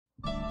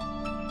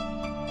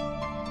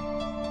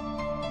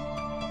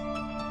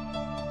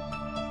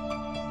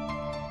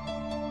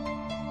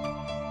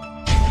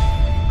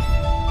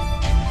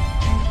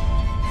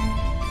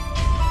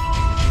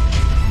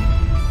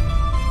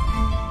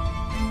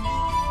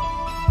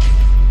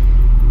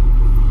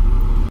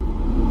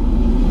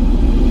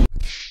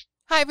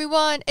Hi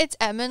everyone, it's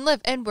Em and Liv,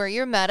 and we're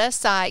your Meta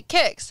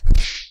PsycKicks.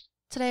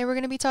 Today we're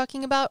going to be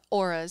talking about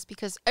auras,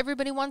 because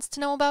everybody wants to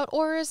know about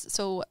auras,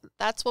 so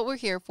that's what we're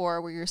here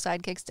for. We're your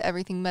sidekicks to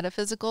everything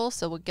metaphysical,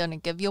 so we're going to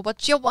give you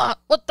what you want,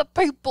 what the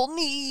people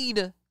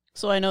need.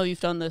 So I know you've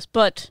done this,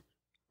 but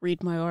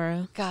read my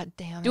aura. God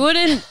damn it. Do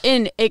it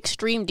in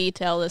extreme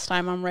detail this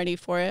time. I'm ready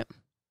for it.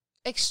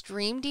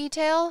 Extreme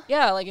detail?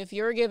 Yeah, like if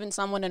you're giving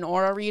someone an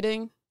aura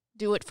reading,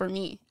 do it for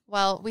me.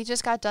 Well, we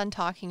just got done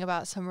talking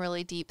about some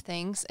really deep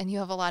things, and you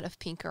have a lot of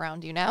pink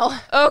around you now.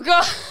 Oh,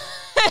 God.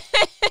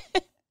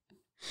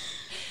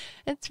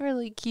 It's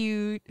really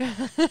cute.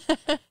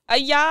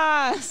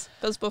 Yes.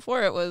 Because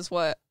before it was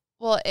what?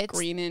 Well, it's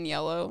green and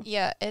yellow.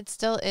 Yeah, it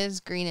still is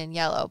green and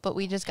yellow, but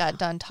we just got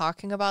done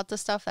talking about the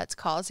stuff that's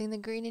causing the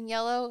green and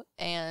yellow,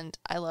 and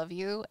I love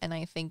you, and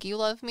I think you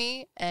love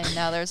me, and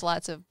now there's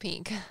lots of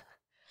pink.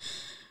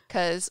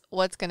 Because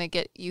what's going to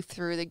get you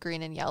through the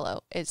green and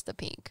yellow is the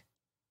pink.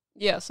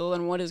 Yeah, so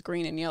then what is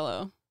green and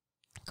yellow?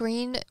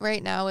 Green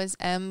right now is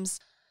M's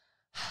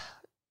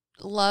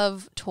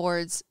love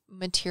towards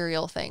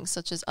material things,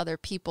 such as other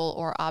people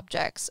or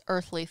objects,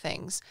 earthly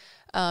things.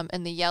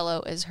 And the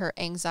yellow is her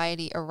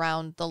anxiety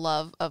around the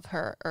love of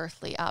her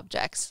earthly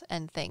objects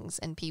and things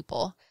and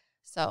people.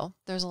 So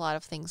there's a lot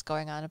of things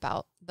going on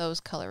about those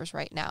colors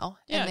right now.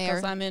 Yeah,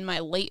 because I'm in my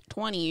late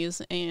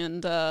 20s,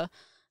 and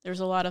there's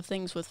a lot of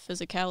things with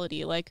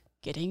physicality, like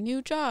getting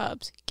new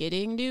jobs,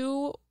 getting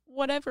new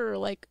whatever,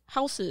 like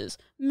houses,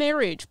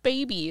 marriage,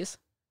 babies,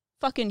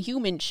 fucking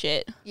human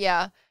shit.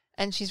 Yeah,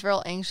 and she's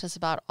real anxious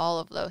about all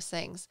of those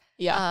things.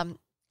 Yeah.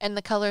 And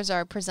the colors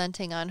are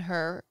presenting on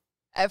her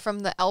from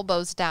the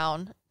elbows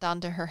down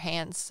to her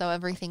hands. So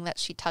everything that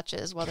she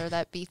touches, whether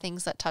that be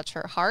things that touch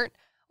her heart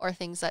or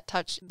things that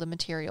touch the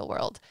material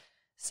world.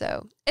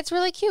 So it's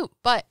really cute,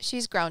 but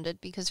she's grounded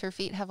because her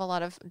feet have a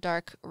lot of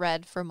dark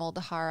red for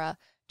Muladhara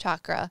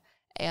chakra,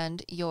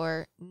 and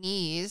your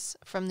knees,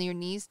 from your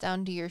knees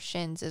down to your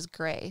shins, is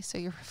gray. So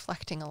you're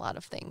reflecting a lot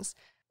of things.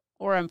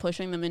 Or I'm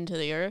pushing them into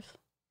the earth.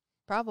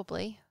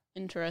 Probably.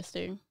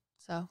 Interesting.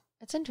 So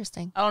it's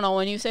interesting. I don't know.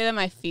 When you say that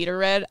my feet are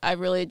red, I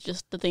really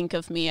just think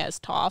of me as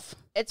Toph.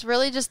 It's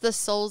really just the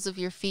soles of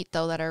your feet,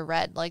 though, that are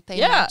red. Like, they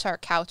match our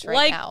couch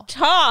right now. Like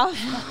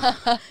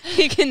Toph.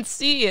 You can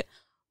see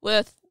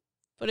with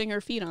putting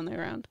her feet on the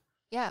ground.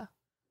 Yeah.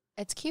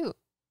 It's cute.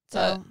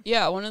 So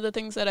yeah, one of the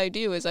things that I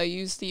do is I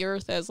use the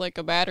earth as like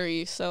a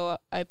battery, so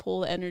I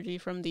pull energy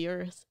from the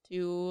earth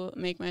to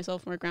make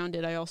myself more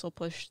grounded. I also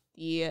push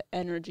the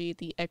energy,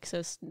 the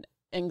excess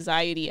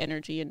anxiety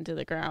energy into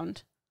the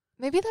ground.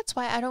 maybe that's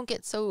why I don't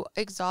get so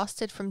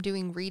exhausted from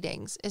doing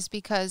readings, is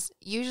because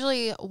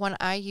usually when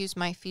I use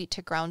my feet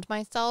to ground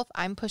myself,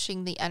 I'm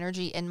pushing the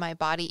energy in my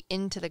body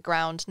into the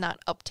ground,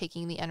 not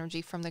uptaking the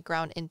energy from the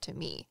ground into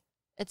me.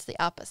 It's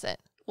the opposite.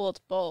 Well,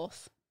 it's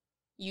both.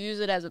 You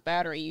use it as a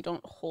battery. You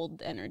don't hold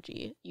the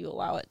energy. You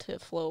allow it to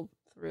flow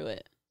through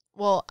it.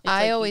 Well, It's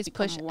I like always you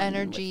become push one with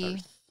energy.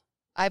 Earth.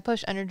 I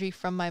push energy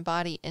from my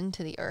body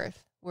into the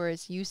earth,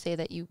 whereas you say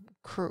that you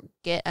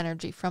get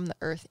energy from the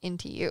earth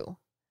into you.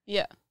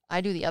 Yeah.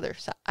 I do the other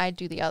side. I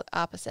do the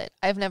opposite.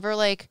 I've never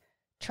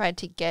tried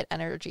to get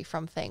energy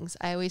from things.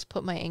 I always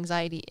put my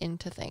anxiety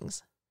into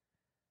things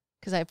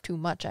because I have too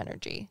much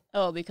energy.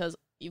 Oh, because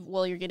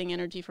you're getting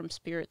energy from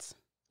spirits.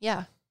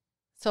 Yeah.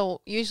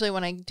 So usually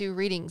when I do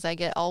readings, I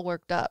get all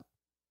worked up.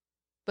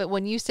 But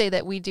when you say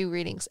that we do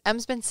readings,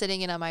 Em's been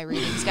sitting in on my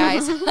readings,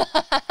 guys,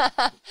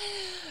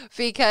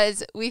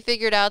 because we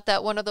figured out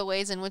that one of the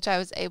ways in which I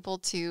was able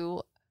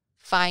to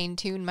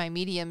fine-tune my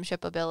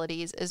mediumship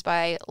abilities is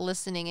by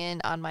listening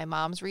in on my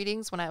mom's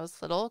readings when I was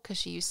little, because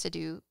she used to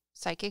do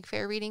psychic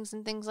fair readings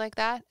and things like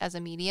that as a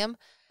medium.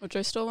 Which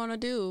I still want to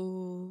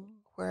do.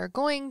 We're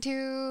going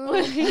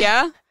to.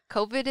 Yeah.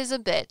 COVID is a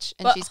bitch,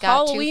 and but she's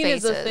got Halloween two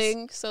faces. is a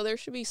thing, so there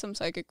should be some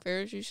psychic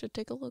fairs. You should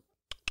take a look.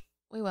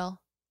 We will.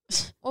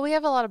 Well, we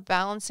have a lot of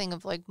balancing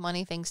of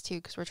money things too,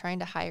 because we're trying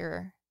to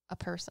hire a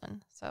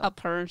person. So A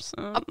person.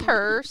 a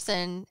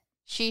person,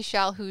 she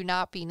shall who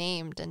not be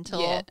named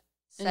until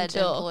said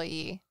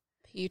employee.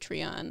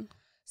 Patreon.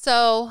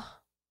 So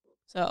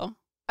So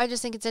I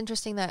just think it's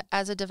interesting that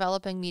as a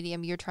developing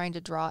medium, you're trying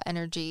to draw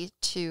energy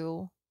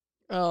from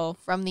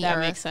the that earth.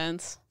 makes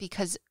sense.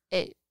 Because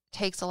it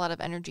takes a lot of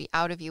energy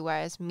out of you,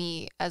 whereas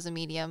me as a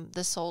medium,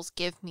 the souls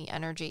give me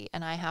energy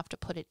and I have to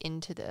put it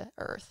into the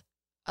earth.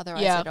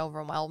 Otherwise it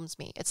overwhelms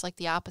me. It's like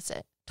the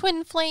opposite.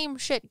 Twin flame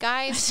shit,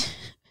 guys.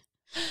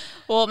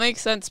 Well, it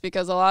makes sense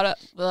because a lot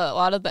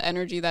of the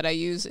energy that I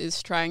use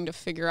is trying to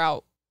figure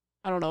out,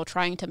 I don't know,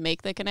 trying to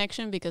make the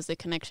connection because the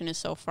connection is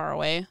so far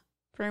away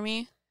for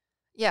me.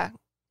 Yeah.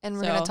 And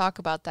we're going to talk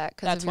about that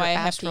because of your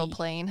astral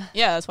plane.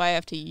 Yeah, that's why I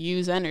have to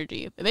use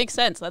energy. It makes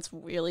sense. That's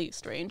really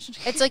strange.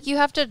 It's like you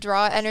have to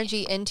draw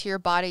energy into your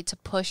body to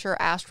push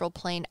your astral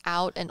plane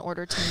out in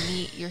order to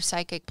meet your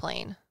psychic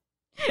plane.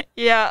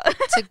 Yeah.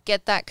 To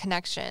get that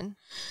connection.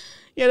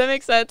 Yeah, that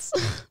makes sense.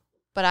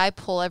 But I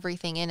pull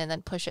everything in and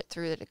then push it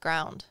through the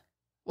ground.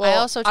 Well,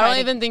 I also I don't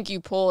even think you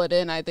pull it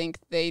in. I think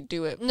they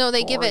do it. No,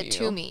 they give for it you.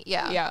 to me.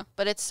 Yeah. Yeah.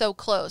 But it's so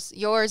close.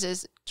 Yours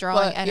is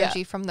drawing But,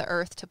 energy from the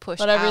earth to push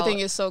But everything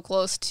out. is so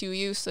close to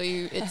you, so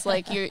it's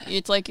like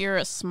you're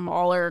a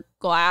smaller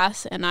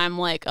glass, and I'm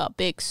like a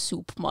big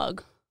soup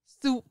mug.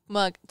 Soup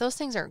mug. Those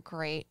things are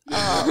great.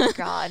 Oh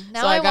God.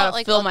 Now So I gotta want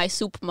like fill my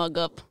soup mug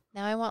up.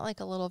 Now I want like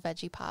a little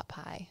veggie pot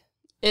pie.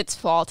 It's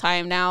fall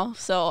time now,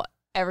 so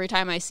every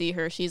time I see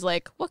her, she's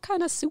like, "What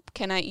kind of soup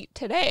can I eat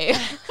today?"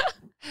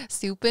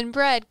 Soup and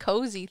bread,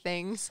 cozy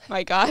things.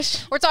 My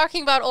gosh. We're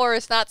talking about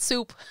auras, not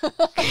soup.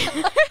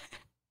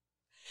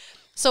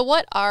 So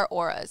what are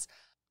auras?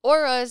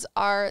 Auras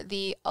are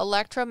the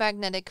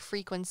electromagnetic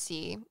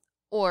frequency,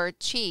 or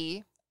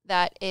chi,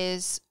 that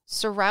is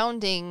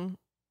surrounding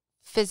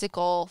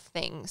physical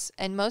things.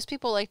 And most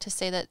people like to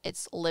say that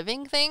it's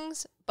living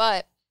things,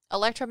 but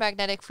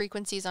electromagnetic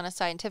frequencies on a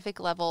scientific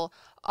level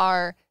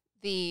are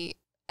the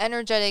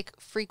energetic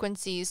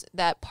frequencies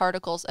that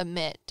particles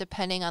emit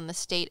depending on the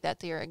state that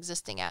they are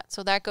existing at.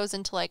 So that goes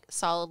into like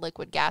solid,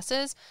 liquid,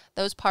 gases.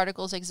 Those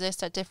particles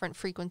exist at different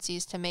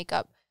frequencies to make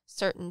up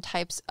certain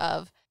types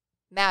of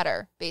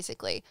matter,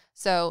 basically.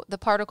 So the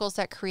particles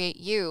that create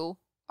you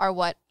are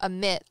what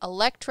emit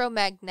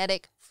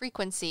electromagnetic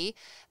frequency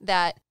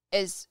that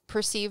is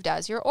perceived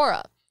as your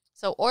aura.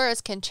 So auras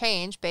can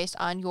change based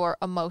on your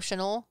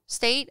emotional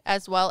state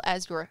as well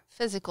as your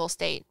physical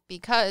state,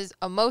 because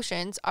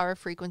emotions are a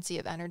frequency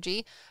of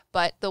energy,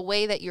 but the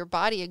way that your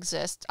body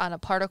exists on a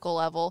particle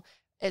level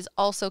is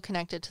also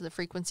connected to the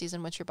frequencies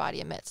in which your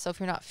body emits. So if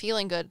you're not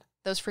feeling good,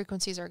 those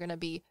frequencies are going to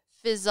be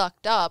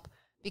fizzed up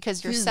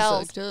because your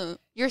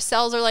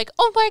cells are like,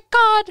 oh my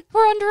God,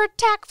 we're under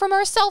attack from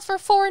ourselves or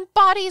foreign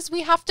bodies.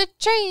 We have to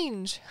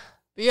change.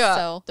 Yeah,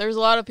 So there's a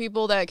lot of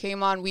people that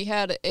came on. We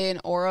had an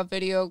aura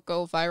video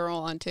go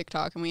viral on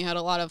TikTok, and we had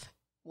a lot of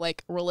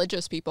like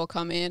religious people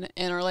come in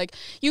and are like,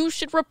 "You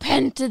should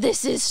repent.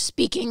 This is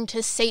speaking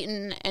to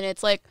Satan." And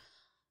it's like,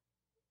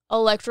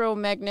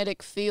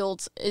 electromagnetic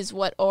fields is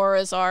what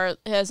auras are. It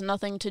has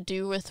nothing to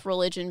do with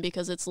religion,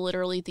 because it's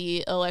literally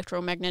the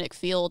electromagnetic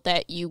field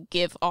that you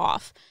give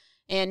off.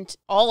 And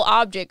all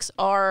objects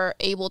are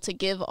able to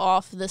give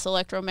off this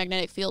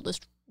electromagnetic field. Is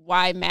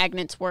why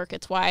magnets work.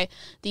 It's why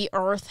the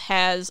earth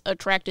has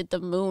attracted the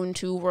moon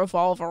to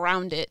revolve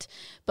around it.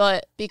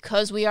 But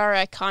because we are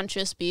a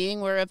conscious being,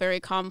 we're a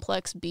very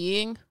complex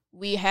being,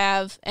 we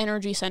have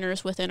energy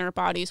centers within our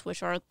bodies,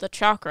 which are the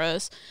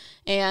chakras,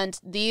 and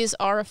these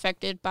are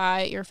affected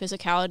by your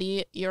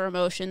physicality, your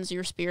emotions,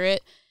 your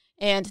spirit,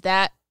 and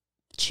that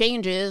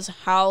changes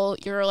how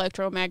your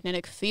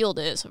electromagnetic field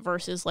is,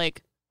 versus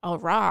like a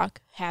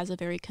rock has a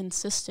very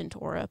consistent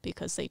aura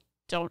because they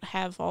don't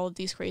have all of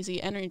these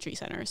crazy energy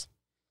centers.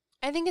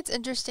 I think it's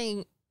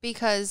interesting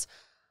because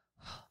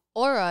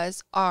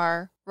auras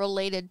are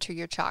related to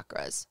your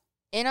chakras.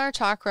 In our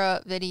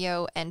chakra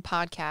video and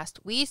podcast,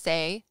 we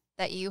say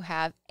that you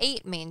have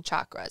 8 main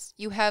chakras.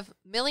 You have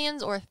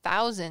millions or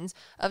thousands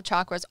of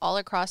chakras all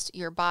across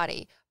your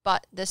body,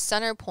 but the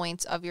center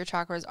points of your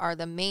chakras are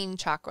the main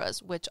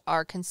chakras, which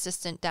are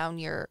consistent down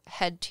your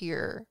head to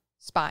your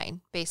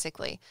spine,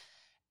 basically.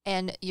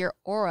 And your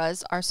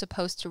auras are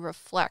supposed to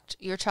reflect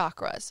your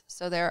chakras.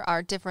 So there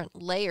are different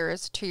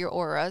layers to your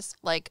auras,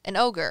 like an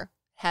ogre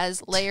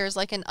has layers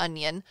like an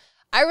onion.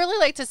 I really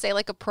like to say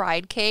like a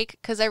pride cake,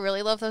 because I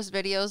really love those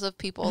videos of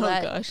people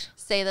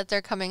say that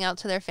they're coming out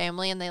to their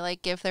family and they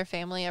like give their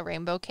family a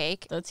rainbow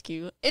cake. That's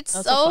cute. It's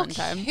That's so a fun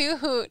time.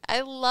 cute. I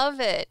love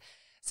it.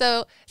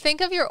 So think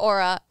of your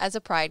aura as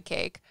a pride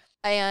cake,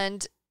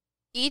 and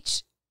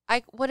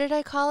what did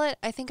I call it?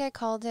 I think I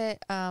called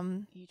it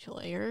Each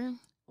layer.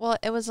 Well,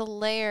 it was a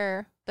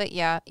layer, but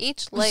yeah,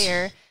 each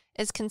layer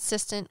is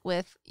consistent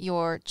with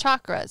your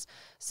chakras.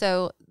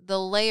 So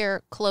the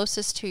layer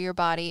closest to your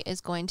body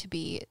is going to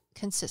be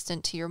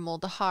consistent to your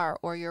Muladhara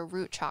or your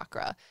root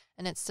chakra,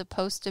 and it's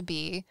supposed to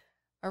be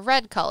a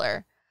red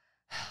color.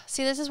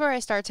 See, this is where I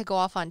start to go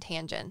off on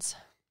tangents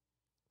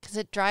because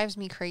it drives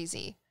me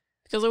crazy.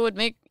 Because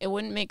it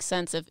wouldn't make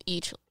sense if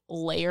each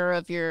layer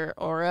of your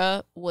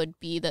aura would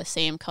be the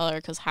same color,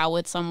 because how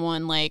would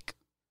someone like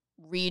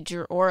read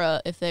your aura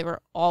if they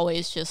were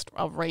always just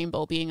a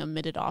rainbow being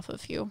emitted off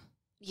of you?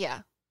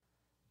 Yeah.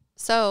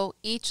 So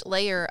each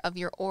layer of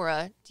your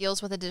aura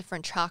deals with a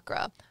different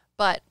chakra,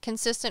 but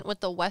consistent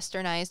with the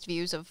westernized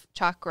views of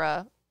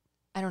chakra,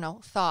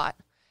 thought,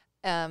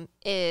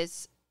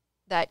 is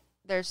that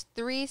there's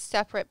 3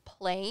 separate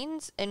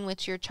planes in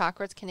which your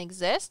chakras can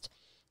exist.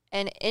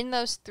 And in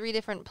those 3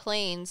 different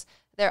planes,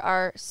 there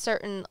are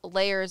certain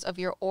layers of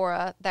your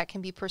aura that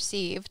can be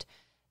perceived,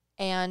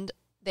 and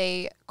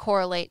they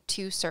correlate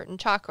to certain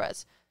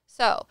chakras.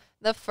 So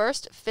the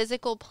first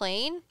physical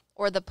plane,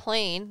 or the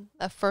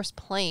first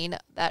plane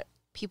that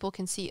people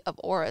can see of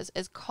auras,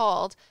 is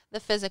called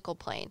the physical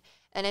plane.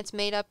 And it's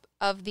made up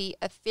of the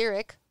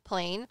etheric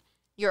plane,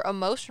 your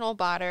emotional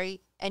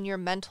body, and your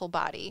mental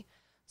body.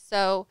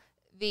 So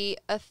the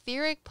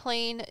etheric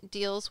plane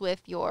deals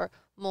with your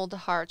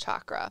Muladhara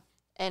chakra,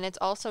 and it's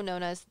also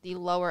known as the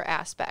lower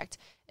aspect.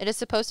 It is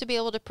supposed to be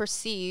able to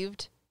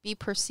be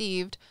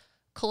perceived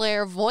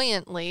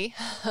clairvoyantly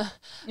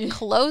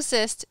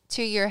closest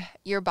to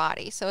your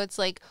body. So it's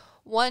like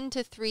 1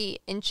 to 3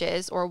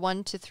 inches or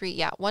 1 to 3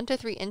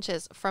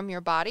 inches from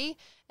your body,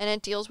 and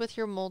it deals with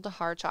your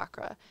Muladhara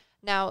chakra.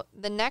 Now,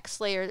 the next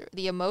layer,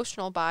 the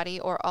emotional body,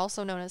 or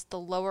also known as the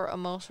lower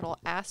emotional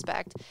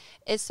aspect,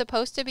 is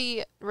supposed to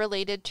be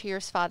related to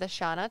your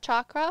Svadhisthana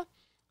chakra.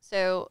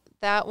 So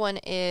that one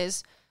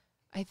is,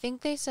 I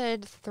think they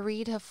said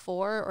 3 to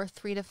 4 or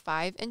 3 to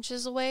 5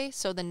 inches away.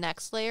 So the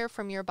next layer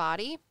from your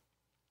body.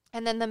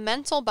 And then the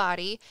mental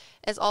body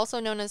is also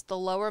known as the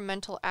lower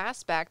mental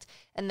aspect,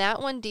 and that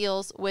one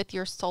deals with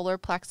your solar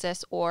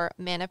plexus or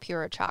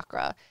Manipura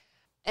chakra.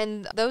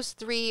 And those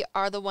 3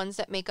 are the ones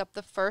that make up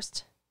the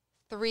first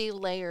 3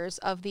 layers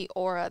of the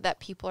aura that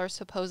people are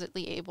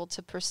supposedly able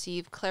to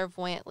perceive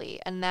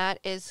clairvoyantly, and that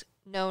is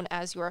known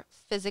as your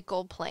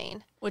physical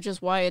plane. Which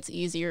is why it's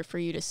easier for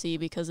you to see,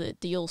 because it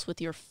deals with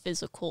your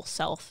physical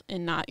self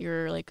and not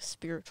your like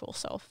spiritual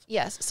self.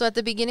 Yes. So at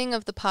the beginning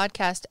of the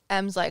podcast,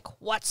 Em's like,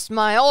 "What's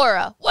my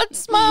aura?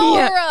 What's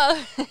my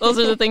aura?" Those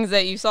are the things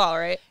that you saw,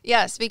 right?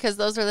 Yes, because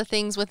those are the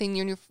things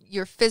within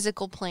your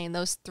physical plane,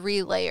 those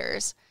 3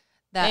 layers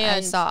that I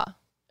saw.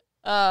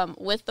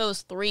 With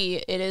those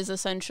 3, it is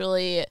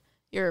essentially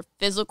your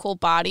physical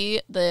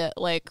body, the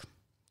like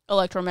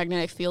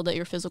electromagnetic field that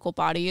your physical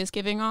body is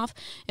giving off.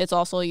 It's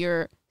also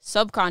your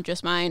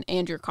subconscious mind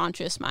and your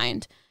conscious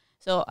mind.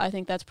 So I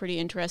think that's pretty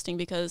interesting,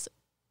 because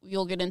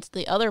you'll get into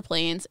the other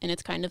planes and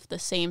it's kind of the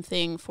same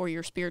thing for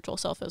your spiritual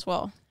self as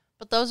well.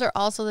 But those are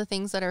also the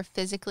things that are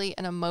physically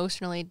and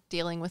emotionally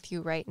dealing with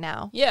you right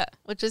now. Yeah.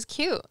 Which is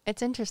cute.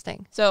 It's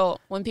interesting. So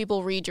when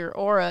people read your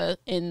aura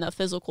in the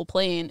physical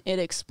plane, it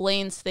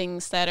explains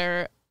things that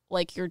are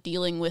like you're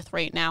dealing with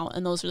right now.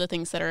 And those are the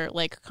things that are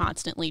like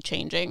constantly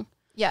changing.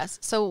 Yes.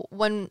 So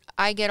when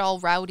I get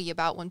all rowdy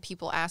about when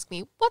people ask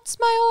me, "What's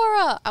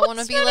my aura?" I want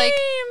to be like,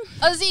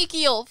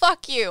 "Ezekiel,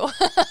 fuck you."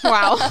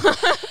 Wow.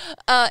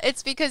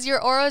 It's because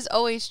your auras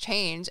always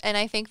change. And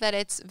I think that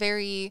it's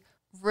very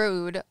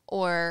rude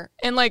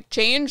and like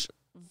change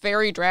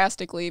very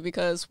drastically,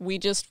 because we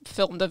just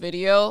filmed a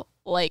video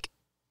like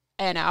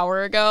an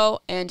hour ago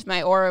and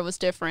my aura was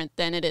different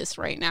than it is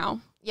right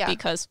now. Yeah.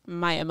 Because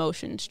my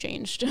emotions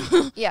changed.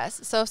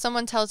 Yes. So if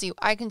someone tells you,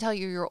 "I can tell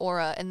you your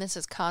aura and this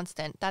is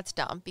constant," that's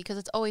dumb, because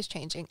it's always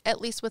changing, at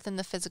least within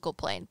the physical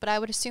plane. But I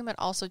would assume it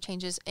also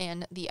changes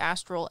in the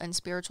astral and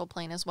spiritual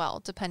plane as well,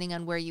 depending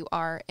on where you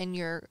are in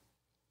your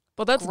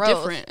that's growth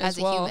different as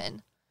a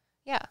human.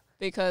 Yeah.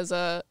 Because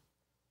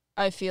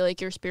I feel like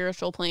your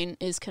spiritual plane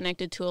is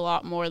connected to a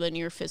lot more than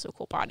your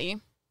physical body.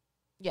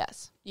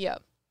 Yes. Yeah.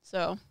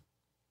 So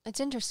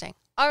it's interesting.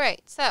 All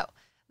right. So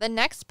the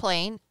next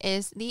plane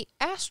is the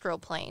astral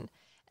plane.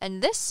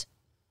 And this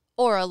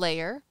aura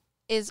layer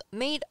is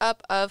made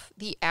up of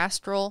the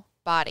astral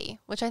body,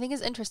 which I think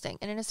is interesting.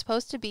 And it is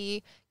supposed to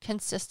be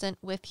consistent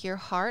with your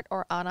heart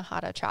or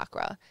Anahata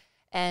chakra,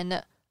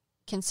 and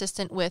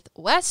consistent with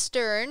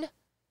Western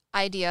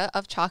idea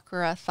of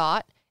chakra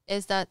thought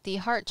is that the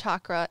heart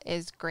chakra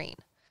is green.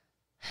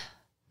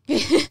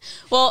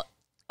 Well,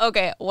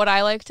 okay, what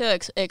I like to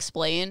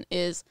explain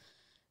is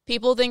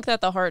people think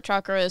that the heart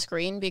chakra is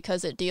green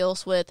because it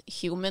deals with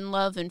human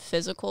love and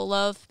physical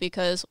love,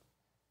 because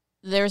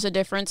there's a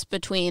difference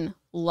between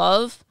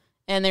love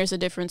and there's a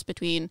difference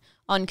between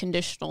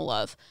unconditional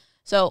love.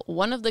 So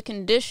one of the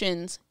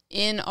conditions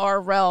in our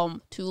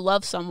realm to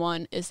love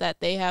someone is that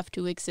they have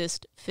to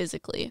exist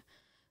physically.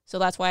 So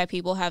that's why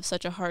people have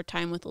such a hard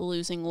time with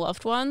losing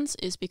loved ones,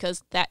 is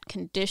because that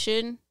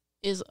condition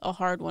is a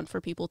hard one for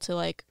people to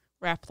like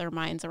wrap their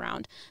minds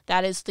around.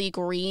 That is the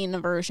green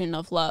version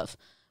of love.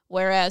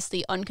 Whereas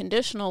the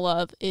unconditional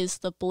love is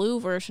the blue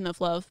version of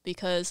love,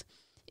 because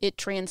it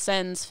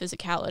transcends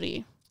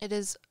physicality. It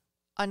is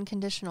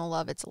unconditional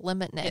love. It's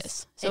limitless.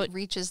 Yes. So it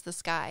reaches the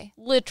sky.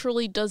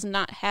 Literally does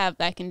not have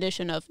that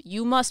condition of,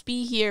 you must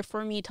be here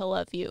for me to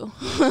love you.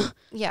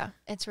 Yeah,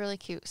 it's really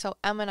cute. So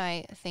Em and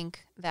I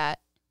think that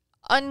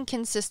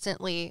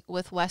inconsistently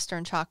with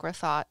Western chakra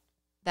thought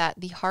that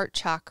the heart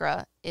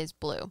chakra is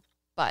blue,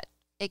 but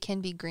it can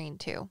be green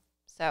too.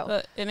 So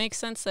but it makes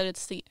sense that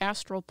it's the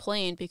astral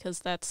plane, because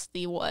that's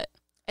the what?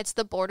 It's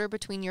the border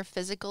between your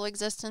physical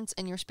existence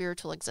and your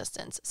spiritual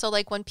existence. So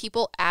like when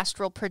people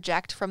astral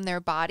project from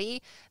their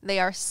body, they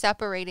are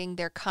separating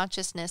their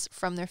consciousness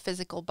from their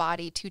physical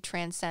body to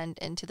transcend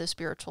into the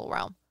spiritual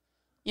realm.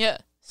 Yeah.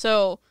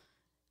 So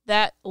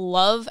that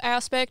love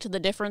aspect, the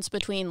difference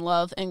between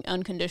love and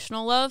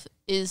unconditional love,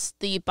 is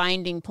the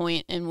binding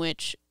point in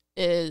which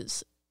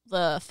is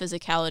the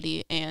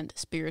physicality and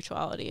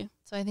spirituality.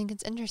 So I think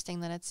it's interesting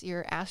that it's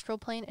your astral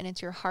plane and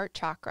it's your heart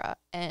chakra.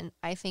 And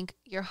I think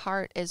your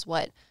heart is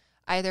what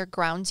either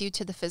grounds you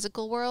to the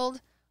physical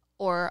world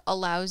or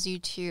allows you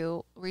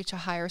to reach a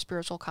higher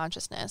spiritual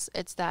consciousness.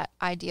 It's that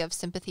idea of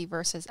sympathy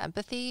versus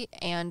empathy,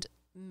 and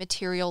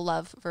material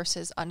love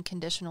versus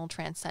unconditional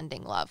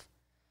transcending love.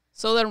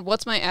 So then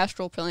what's my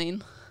astral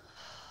plane?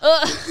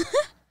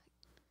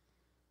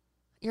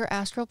 Your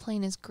astral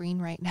plane is green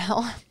right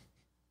now.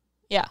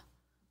 Yeah.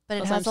 But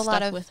it has a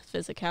lot of with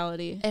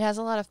physicality. It has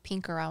a lot of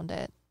pink around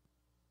it.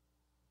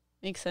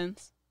 Makes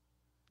sense.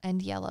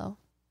 And yellow.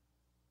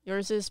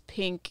 Yours is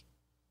pink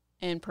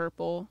and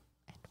purple.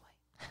 And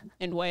white.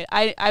 And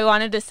white. I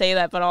wanted to say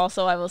that, but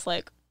also I was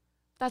like,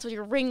 that's what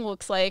your ring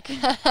looks like.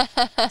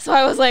 So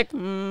I was like,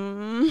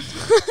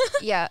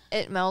 Yeah,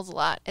 it melts a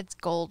lot. It's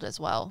gold as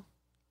well.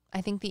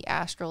 I think the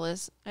astral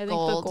is I think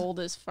gold. the gold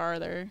is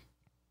farther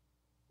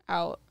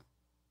out.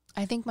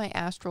 I think my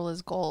astral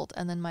is gold,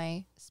 and then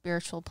my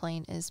spiritual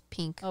plane is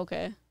pink.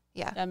 Okay.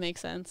 Yeah. That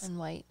makes sense. And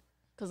white.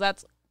 Because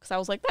I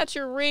was like, that's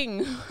your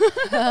ring.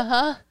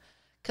 Uh-huh.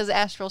 Because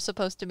astral's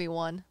supposed to be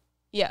one.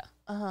 Yeah.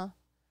 Uh-huh.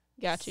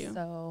 Got you.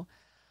 So,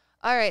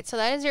 all right. So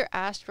that is your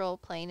astral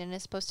plane, and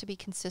it's supposed to be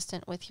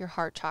consistent with your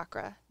heart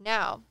chakra.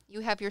 Now,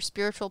 you have your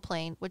spiritual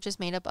plane, which is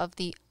made up of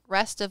the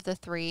rest of the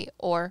 3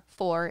 or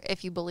 4,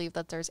 if you believe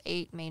that there's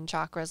 8 main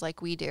chakras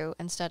like we do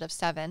instead of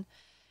 7.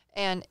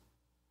 And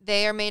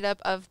they are made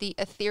up of the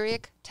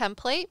etheric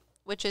template,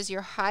 which is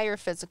your higher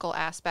physical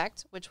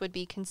aspect, which would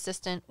be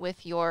consistent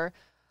with your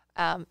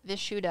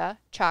Vishuddha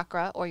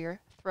chakra or your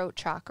throat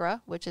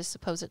chakra, which is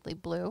supposedly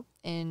blue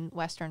in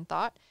Western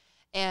thought.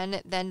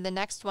 And then the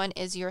next one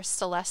is your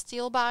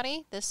celestial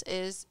body. This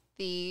is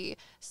the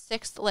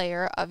 6th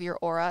layer of your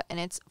aura, and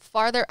it's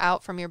farther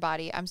out from your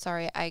body. I'm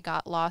sorry, I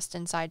got lost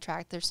and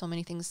sidetracked. There's so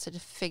many things to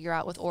figure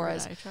out with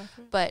auras.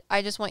 But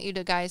I just want you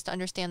guys to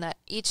understand that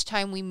each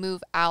time we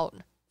move out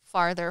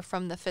farther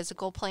from the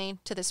physical plane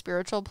to the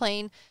spiritual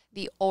plane,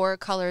 the aura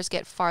colors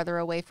get farther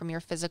away from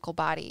your physical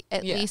body,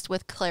 at least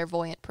with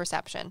clairvoyant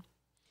perception.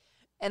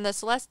 And the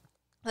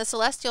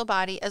celestial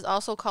body is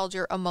also called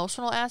your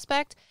emotional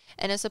aspect,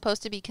 and is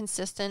supposed to be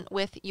consistent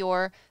with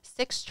your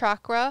 6th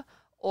chakra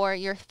or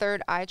your 3rd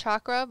eye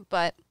chakra,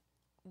 but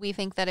we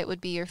think that it would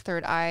be your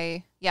 3rd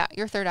eye,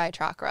 your 3rd eye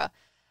chakra.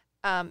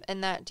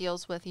 And that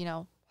deals with,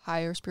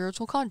 higher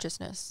spiritual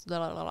consciousness, blah,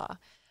 blah, blah, blah.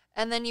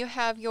 And then you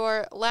have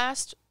your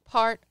last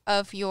part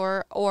of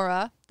your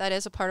aura that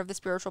is a part of the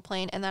spiritual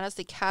plane, and that is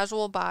the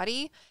casual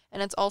body,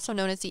 and it's also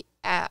known as the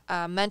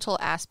mental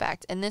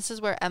aspect. And this is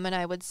where Em and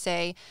I would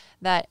say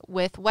that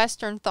with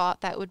Western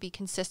thought, that would be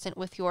consistent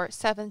with your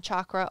 7th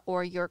chakra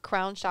or your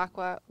crown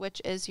chakra,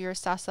 which is your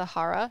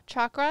Sasahara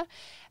chakra.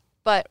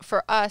 But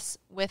for us,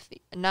 with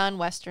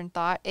non-Western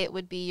thought, it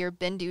would be your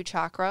Bindu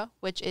chakra,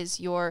 which is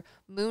your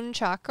moon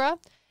chakra,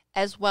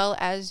 as well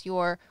as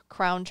your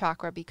crown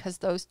chakra, because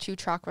those 2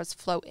 chakras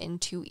flow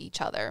into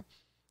each other.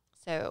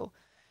 So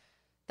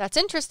that's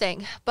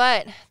interesting.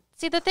 But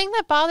see, the thing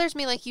that bothers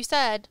me, like you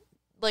said,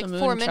 like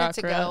 4 minutes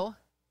ago,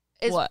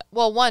 is, what?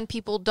 Well, one,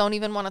 people don't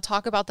even want to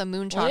talk about the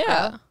moon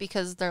chakra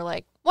because they're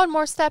like, one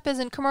more step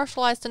isn't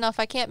commercialized enough.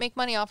 I can't make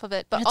money off of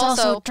it. But it's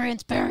also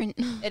transparent.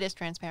 It is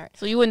transparent.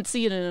 So you wouldn't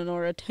see it in an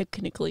aura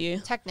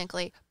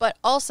technically. But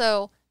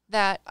also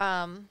that,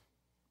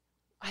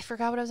 I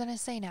forgot what I was going to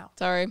say now.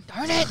 Sorry.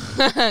 Darn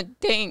it.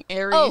 Dang,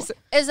 Aries. Oh,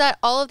 is that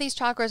all of these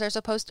chakras are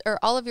supposed to, or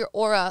all of your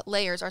aura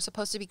layers are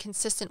supposed to be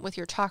consistent with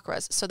your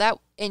chakras. So that,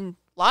 in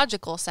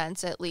logical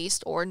sense at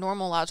least, or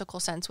normal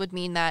logical sense, would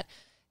mean that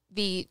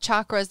the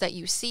chakras that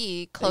you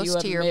see close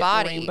to your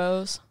body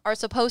rainbows are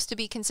supposed to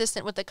be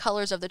consistent with the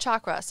colors of the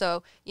chakra.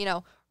 So,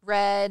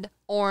 red,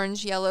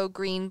 orange, yellow,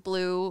 green,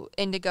 blue,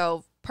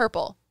 indigo,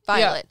 purple,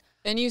 violet. Yeah.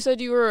 And you said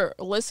you were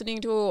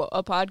listening to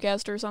a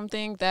podcast or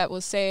something that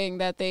was saying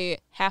that they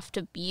have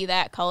to be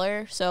that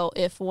color. So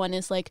if one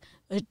is like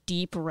a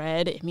deep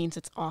red, it means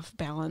it's off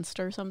balanced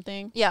or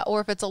something. Yeah,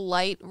 or if it's a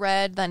light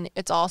red, then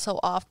it's also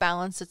off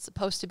balance. It's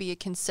supposed to be a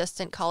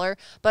consistent color.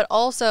 But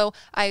also,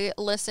 I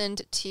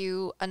listened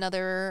to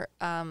another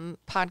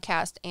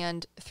podcast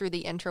and through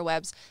the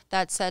interwebs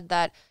that said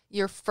that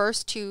your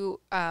first 2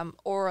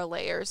 aura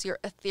layers, your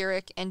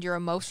etheric and your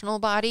emotional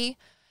body,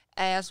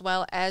 as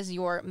well as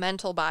your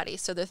mental body,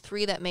 so the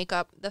 3 that make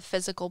up the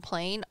physical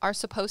plane, are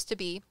supposed to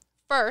be,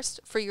 first,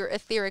 for your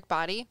etheric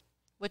body,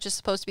 which is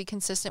supposed to be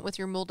consistent with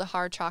your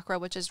Muladhara chakra,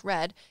 which is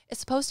red,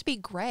 it's supposed to be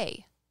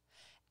gray.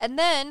 And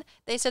then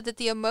they said that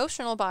the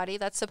emotional body,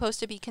 that's supposed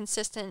to be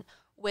consistent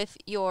with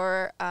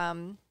your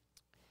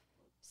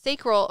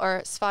sacral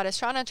or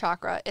Svadhisthana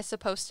chakra, is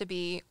supposed to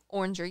be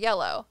orange or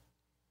yellow.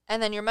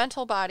 And then your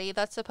mental body,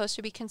 that's supposed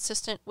to be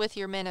consistent with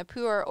your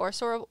Manipur or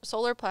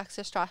solar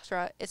plexus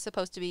chakra, is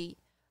supposed to be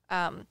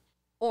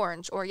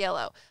orange or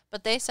yellow.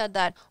 But they said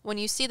that when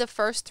you see the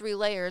first 3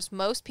 layers,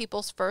 most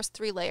people's first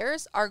 3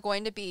 layers are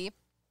going to be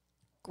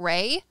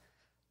gray,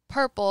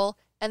 purple,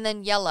 and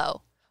then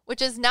yellow,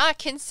 which is not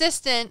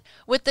consistent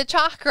with the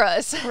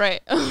chakras.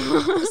 Right.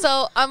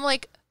 So I'm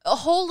like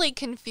wholly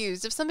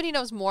confused. If somebody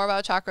knows more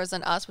about chakras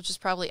than us, which is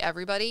probably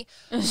everybody,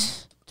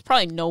 it's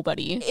probably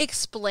nobody.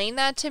 Explain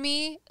that to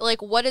me.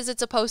 Like, what is it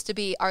supposed to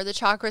be? Are the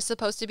chakras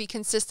supposed to be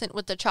consistent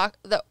with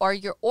are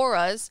your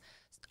auras?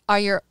 Are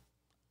your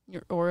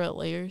aura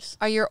layers?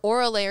 Are your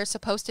aura layers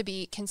supposed to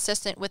be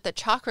consistent with the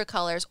chakra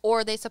colors, or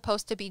are they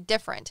supposed to be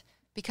different?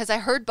 Because I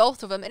heard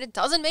both of them, and it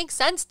doesn't make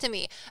sense to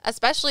me,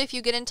 especially if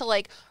you get into,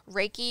 like,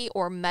 Reiki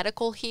or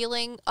medical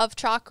healing of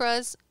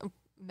chakras.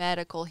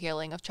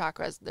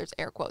 There's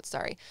air quotes,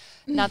 sorry.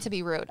 Not to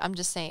be rude. I'm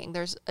just saying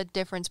there's a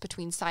difference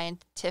between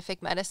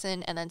scientific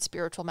medicine and then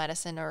spiritual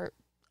medicine or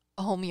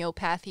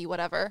homeopathy,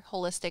 whatever,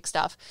 holistic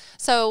stuff.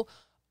 So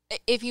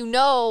if you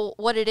know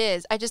what it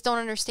is, I just don't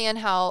understand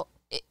how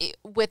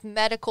with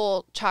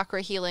medical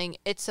chakra healing,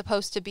 it's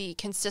supposed to be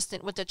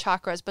consistent with the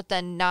chakras, but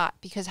then not,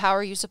 because how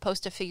are you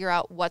supposed to figure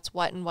out what's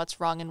what and what's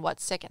wrong and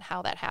what's sick and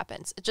how that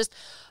happens? It just,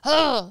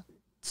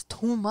 it's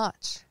too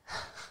much.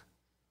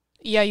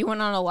 Yeah, you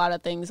went on a lot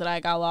of things that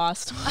I got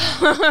lost.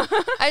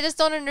 I just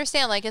don't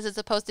understand. Like, is it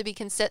supposed to be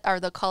are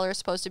the colors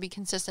supposed to be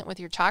consistent with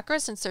your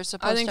chakras since they're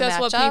supposed to match up? I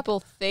think that's what people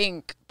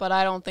think, but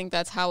I don't think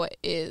that's how it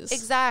is.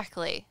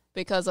 Exactly.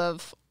 Because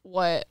of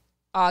what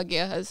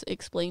Agya has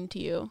explained to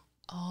you.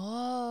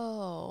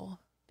 Oh.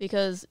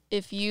 Because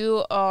if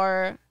you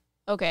are...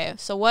 Okay,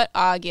 so what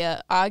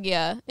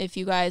Agya, if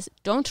you guys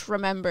don't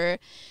remember,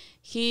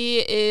 he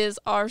is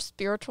our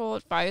spiritual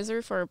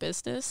advisor for our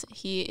business.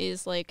 He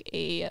is like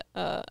a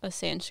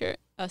Sanskrit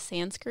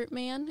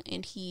man,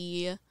 and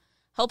he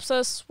helps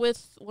us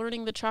with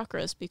learning the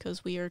chakras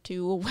because we are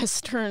two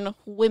Western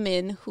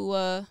women who...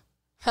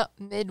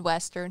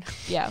 Midwestern.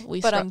 Yeah,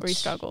 we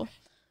struggle.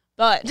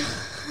 But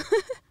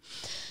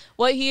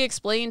what he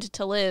explained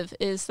to Liv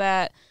is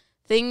that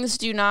things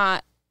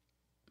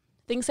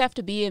have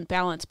to be in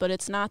balance, but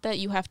it's not that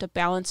you have to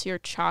balance your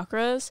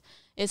chakras.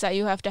 It's that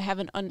you have to have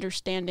an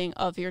understanding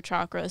of your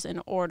chakras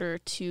in order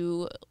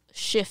to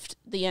shift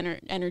the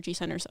energy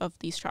centers of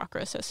these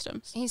chakra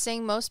systems. He's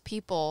saying most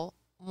people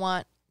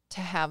want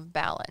to have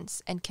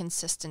balance and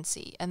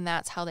consistency, and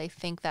that's how they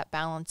think that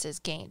balance is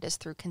gained, is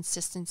through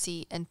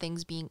consistency and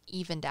things being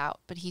evened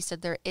out. But he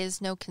said there is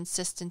no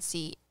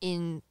consistency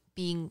in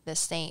being the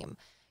same.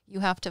 You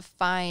have to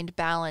find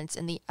balance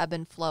in the ebb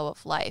and flow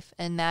of life,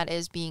 and that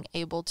is being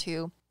able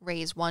to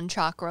raise one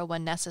chakra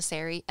when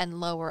necessary and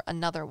lower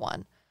another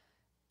one.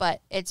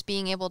 But it's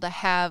being able to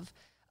have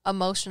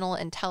emotional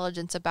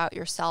intelligence about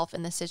yourself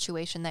in the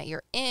situation that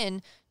you're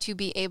in to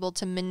be able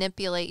to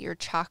manipulate your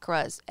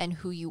chakras and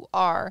who you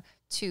are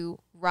to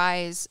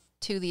rise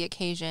to the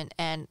occasion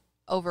and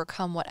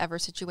overcome whatever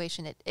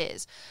situation it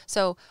is.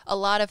 So a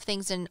lot of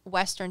things in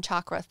Western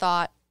chakra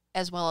thought,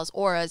 as well as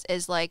auras,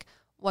 is like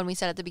when we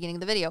said at the beginning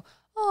of the video,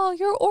 oh,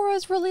 your aura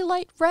is really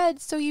light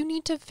red, so you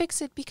need to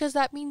fix it because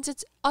that means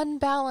it's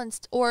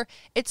unbalanced, or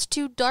it's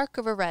too dark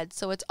of a red,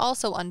 so it's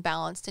also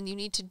unbalanced, and you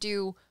need to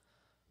do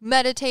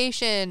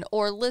meditation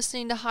or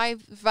listening to high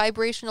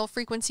vibrational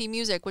frequency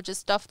music, which is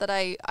stuff that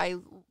I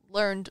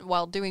learned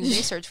while doing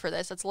research for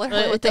this. That's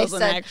literally what they said. It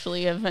doesn't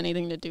actually have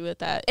anything to do with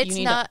that. It's you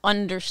need not, to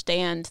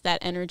understand that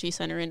energy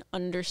center and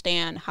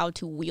understand how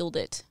to wield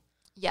it.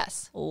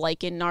 Yes.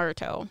 Like in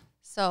Naruto.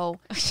 So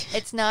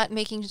it's not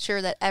making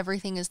sure that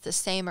everything is the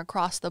same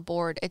across the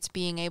board. It's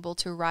being able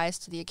to rise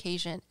to the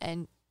occasion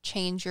and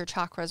change your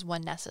chakras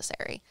when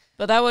necessary.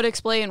 But that would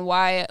explain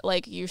why,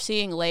 like, you're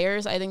seeing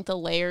layers. I think the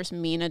layers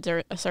mean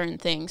a certain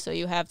thing. So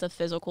you have the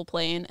physical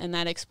plane, and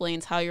that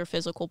explains how your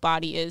physical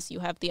body is.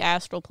 You have the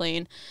astral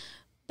plane.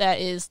 That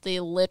is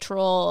the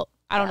literal,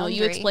 I don't know,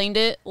 you explained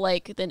it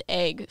like an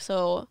egg.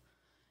 So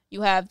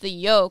you have the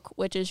yolk,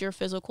 which is your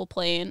physical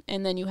plane,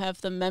 and then you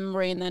have the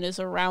membrane that is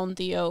around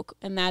the yolk,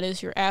 and that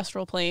is your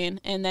astral plane,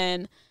 and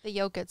then... The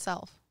yolk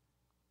itself.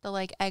 The,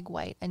 like, egg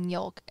white and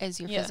yolk is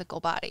your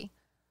physical body.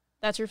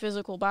 That's your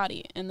physical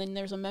body, and then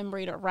there's a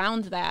membrane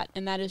around that,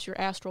 and that is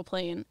your astral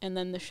plane, and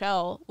then the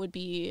shell would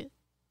be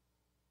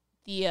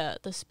the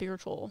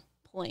spiritual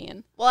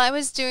plane. Well, I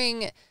was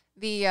doing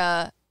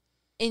the,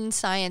 in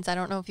science, I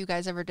don't know if you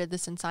guys ever did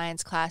this in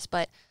science class,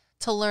 but...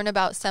 to learn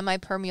about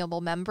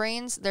semi-permeable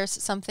membranes, there's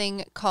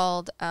something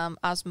called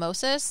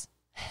osmosis,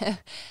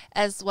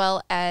 as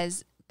well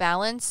as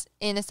balance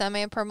in a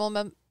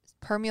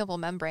semi-permeable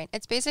membrane.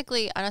 It's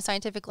basically, on a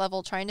scientific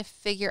level, trying to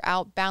figure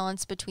out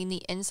balance between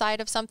the inside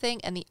of something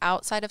and the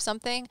outside of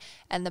something,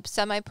 and the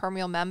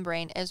semi-permeable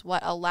membrane is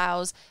what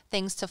allows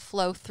things to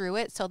flow through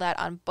it so that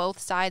on both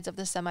sides of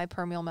the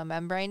semi-permeable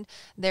membrane,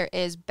 there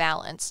is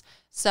balance.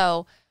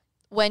 So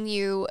when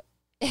you,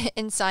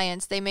 in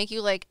science, they make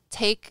you, like,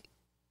 take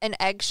an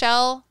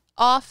eggshell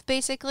off,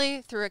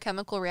 basically, through a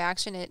chemical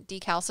reaction. It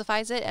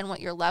decalcifies it, and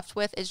what you're left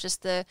with is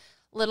just the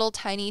little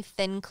tiny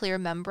thin clear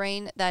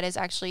membrane that is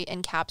actually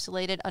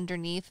encapsulated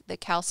underneath the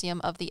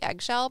calcium of the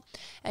eggshell.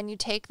 And you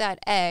take that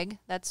egg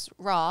that's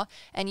raw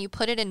and you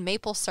put it in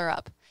maple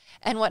syrup,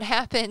 and what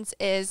happens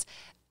is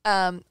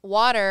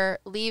water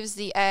leaves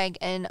the egg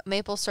and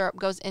maple syrup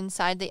goes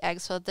inside the egg,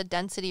 so that the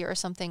density or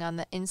something on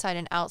the inside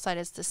and outside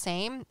is the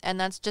same. And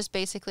that's just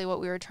basically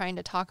what we were trying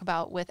to talk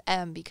about with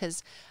Em,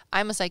 because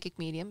I'm a psychic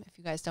medium, if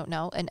you guys don't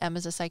know, and Em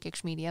is a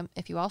psychic medium,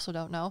 if you also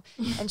don't know,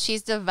 and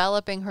she's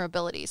developing her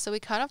abilities. So we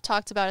kind of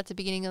talked about at the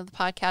beginning of the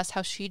podcast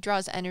how she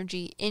draws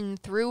energy in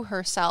through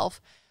herself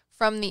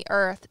from the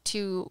earth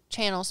to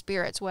channel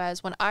spirits,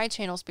 whereas when I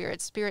channel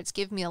spirits, spirits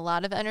give me a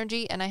lot of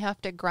energy, and I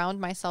have to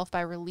ground myself by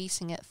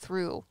releasing it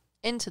through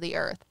into the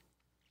earth.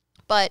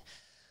 But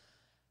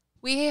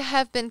we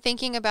have been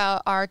thinking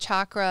about our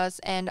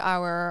chakras and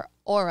our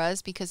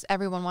auras because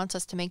everyone wants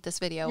us to make this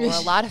video, or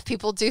a lot of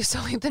people do,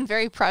 so we've been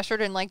very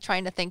pressured and like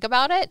trying to think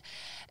about it.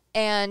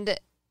 And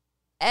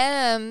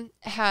Em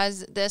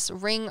has this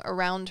ring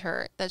around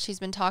her that she's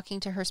been talking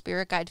to her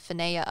spirit guide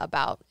Finea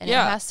about. And it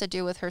has to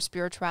do with her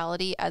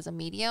spirituality as a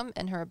medium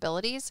and her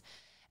abilities.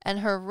 And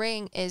her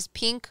ring is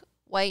pink,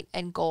 white,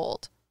 and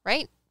gold,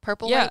 right?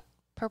 Purple,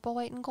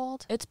 white, and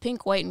gold? It's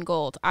pink, white, and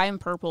gold. I'm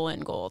purple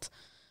and gold.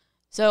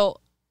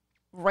 So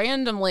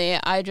randomly,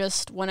 I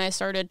just, when I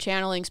started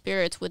channeling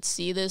spirits, would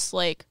see this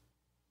like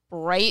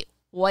bright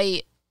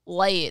white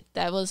light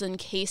that was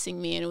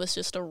encasing me, and it was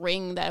just a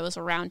ring that was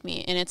around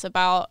me, and it's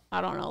about,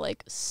 I don't know,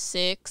 like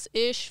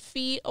 6-ish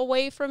feet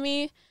away from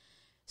me.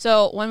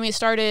 So when we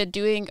started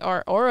doing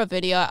our aura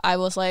video, I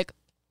was like,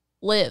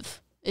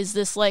 Liv, is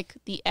this like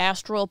the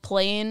astral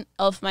plane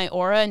of my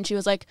aura? And she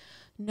was like,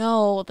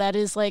 no, that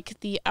is like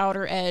the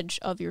outer edge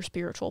of your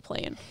spiritual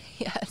plane.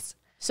 Yes.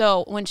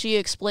 So when she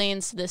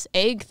explains this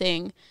egg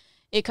thing,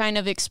 it kind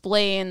of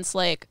explains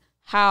like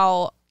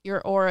how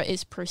your aura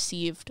is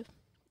perceived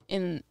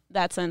in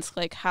that sense,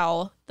 like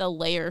how the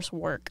layers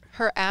work.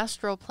 Her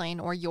astral plane,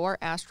 or your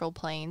astral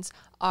planes,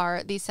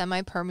 are the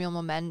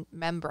semi-permeable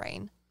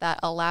membrane that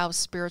allows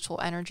spiritual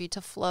energy to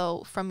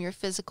flow from your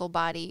physical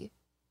body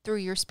through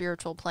your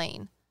spiritual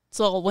plane.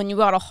 So when you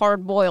got a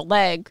hard-boiled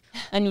egg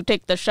and you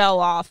take the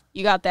shell off,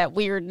 you got that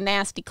weird,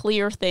 nasty,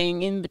 clear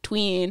thing in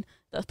between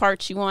the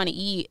parts you want to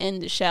eat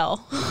and the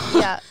shell.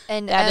 Yeah.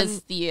 And that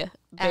is the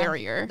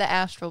barrier. The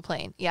astral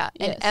plane. Yeah.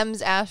 Yes. And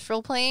Em's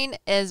astral plane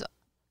is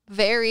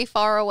very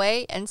far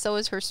away, and so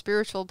is her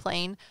spiritual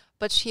plane,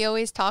 but she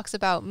always talks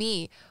about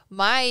me.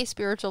 My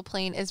spiritual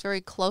plane is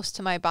very close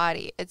to my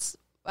body. It's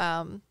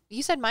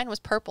you said mine was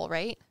purple,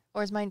 right?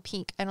 Or is mine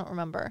pink? I don't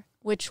remember.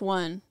 Which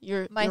one?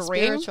 My your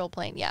spiritual ring?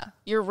 plane, yeah.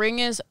 Your ring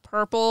is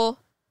purple,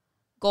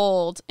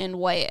 gold, and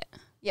white.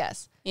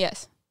 Yes.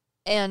 Yes.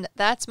 And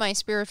that's my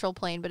spiritual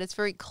plane, but it's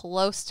very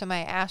close to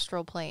my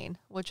astral plane,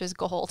 which is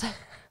gold.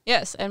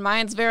 Yes, and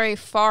mine's very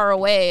far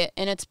away,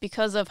 and it's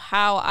because of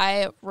how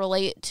I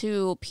relate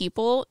to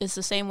people is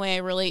the same way I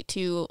relate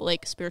to,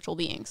 like, spiritual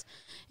beings.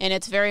 And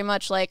it's very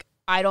much like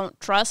I don't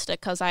trust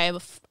it because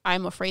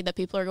I'm afraid that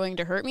people are going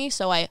to hurt me,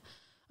 so I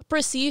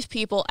perceive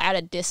people at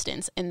a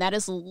distance, and that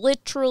is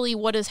literally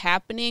what is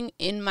happening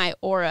in my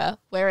aura,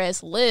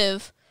 whereas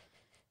Liv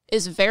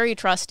is very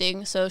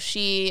trusting, so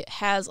she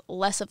has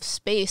less of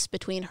space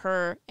between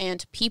her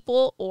and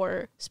people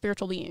or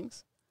spiritual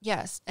beings.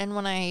 Yes, and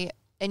when I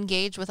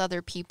engage with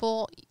other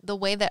people, the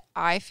way that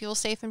I feel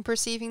safe in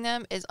perceiving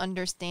them is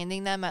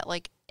understanding them at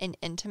like an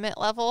intimate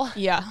level.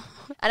 Yeah.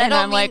 And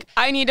I'm like,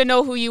 I need to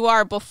know who you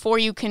are before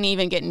you can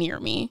even get near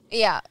me.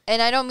 Yeah.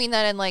 And I don't mean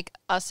that in like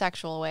a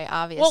sexual way,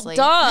 obviously.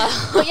 Well,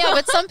 duh. But yeah,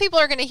 but some people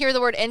are going to hear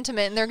the word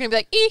intimate and they're going to be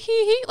like, ee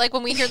hee hee, like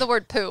when we hear the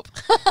word poop.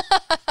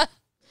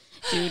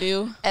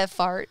 Doo-doo.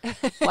 Fart.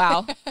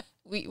 Wow.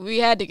 We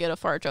had to get a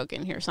fart joke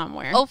in here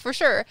somewhere. Oh, for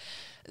sure.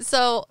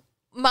 So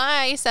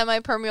my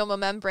semi-permeable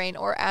membrane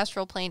or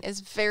astral plane is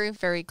very,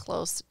 very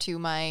close to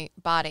my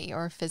body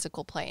or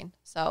physical plane.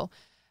 So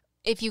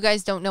if you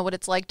guys don't know what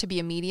it's like to be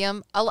a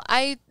medium,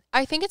 I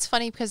think it's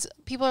funny because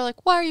people are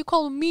like, why are you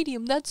called a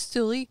medium? That's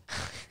silly.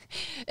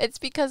 It's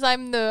because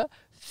I'm the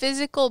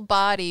physical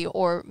body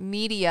or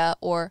media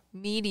or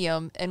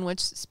medium in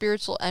which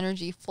spiritual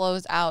energy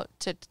flows out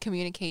to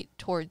communicate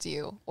towards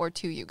you or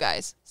to you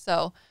guys.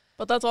 So,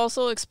 but that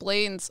also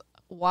explains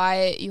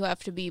why you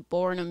have to be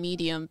born a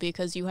medium,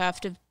 because you have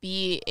to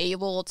be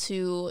able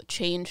to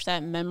change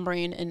that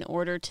membrane in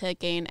order to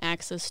gain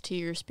access to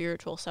your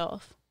spiritual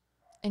self.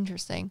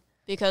 Interesting.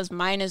 Because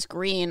mine is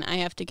green, I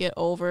have to get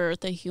over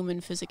the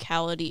human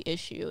physicality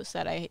issues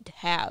that I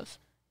have.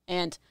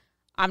 And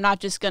I'm not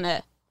just going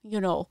to,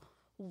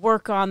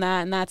 work on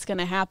that and that's going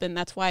to happen.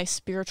 That's why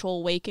spiritual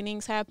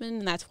awakenings happen,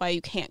 and that's why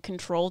you can't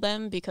control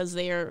them, because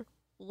they are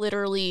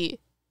literally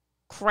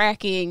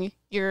cracking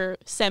your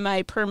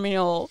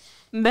semi-permeable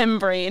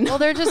membrane. Well,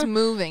 they're just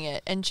moving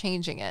it and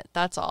changing it.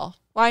 That's all.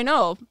 Well, I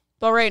know,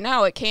 but right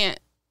now it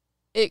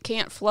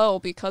can't flow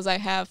because I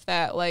have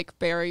that like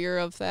barrier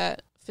of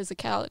that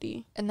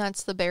physicality. And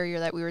that's the barrier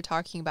that we were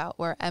talking about,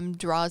 where Em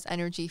draws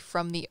energy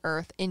from the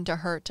earth into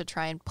her to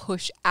try and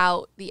push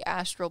out the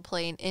astral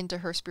plane into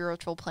her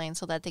spiritual plane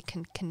so that they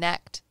can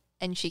connect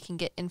and she can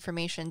get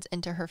information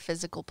into her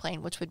physical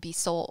plane, which would be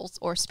souls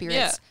or spirits.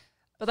 Yeah.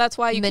 But that's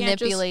why you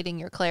manipulating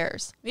your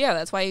clairs. Yeah,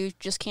 that's why you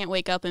just can't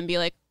wake up and be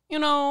like,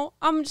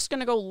 I'm just going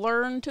to go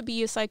learn to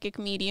be a psychic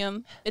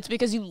medium. It's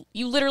because you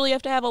literally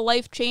have to have a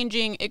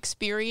life-changing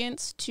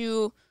experience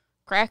to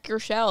crack your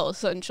shell,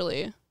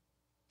 essentially.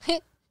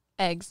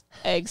 Eggs.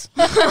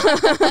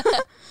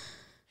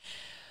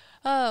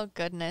 Oh,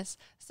 goodness.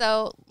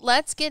 So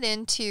let's get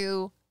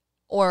into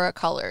aura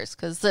colors,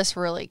 because this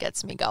really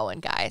gets me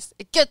going, guys.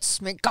 It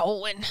gets me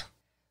going.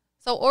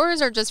 So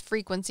auras are just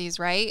frequencies,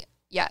 right?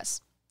 Yes.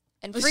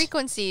 And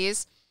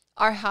frequencies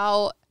are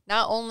how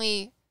not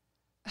only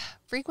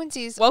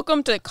frequencies...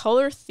 Welcome to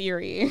color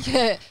theory.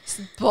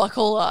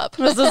 Buckle up.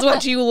 This is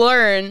what you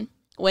learn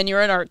when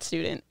you're an art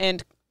student.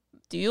 And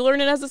do you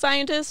learn it as a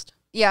scientist?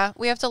 Yeah,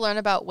 we have to learn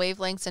about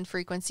wavelengths and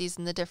frequencies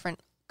and the different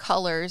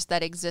colors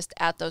that exist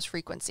at those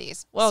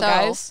frequencies. Well,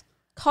 guys,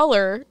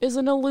 color is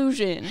an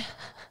illusion.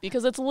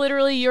 Because it's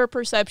literally your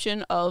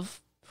perception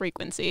of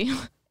frequency.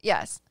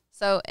 Yes.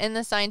 So in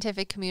the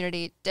scientific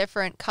community,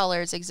 different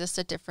colors exist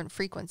at different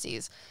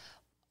frequencies.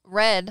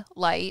 Red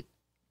light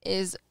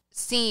is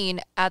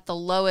seen at the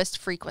lowest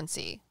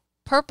frequency.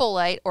 Purple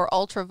light or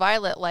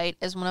ultraviolet light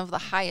is one of the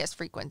highest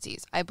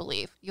frequencies, I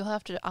believe.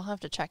 I'll have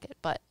to check it,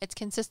 but it's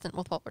consistent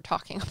with what we're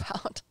talking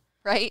about,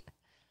 right?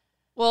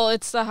 Well,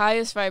 it's the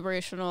highest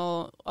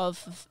vibrational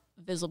of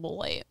visible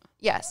light.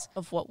 Yes.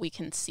 Of what we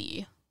can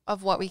see.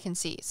 Of what we can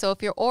see. So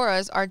if your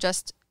auras are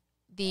just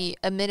the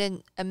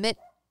emittance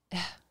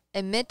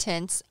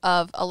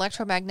of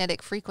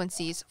electromagnetic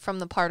frequencies from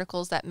the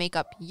particles that make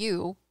up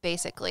you,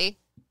 basically,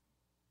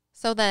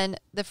 so then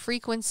the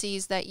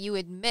frequencies that you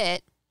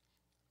emit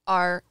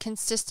are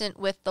consistent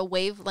with the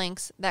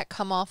wavelengths that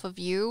come off of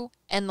you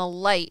and the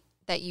light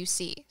that you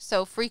see.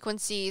 So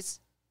frequencies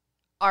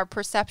are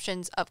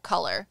perceptions of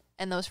color,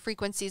 and those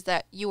frequencies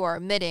that you are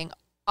emitting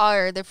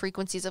are the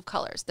frequencies of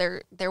colors.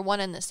 They're one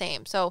and the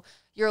same. So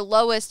your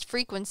lowest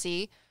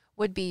frequency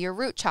would be your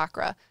root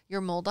chakra,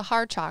 your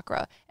Muladhara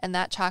chakra, and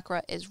that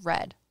chakra is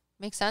red.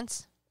 Make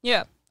sense?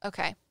 Yeah.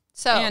 Okay.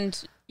 So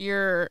and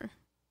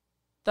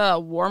the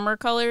warmer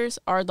colors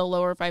are the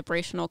lower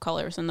vibrational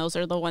colors, and those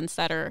are the ones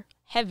that are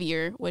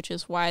heavier, which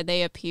is why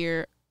they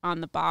appear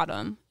on the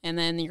bottom. And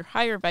then your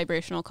higher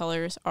vibrational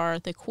colors are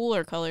the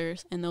cooler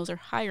colors, and those are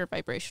higher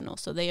vibrational,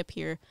 so they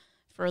appear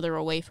further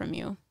away from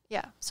you.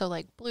 Yeah, so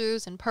like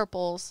blues and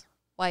purples,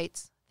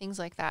 whites, things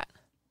like that.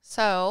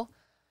 So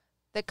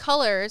the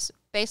colors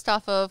based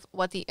off of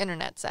what the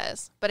internet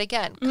says. But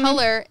again,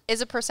 color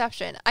is a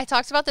perception. I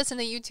talked about this in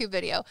the YouTube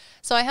video.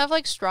 So I have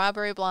like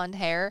strawberry blonde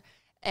hair,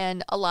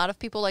 and a lot of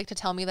people like to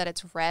tell me that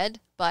it's red,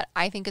 but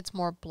I think it's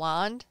more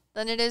blonde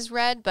than it is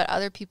red, but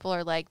other people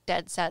are like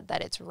dead set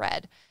that it's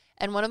red.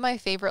 And one of my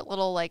favorite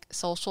little like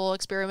social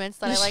experiments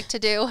that I like to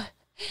do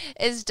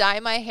is dye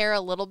my hair a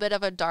little bit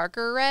of a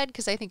darker red,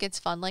 because I think it's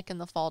fun like in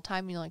the fall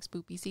time, like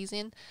spoopy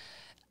season.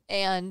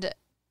 And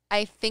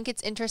I think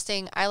it's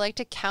interesting. I like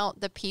to count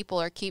the people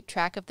or keep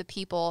track of the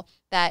people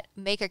that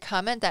make a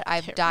comment that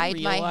I've dyed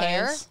my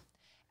hair,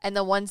 and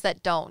the ones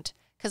that don't.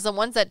 Because the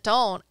ones that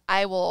don't,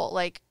 I will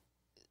like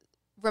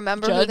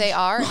remember who they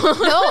are.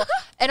 No.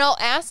 And I'll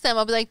ask them,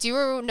 I'll be like, do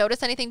you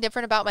notice anything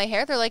different about my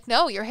hair? They're like,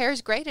 no, your hair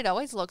is great. It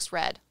always looks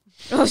red.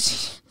 Oh,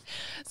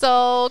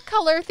 so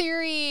color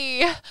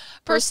theory,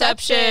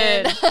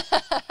 perception.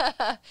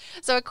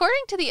 So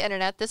according to the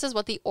internet, this is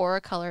what the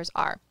aura colors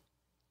are.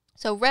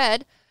 So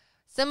red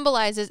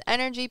symbolizes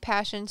energy,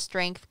 passion,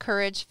 strength,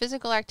 courage,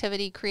 physical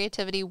activity,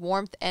 creativity,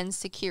 warmth, and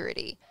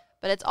security.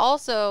 But it's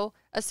also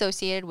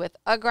associated with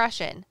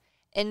aggression.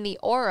 In the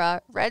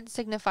aura, red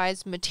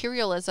signifies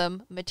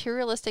materialism,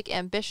 materialistic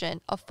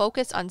ambition, a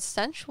focus on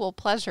sensual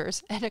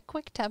pleasures, and a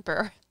quick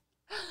temper.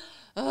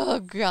 Oh,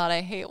 God,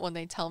 I hate when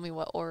they tell me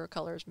what aura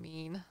colors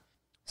mean.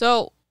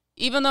 So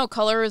even though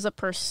color is a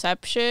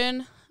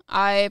perception,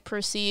 I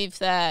perceive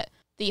that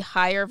the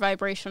higher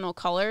vibrational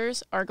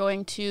colors are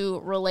going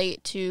to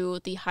relate to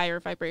the higher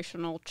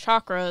vibrational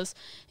chakras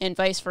and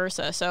vice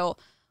versa. So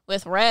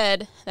with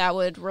red, that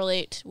would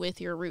relate with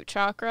your root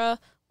chakra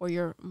or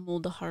your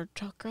Muladhara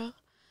chakra.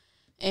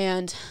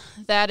 And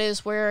that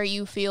is where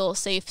you feel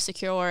safe,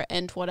 secure,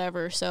 and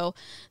whatever. So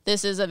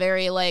this is a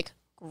very like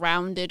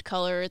grounded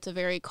color. It's a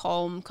very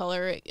calm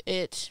color.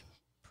 It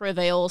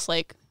prevails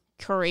like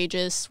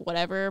courageous,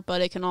 whatever,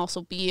 but it can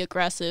also be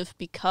aggressive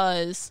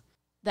because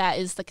that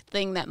is the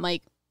thing that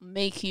might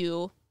make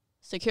you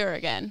secure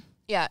again.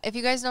 Yeah, if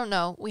you guys don't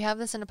know, we have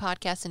this in a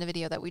podcast and a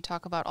video that we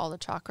talk about all the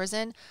chakras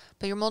in,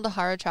 but your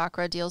Muladhara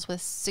chakra deals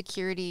with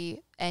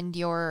security and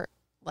your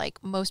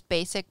like most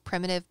basic,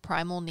 primitive,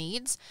 primal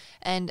needs.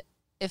 And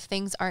if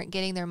things aren't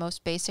getting their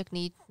most basic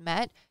needs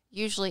met,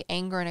 usually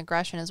anger and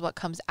aggression is what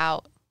comes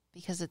out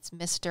because it's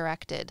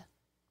misdirected.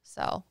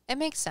 So it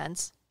makes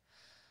sense.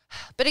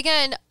 But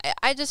again,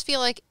 I just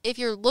feel like if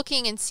you're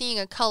looking and seeing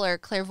a color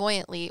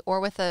clairvoyantly or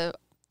with a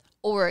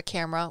aura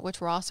camera, which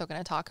we're also going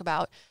to talk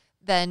about,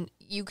 then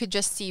you could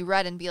just see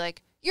red and be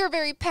like, you're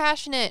very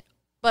passionate,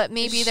 but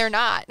maybe they're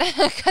not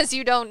because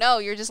you don't know.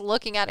 You're just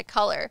looking at a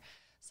color.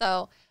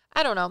 So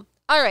I don't know.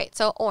 All right,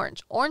 so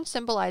orange. Orange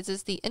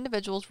symbolizes the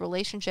individual's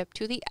relationship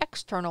to the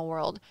external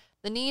world,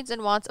 the needs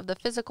and wants of the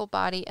physical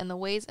body, and the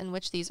ways in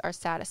which these are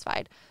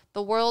satisfied.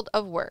 The world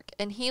of work.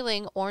 In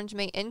healing, orange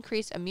may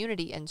increase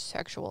immunity and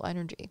sexual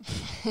energy.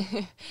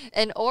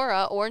 In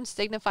aura, orange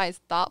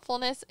signifies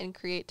thoughtfulness and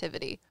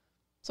creativity.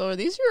 So are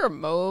these your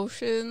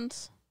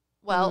emotions?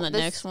 Well, and the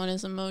next one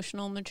is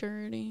emotional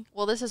maturity.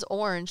 Well, this is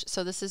orange,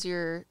 so this is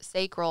your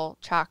sacral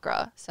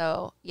chakra.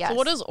 So, yes. So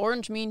what does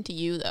orange mean to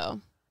you,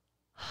 though?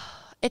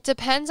 It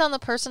depends on the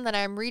person that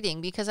I'm reading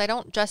because I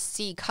don't just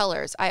see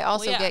colors. I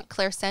also get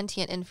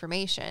clairsentient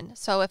information.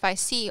 So if I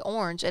see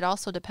orange, it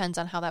also depends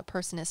on how that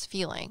person is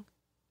feeling.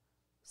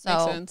 So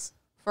Makes sense.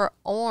 For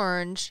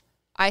orange,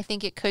 I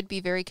think it could be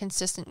very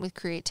consistent with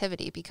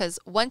creativity because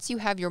once you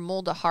have your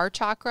Muladhara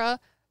chakra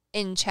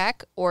in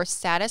check or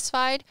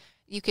satisfied,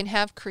 you can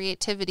have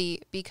creativity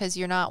because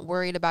you're not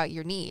worried about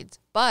your needs.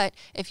 But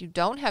if you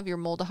don't have your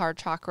Muladhara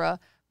chakra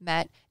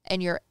met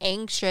and you're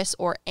anxious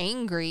or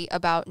angry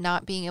about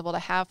not being able to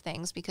have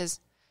things. Because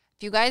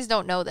if you guys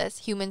don't know this,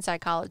 human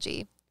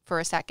psychology, for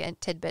a second,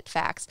 tidbit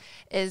facts,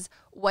 is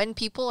when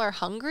people are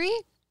hungry,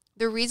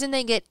 the reason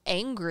they get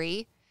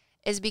angry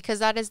is because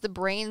that is the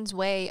brain's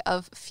way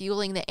of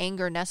fueling the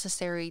anger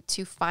necessary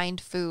to find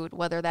food,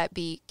 whether that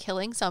be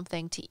killing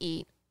something to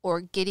eat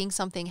or getting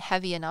something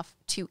heavy enough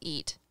to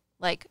eat,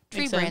 like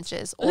tree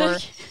branches or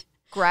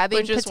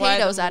grabbing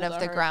potatoes out of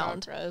the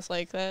ground. Chakras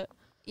like that.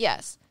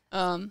 Yes.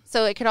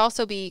 So it could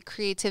also be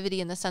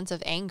creativity in the sense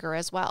of anger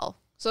as well.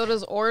 So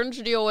does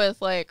orange deal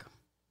with like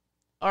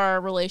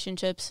our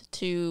relationships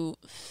to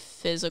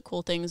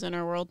physical things in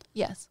our world?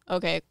 Yes.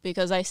 Okay,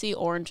 because I see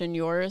orange in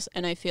yours,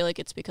 and I feel like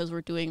it's because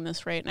we're doing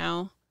this right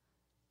now.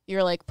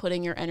 You're like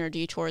putting your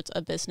energy towards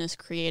a business,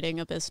 creating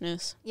a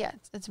business. Yeah,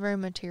 it's very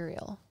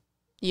material.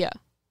 Yeah.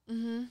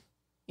 Mm-hmm.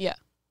 Yeah.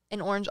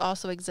 And orange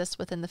also exists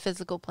within the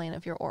physical plane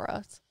of your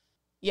auras.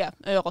 Yeah,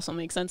 it also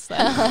makes sense then.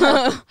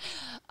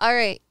 All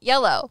right,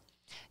 yellow.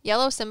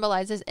 Yellow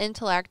symbolizes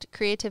intellect,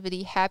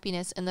 creativity,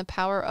 happiness, and the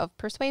power of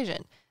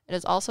persuasion. It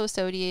is also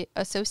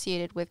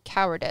associated with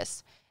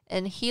cowardice.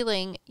 In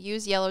healing,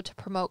 use yellow to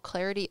promote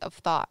clarity of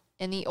thought.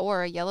 In the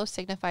aura, yellow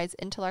signifies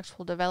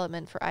intellectual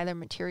development for either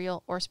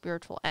material or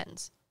spiritual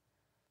ends.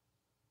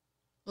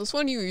 This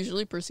one you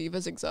usually perceive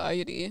as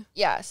anxiety.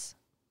 Yes,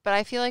 but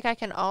I feel like I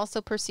can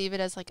also perceive it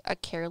as like a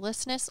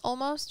carelessness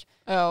almost.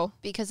 Oh.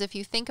 Because if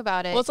you think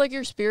about it... Well, it's like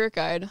your spirit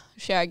guide,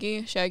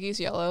 Shaggy. Shaggy's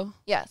yellow.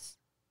 Yes.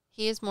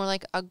 He is more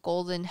like a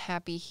golden,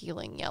 happy,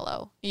 healing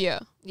yellow. Yeah.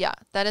 Yeah,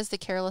 that is the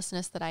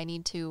carelessness that I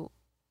need to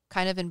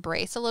kind of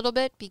embrace a little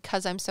bit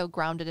because I'm so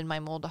grounded in my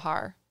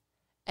Muldahar.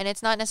 And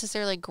it's not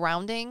necessarily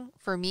grounding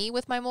for me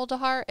with my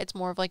Muldahar. It's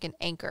more of like an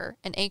anchor.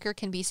 An anchor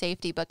can be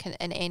safety, but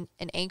an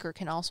anchor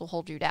can also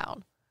hold you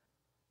down.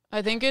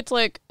 I think it's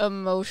like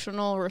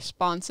emotional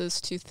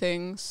responses to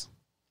things.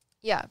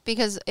 Yeah,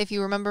 because if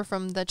you remember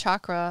from the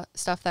chakra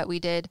stuff that we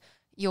did,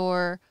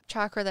 your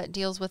chakra that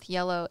deals with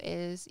yellow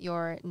is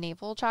your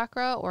navel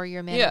chakra or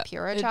your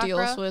Manipura chakra. It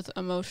deals with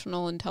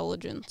emotional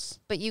intelligence.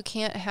 But you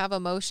can't have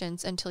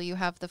emotions until you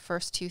have the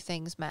first two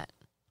things met.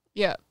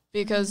 Yeah,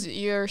 because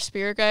your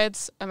spirit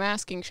guides, I'm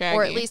asking Shaggy.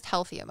 Or at least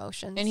healthy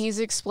emotions. And he's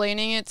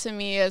explaining it to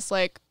me as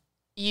like,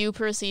 you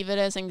perceive it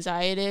as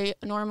anxiety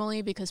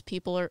normally because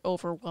people are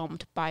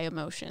overwhelmed by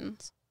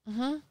emotions.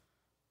 Mm-hmm.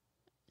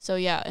 So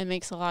yeah, it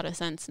makes a lot of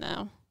sense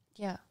now.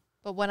 Yeah.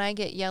 But when I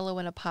get yellow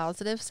in a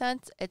positive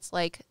sense, it's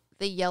like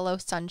the yellow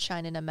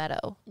sunshine in a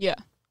meadow. Yeah.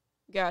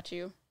 Got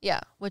you. Yeah,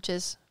 which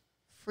is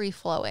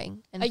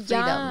free-flowing and freedom.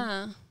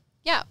 Yeah.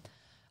 Yeah.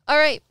 All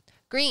right.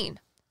 Green.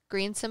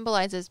 Green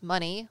symbolizes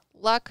money,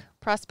 luck,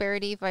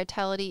 prosperity,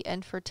 vitality,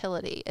 and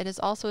fertility. It is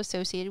also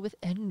associated with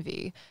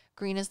envy.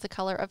 Green is the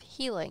color of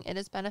healing. It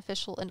is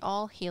beneficial in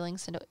all healing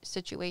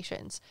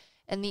situations.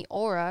 In the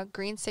aura,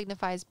 green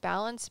signifies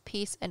balance,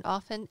 peace, and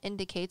often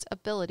indicates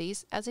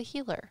abilities as a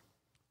healer.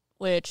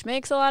 Which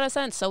makes a lot of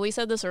sense. So we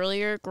said this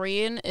earlier.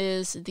 Green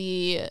is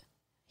the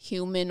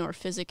human or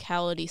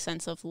physicality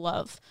sense of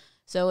love.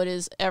 So it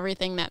is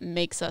everything that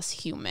makes us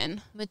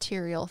human.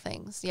 Material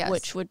things, yes.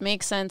 Which would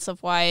make sense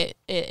of why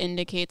it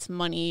indicates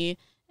money,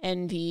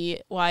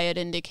 envy, why it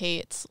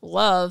indicates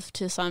love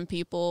to some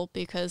people,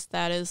 because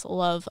that is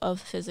love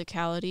of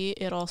physicality.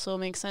 It also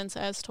makes sense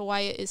as to why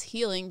it is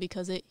healing,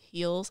 because it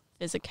heals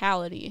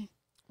physicality.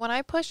 When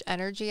I push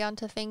energy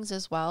onto things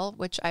as well,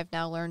 which I've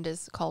now learned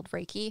is called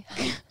Reiki,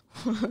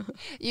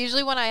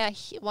 usually when I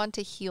want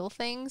to heal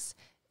things,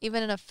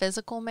 even in a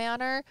physical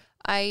manner,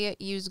 I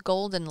use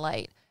golden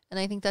light. And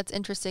I think that's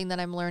interesting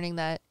that I'm learning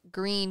that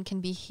green can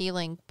be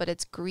healing, but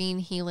it's green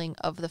healing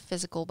of the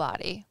physical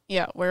body.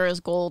 Yeah, whereas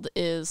gold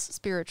is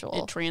spiritual.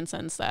 It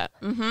transcends that.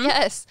 Mm-hmm.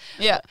 Yes.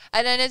 Yeah.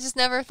 And then I just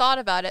never thought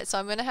about it. So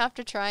I'm going to have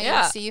to try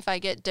and see if I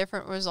get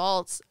different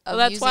results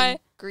of using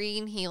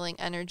green healing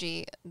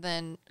energy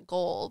than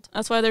gold.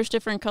 That's why there's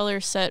different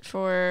colors set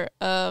for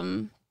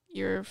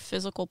your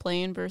physical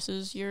plane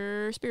versus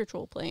your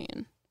spiritual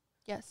plane.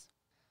 Yes.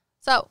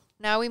 So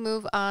now we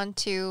move on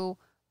to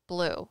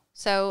blue.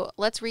 So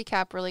let's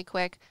recap really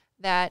quick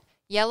that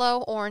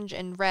yellow, orange,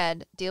 and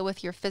red deal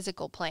with your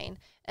physical plane.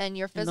 And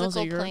your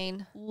physical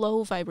plane...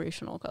 low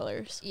vibrational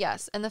colors.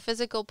 Yes. And the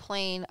physical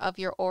plane of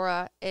your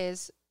aura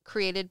is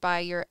created by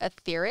your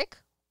etheric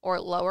or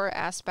lower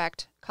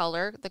aspect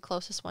color, the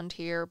closest one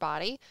to your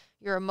body,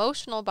 your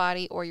emotional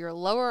body or your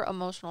lower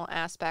emotional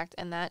aspect,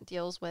 and that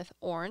deals with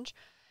orange.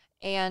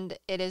 And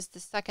it is the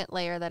second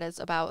layer that is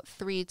about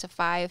 3 to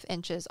 5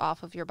 inches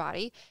off of your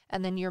body.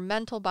 And then your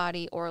mental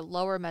body or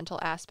lower mental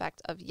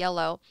aspect of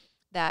yellow,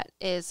 that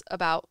is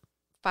about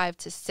 5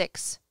 to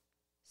 6,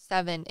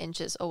 7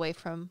 inches away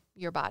from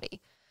your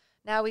body.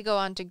 Now we go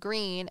on to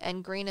green,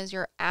 and green is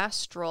your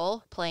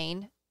astral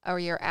plane or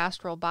your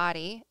astral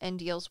body and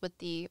deals with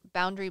the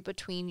boundary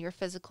between your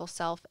physical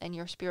self and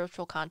your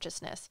spiritual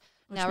consciousness.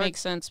 Which makes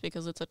sense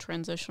because it's a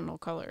transitional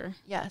color.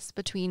 Yes,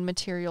 between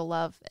material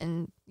love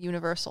and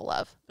universal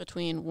love.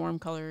 Between warm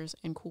colors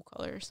and cool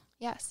colors.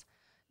 Yes.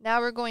 Now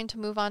we're going to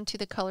move on to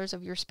the colors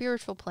of your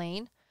spiritual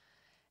plane.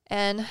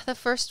 And the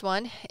first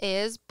one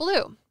is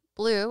blue.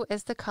 Blue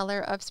is the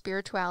color of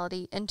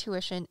spirituality,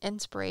 intuition,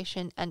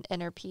 inspiration, and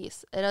inner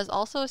peace. It is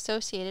also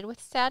associated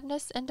with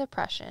sadness and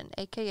depression,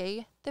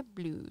 aka the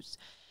blues.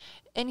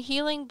 In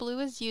healing, blue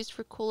is used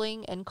for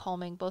cooling and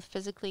calming both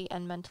physically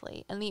and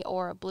mentally. In the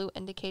aura, blue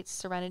indicates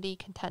serenity,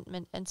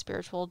 contentment, and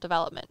spiritual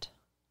development.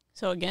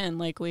 So again,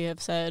 like we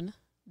have said,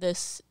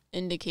 this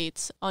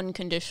indicates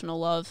unconditional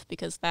love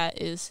because that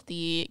is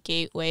the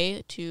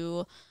gateway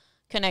to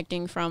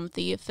connecting from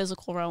the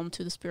physical realm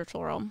to the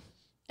spiritual realm.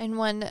 And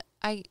when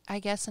I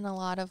guess in a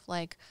lot of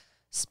like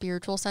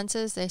spiritual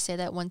senses, they say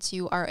that once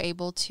you are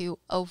able to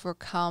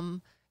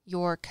overcome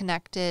your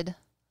connected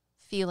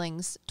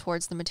feelings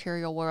towards the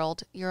material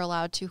world, you're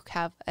allowed to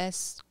have a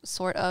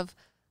sort of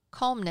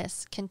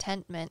calmness,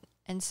 contentment,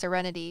 and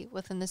serenity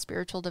within the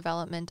spiritual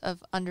development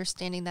of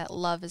understanding that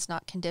love is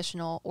not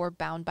conditional or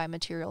bound by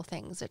material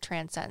things. It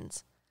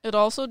transcends. It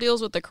also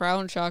deals with the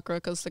crown chakra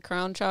because the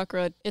crown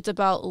chakra, it's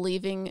about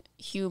leaving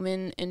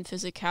human and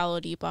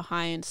physicality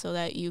behind so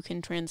that you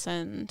can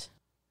transcend.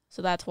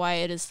 So that's why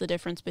it is the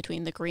difference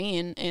between the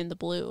green and the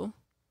blue.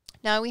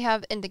 Now we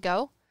have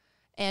indigo,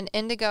 and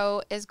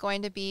indigo is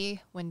going to be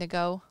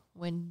Windigo.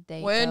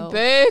 Winnebago.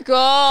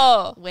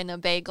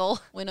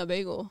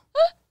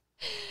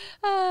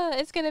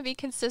 It's going to be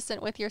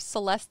consistent with your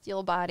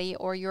celestial body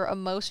or your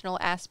emotional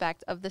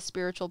aspect of the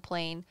spiritual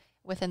plane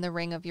within the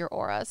ring of your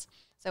auras.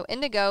 So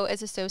indigo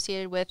is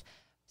associated with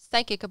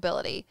psychic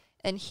ability.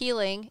 In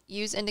healing,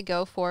 use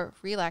indigo for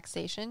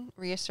relaxation,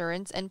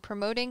 reassurance, and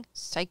promoting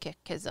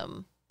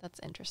psychicism. That's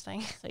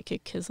interesting.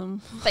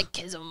 Psychicism.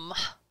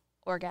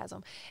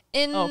 Orgasm.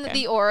 In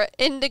the aura,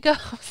 indigo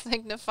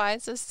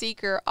signifies a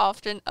seeker,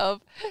 often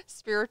of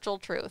spiritual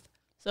truth.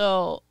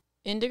 So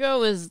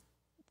indigo is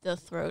the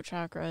throat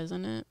chakra,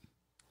 isn't it?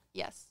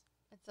 Yes,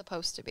 it's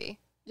supposed to be.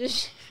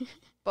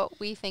 But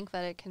we think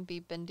that it can be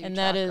Bindu and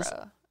chakra that is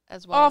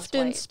as well.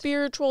 Often as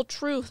spiritual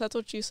truth. That's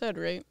what you said,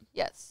 right?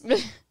 Yes.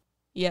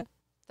 Yeah.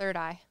 Third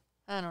eye.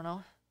 I don't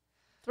know.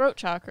 Throat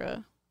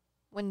chakra.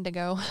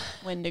 Windigo.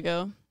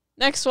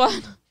 Next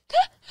one.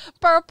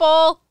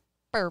 Purple.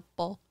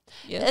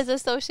 Yes. Is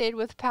associated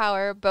with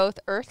power, both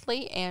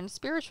earthly and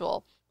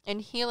spiritual. In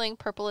healing,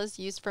 purple is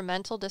used for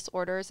mental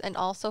disorders and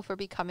also for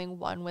becoming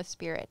one with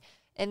spirit.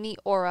 In the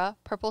aura,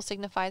 purple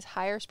signifies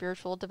higher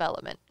spiritual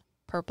development.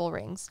 Purple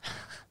rings.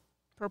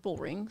 Purple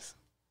rings?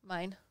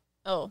 Mine.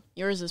 Oh,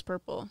 yours is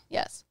purple.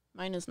 Yes.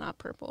 Mine is not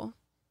purple.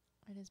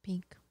 It is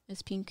pink.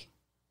 It's pink.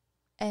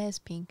 As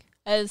pink.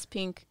 As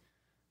pink.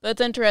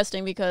 That's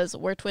interesting because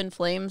we're twin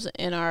flames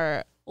in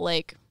our,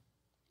 like,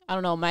 I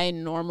don't know, my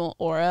normal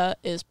aura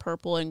is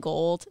purple and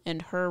gold,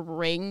 and her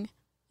ring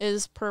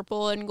is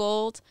purple and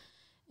gold,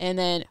 and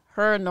then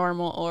her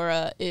normal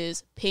aura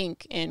is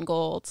pink and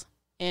gold,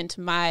 and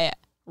my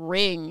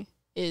ring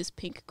is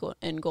pink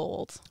and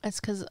gold. It's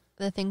because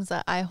the things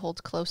that I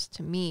hold close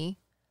to me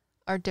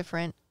are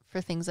different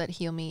for things that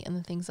heal me, and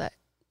the things that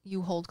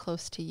you hold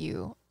close to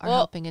you are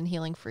helping and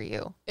healing for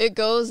you. It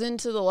goes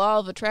into the law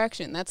of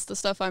attraction. That's the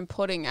stuff I'm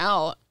putting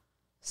out.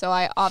 So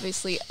I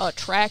obviously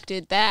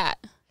attracted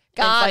that.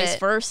 Got and vice it.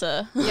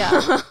 versa. Yeah.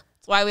 That's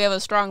why we have a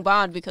strong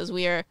bond, because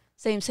we are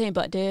same,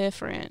 but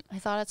different. I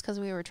thought it's because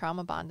we were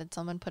trauma bonded.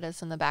 Someone put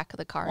us in the back of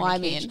the car Well,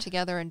 in a cage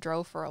together and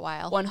drove for a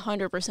while.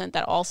 100%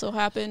 that also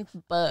happened,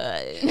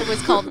 but It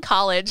was called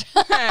college.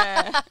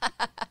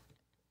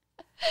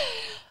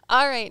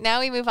 All right, now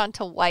we move on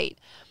to white.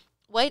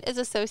 White is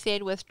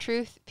associated with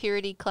truth,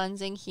 purity,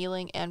 cleansing,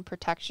 healing, and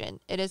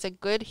protection. It is a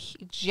good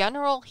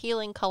general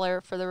healing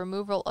color for the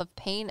removal of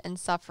pain and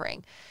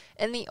suffering.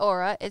 In the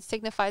aura, it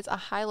signifies a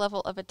high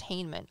level of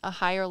attainment, a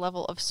higher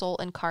level of soul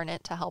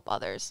incarnate to help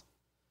others.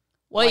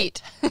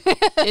 White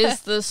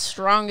is the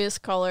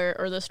strongest color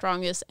or the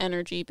strongest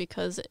energy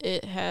because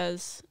it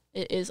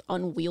is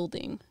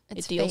unwielding.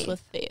 It deals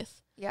with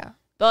faith. Yeah.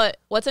 But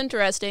what's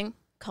interesting,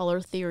 color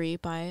theory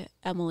by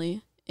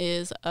Emily,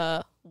 is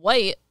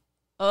white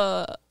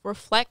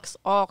reflects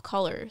all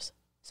colors.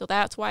 So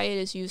that's why it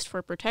is used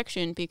for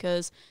protection,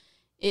 because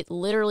it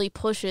literally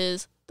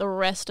pushes the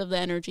rest of the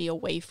energy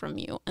away from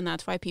you. And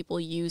that's why people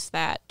use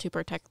that to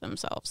protect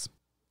themselves.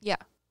 Yeah.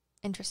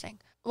 Interesting.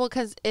 Well,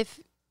 because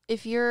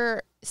if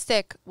you're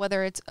sick,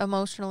 whether it's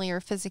emotionally or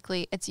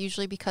physically, it's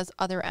usually because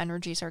other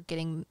energies are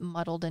getting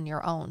muddled in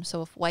your own.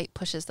 So if white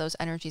pushes those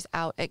energies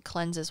out, it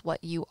cleanses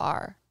what you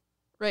are.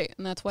 Right.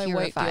 And that's why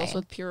white deals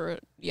with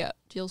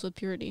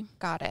purity.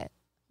 Got it.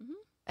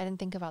 I didn't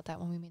think about that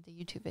when we made the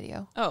YouTube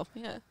video. Oh,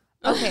 yeah.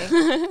 Okay.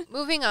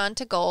 Moving on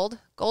to gold.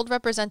 Gold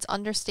represents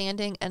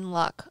understanding and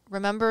luck.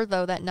 Remember,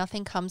 though, that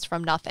nothing comes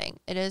from nothing.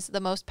 It is the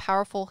most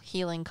powerful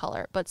healing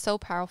color, but so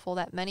powerful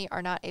that many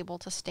are not able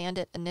to stand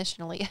it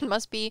initially and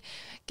must be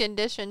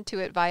conditioned to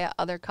it via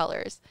other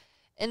colors.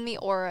 In the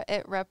aura,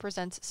 it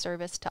represents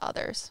service to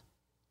others.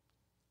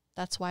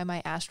 That's why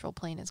my astral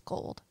plane is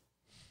gold.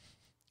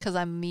 Because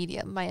I'm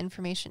medium. My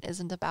information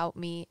isn't about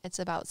me. It's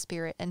about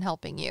spirit and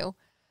helping you.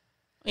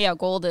 Yeah,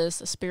 gold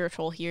is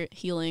spiritual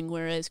healing,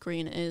 whereas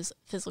green is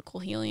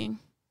physical healing.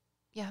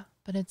 Yeah,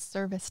 but it's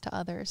service to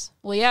others.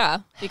 Well,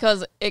 yeah,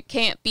 because it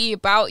can't be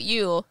about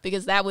you,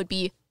 because that would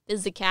be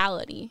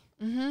physicality.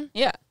 Mm-hmm.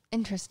 Yeah.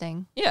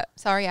 Interesting. Yeah.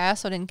 Sorry, I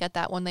also didn't get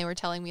that when they were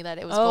telling me that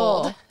it was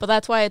gold. But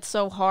that's why it's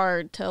so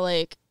hard to,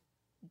 like,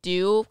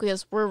 do,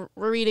 because we're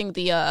reading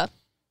the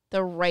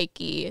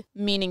Reiki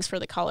meanings for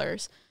the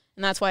colors.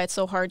 And that's why it's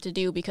so hard to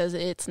do, because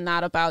it's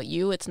not about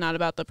you. It's not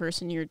about the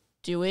person you're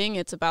doing.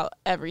 It's about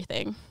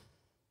everything.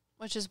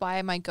 Which is why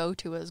my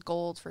go-to is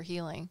gold for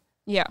healing.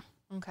 Yeah.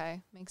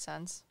 Okay, makes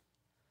sense.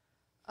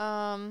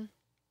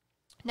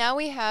 Now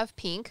we have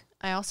pink.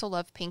 I also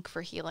love pink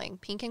for healing.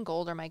 Pink and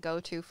gold are my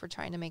go-to for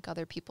trying to make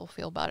other people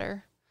feel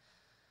better.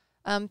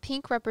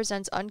 Pink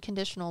represents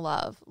unconditional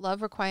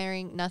love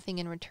requiring nothing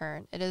in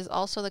return. It is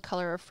also the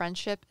color of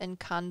friendship and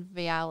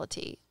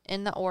conviviality.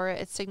 In the aura,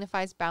 it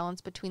signifies balance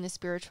between the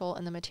spiritual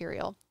and the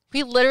material.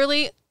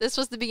 This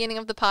was the beginning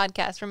of the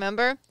podcast,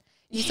 remember?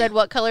 You said,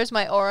 what color is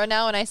my aura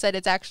now? And I said,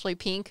 it's actually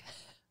pink.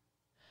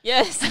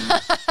 Yes.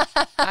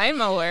 I'm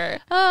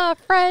aware.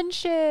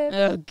 Friendship.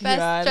 Oh, God.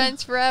 Best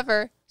friends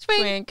forever.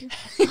 Swink.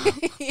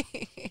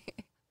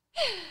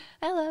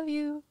 I love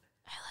you.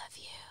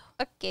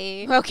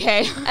 Okay.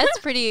 That's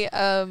pretty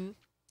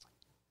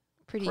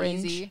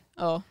Cringe. easy.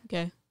 Oh,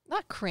 okay.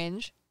 Not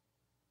cringe.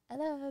 I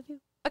love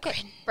you. Okay.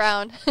 Cringe.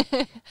 Brown.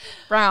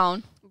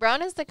 Brown.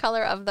 Brown is the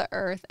color of the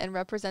earth and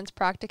represents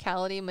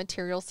practicality,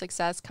 material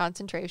success,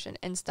 concentration,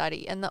 and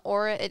study. In the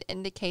aura, it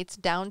indicates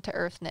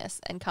down-to-earthness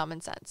and common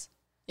sense.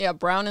 Yeah,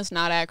 brown is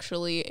not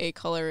actually a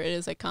color. It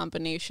is a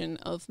combination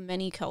of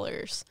many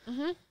colors.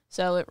 Mm-hmm.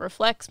 So it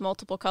reflects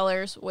multiple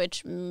colors,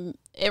 which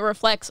it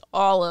reflects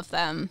all of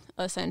them,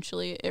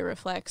 essentially. It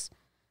reflects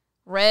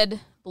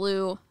red,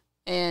 blue,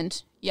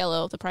 and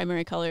yellow, the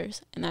primary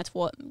colors, and that's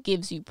what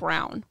gives you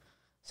brown.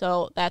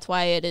 So that's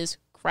why it is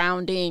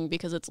grounding,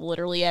 because it's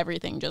literally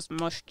everything just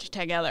mushed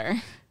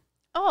together.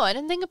 Oh, I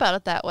didn't think about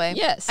it that way.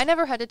 Yes. I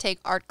never had to take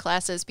art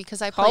classes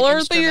because I played Color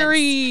instruments.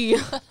 theory!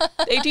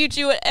 They teach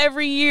you it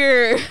every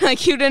year.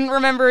 Like, you didn't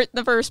remember it in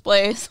the first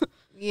place.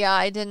 Yeah,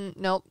 I didn't.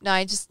 Nope. No,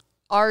 I just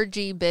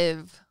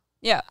RG-BIV.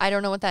 Yeah. I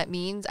don't know what that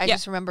means. I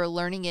just remember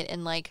learning it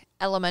in, like,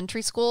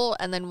 elementary school,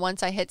 and then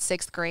once I hit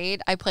 6th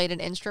grade, I played an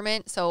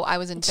instrument, so I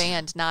was in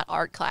band, not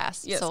art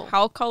class. Yes, so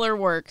how color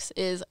works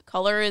is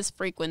color is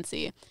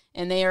frequency,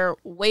 and they are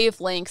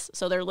wavelengths,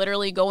 so they're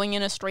literally going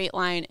in a straight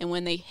line, and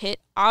when they hit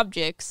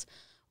objects,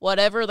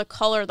 whatever the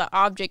color the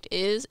object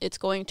is, it's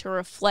going to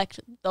reflect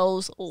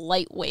those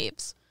light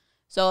waves.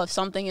 So if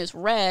something is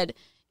red,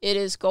 it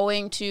is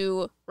going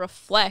to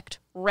reflect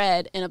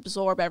red and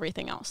absorb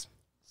everything else.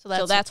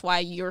 So that's why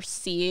you're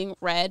seeing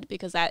red,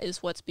 because that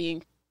is what's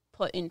being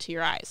put into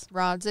your eyes.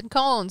 rods and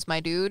cones, my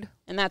dude.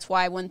 And that's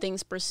why when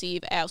things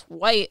perceive as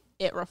white,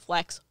 it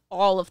reflects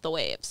all of the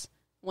waves.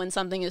 When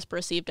something is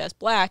perceived as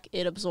black,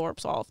 it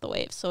absorbs all of the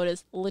waves. So it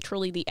is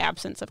literally the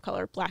absence of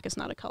color. Black is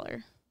not a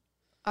color.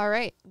 All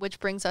right, which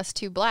brings us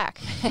to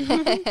black.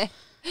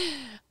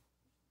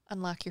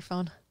 Unlock your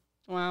phone.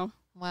 Wow.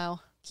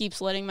 Keeps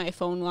letting my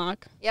phone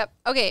lock. Yep.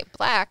 Okay,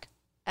 black,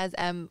 as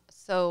Em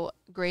so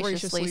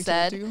graciously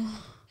said,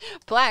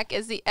 black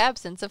is the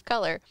absence of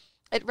color.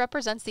 It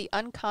represents the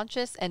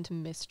unconscious and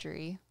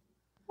mystery.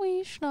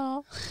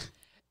 Vishnu.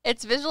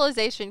 Its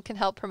visualization can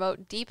help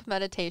promote deep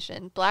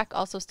meditation. Black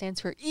also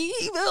stands for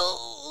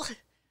evil.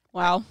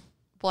 Wow.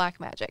 Black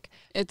magic.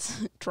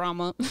 It's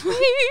trauma.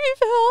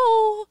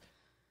 Evil.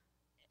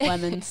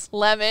 Lemons.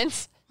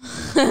 Lemons.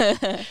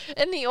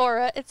 In the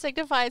aura, it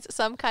signifies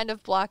some kind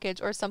of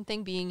blockage or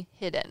something being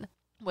hidden,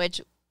 which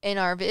in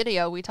our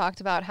video, we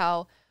talked about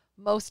how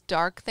most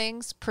dark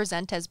things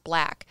present as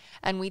black.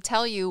 And we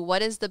tell you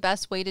what is the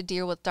best way to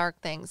deal with dark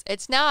things.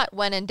 It's not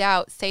when in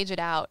doubt, sage it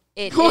out.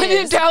 When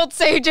in doubt,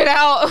 sage it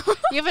out.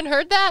 You haven't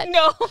heard that?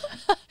 No.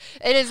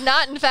 It is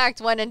not, in fact,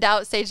 when in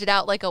doubt, sage it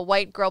out like a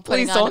white girl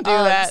putting Please on don't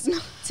do that.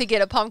 Uggs to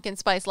get a pumpkin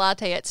spice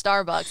latte at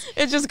Starbucks.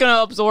 It's just going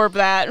to absorb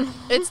that.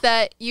 It's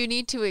that you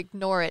need to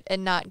ignore it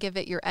and not give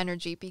it your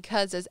energy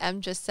because, as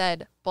Em just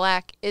said,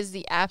 black is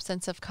the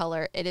absence of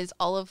color. It is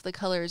all of the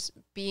colors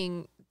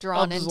being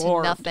drawn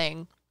Absorbed. into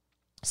nothing.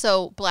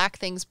 So black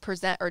things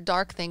present, or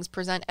dark things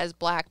present as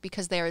black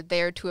because they are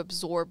there to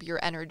absorb your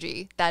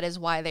energy. That is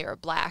why they are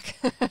black.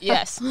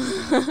 Yes.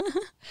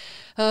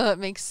 Oh, it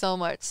makes so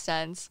much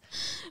sense.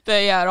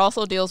 But yeah, it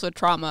also deals with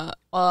trauma.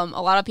 A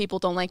lot of people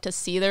don't like to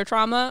see their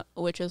trauma,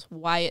 which is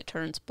why it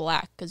turns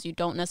black, because you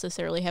don't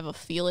necessarily have a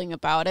feeling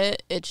about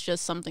it. It's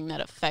just something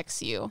that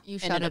affects you. You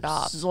shut it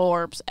off.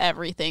 Absorbs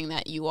everything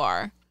that you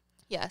are.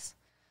 Yes.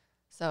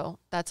 So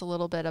that's a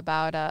little bit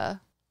about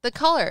the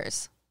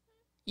colors.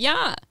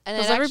 Yeah, And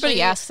because it everybody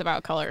actually- asks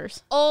about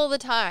colors. All the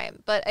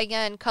time. But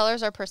again,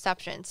 colors are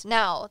perceptions.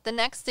 Now, the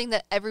next thing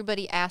that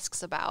everybody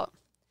asks about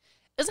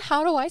is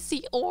how do I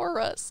see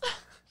auras?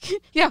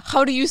 Yeah,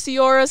 how do you see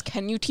auras?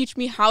 Can you teach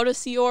me how to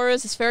see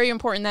auras? It's very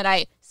important that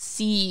I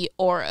see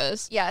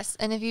auras. Yes,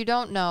 and if you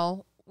don't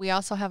know, we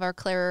also have our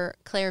Claire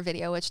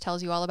video, which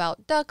tells you all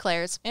about duh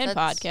Claires. And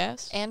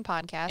podcast. And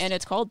podcast. And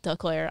it's called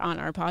Declare on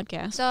our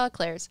podcast. Duh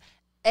Claires.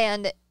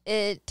 And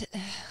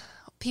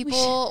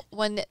people,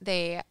 when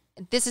they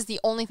This is the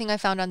only thing I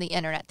found on the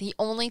internet. The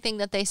only thing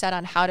that they said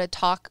on how to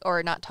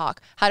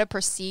how to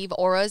perceive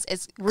auras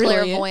is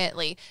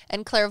clairvoyantly.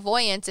 And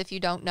clairvoyance, if you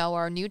don't know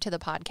or are new to the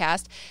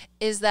podcast,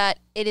 is that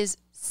it is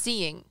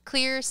seeing,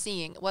 clear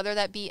seeing, whether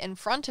that be in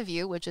front of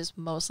you, which is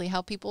mostly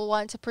how people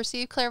want to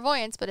perceive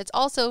clairvoyance, but it's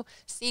also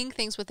seeing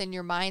things within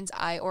your mind's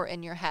eye or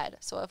in your head.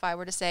 So if I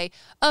were to say,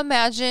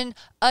 imagine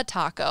a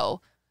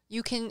taco,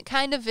 you can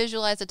kind of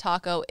visualize a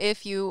taco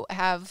if you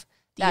have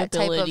that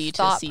type of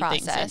thought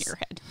process. Things in your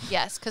head.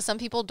 Yes, because some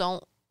people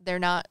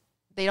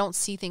they don't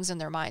see things in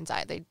their mind's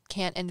eye. They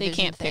can't envision things.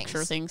 They can't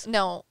picture things.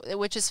 No,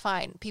 which is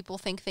fine. People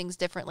think things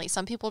differently.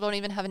 Some people don't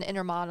even have an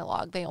inner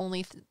monologue. They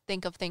only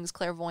think of things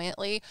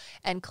clairvoyantly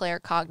and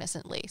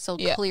claircognizantly. So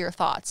clear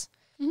thoughts,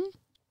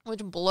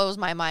 which blows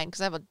my mind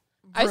because I have a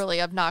really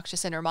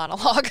obnoxious inner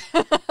monologue.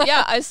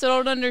 Yeah, I still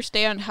don't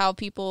understand how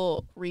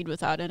people read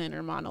without an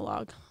inner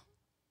monologue.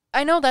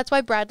 I know, that's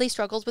why Bradley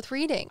struggles with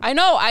reading. I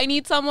know. I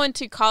need someone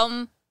to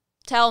come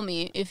tell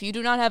me, if you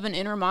do not have an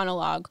inner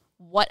monologue,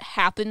 what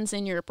happens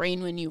in your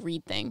brain when you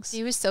read things. Do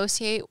you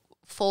associate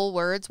full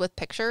words with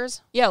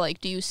pictures? Yeah, like,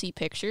 do you see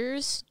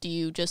pictures? Do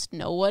you just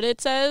know what it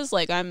says?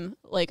 I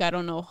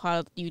don't know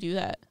how you do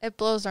that. It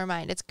blows our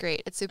mind. It's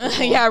great. It's super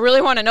cool. Yeah, I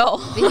really want to know.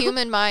 The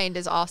human mind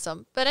is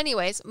awesome. But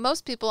anyways,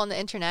 most people on the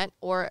internet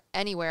or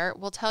anywhere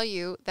will tell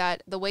you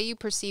that the way you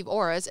perceive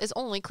auras is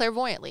only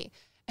clairvoyantly.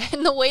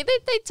 And the way that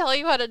they tell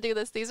you how to do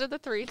this, these are the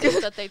 3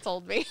 things that they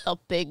told me. A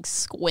big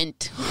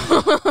squint.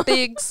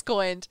 Big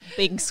squint.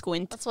 Big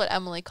squint. That's what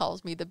Emily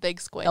calls me, the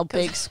big squint. A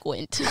big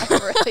squint. I'm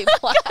really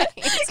blind.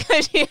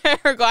 Because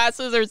her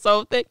glasses are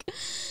so thick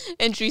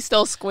and she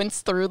still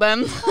squints through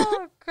them.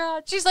 Oh,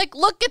 God. She's like,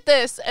 look at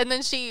this. And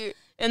then she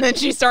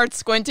starts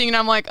squinting and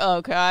I'm like,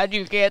 oh, God,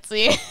 you can't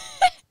see.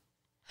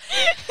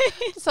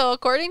 So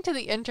according to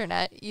the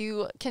internet,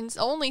 you can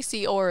only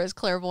see auras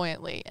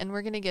clairvoyantly, and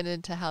we're going to get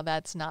into how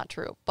that's not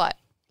true. But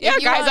yeah,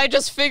 guys, I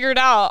just figured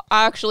out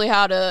actually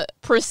how to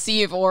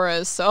perceive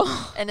auras, so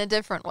in a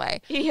different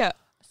way. Yeah.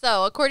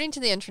 So according to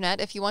the internet,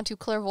 if you want to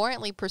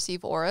clairvoyantly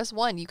perceive auras,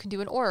 1, you can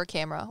do an aura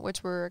camera,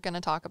 which we're going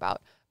to talk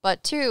about.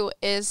 But 2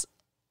 is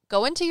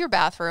go into your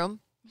bathroom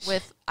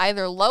with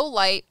either low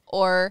light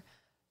or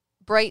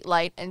bright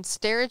light and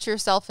stare at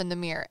yourself in the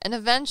mirror, and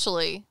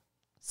eventually,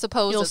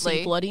 supposedly, you'll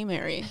see Bloody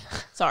Mary.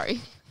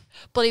 Sorry.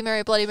 Bloody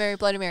Mary, Bloody Mary,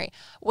 Bloody Mary.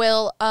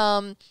 Well,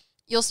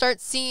 you'll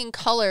start seeing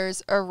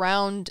colors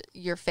around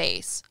your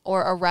face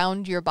or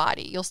around your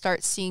body. You'll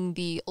start seeing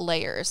the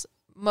layers.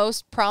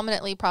 Most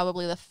prominently,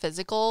 probably the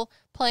physical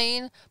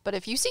plane. But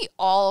if you see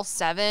all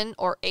 7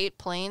 or 8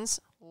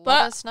 planes,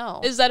 let us know.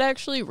 Is that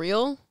actually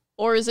real?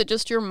 Or is it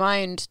just your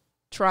mind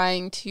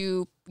trying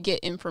to get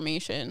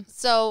information?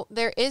 So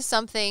there is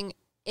something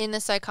in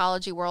the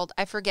psychology world,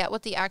 I forget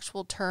what the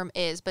actual term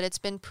is, but it's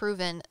been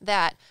proven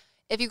that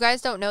if you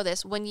guys don't know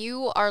this, when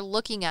you are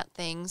looking at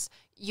things,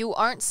 you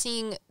aren't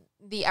seeing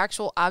the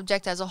actual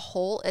object as a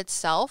whole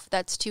itself.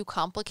 That's too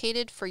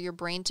complicated for your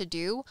brain to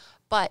do.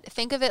 But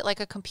think of it like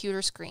a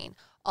computer screen.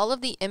 All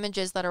of the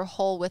images that are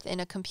whole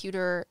within a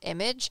computer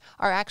image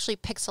are actually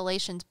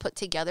pixelations put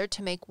together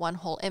to make one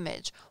whole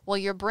image. Well,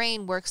 your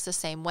brain works the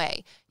same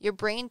way. Your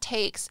brain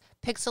takes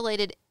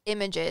pixelated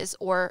images,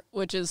 or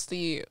which is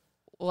the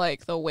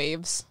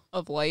waves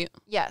of light.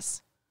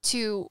 Yes,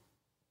 to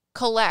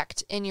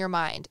collect in your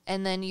mind.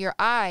 And then your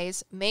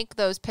eyes make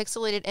those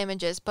pixelated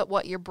images, but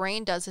what your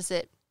brain does is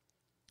it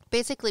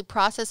basically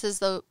processes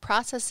those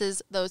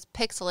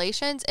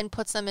pixelations and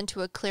puts them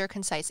into a clear,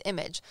 concise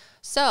image.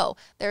 So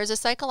there is a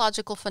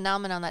psychological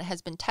phenomenon that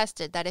has been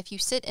tested that if you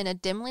sit in a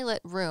dimly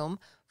lit room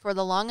for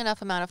the long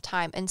enough amount of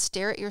time and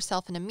stare at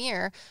yourself in a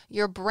mirror,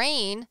 your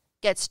brain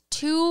gets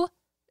too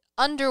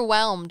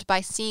underwhelmed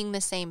by seeing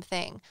the same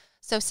thing.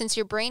 So since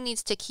your brain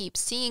needs to keep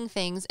seeing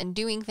things and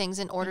doing things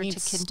in order to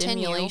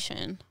continue,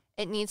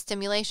 it needs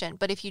stimulation.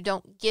 But if you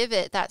don't give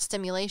it that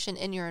stimulation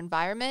in your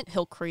environment,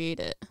 he'll create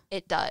it.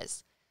 It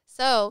does.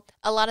 So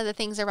a lot of the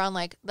things around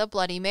like the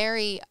Bloody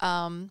Mary,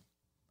 I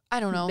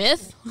don't know.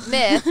 Myth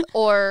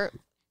or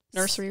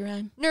nursery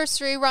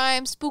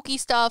rhyme, spooky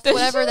stuff,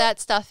 whatever that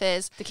stuff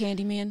is. The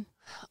Candyman.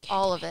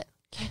 All of it.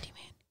 Candyman.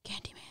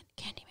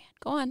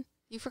 Go on.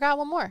 You forgot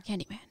one more.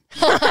 Candyman.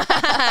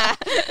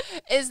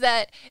 Is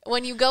that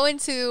when you go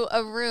into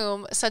a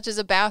room such as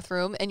a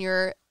bathroom and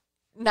your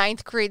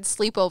 9th grade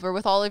sleepover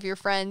with all of your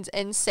friends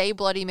and say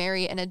Bloody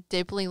Mary in a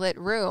dimly lit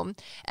room,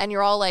 and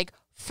you're all like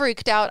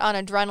freaked out on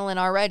adrenaline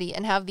already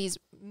and have these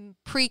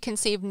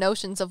preconceived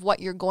notions of what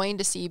you're going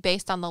to see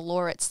based on the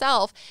lore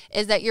itself,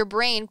 is that your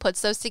brain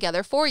puts those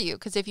together for you.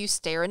 Because if you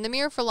stare in the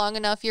mirror for long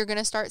enough, you're going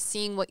to start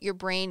seeing what your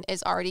brain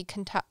is already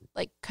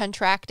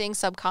contracting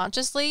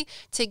subconsciously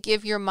to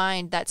give your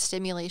mind that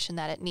stimulation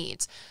that it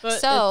needs. But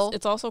so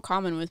it's also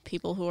common with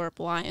people who are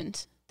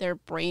blind. Their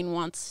brain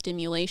wants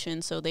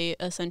stimulation, so they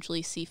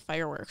essentially see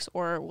fireworks.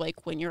 Or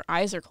like when your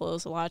eyes are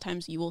closed, a lot of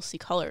times you will see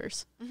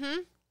colors.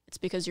 Mm-hmm. It's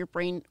because your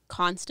brain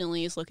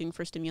constantly is looking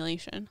for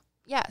stimulation.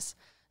 Yes.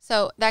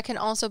 So that can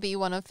also be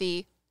one of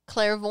the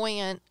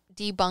clairvoyant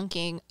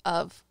debunking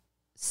of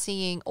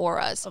seeing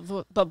auras.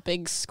 The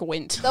big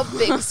squint. The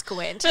big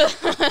squint.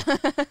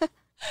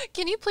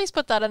 Can you please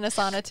put that in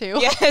Asana too?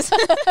 Yes.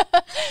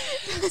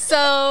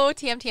 So,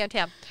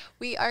 TM.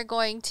 We are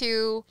going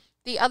to...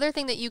 The other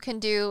thing that you can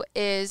do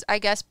is, I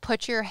guess,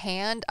 put your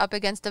hand up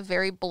against a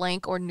very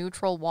blank or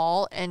neutral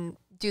wall and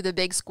do the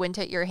big squint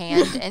at your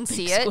hand and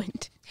see it.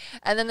 Squint.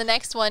 And then the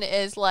next one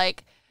is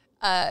like,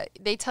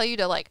 they tell you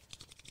to like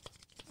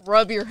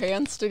rub your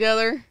hands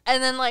together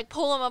and then like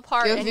pull them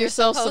apart. Give and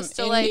yourself you're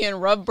some Indian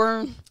rug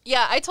burn.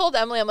 Yeah, I told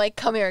Emily, I'm like,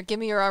 come here, give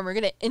me your arm. We're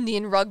gonna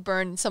Indian rug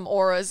burn some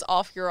auras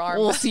off your arm.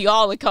 We'll see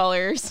all the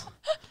colors.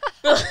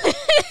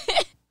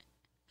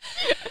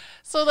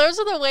 So those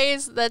are the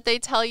ways that they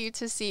tell you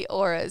to see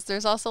auras.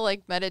 There's also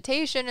like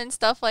meditation and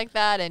stuff like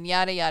that and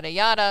yada, yada,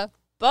 yada.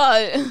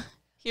 But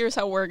here's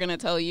how we're going to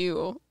tell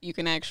you you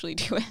can actually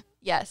do it.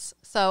 Yes.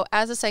 So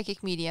as a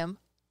psychic medium,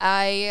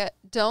 I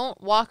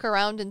don't walk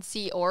around and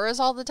see auras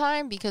all the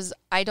time because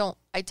I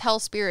tell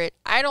spirit,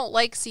 I don't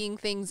like seeing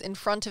things in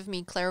front of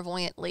me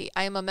clairvoyantly.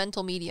 I am a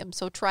mental medium.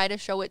 So try to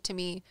show it to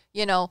me,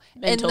 mentally,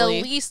 in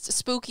the least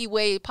spooky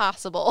way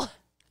possible.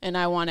 And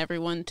I want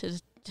everyone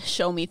to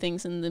show me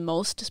things in the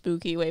most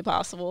spooky way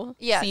possible.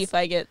 Yes. See if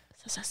I get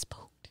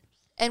spooked.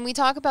 And we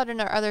talk about in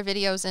our other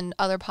videos and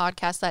other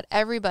podcasts that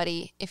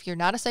everybody, if you're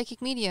not a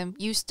psychic medium,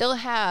 you still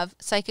have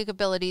psychic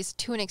abilities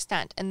to an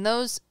extent. And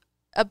those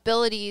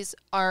abilities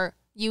are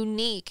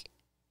unique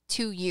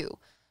to you.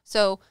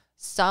 So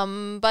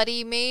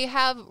somebody may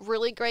have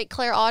really great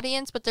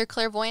clairaudience, but their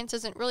clairvoyance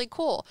isn't really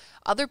cool.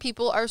 Other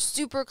people are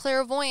super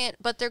clairvoyant,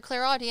 but their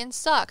clairaudience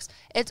sucks.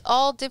 It's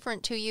all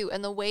different to you,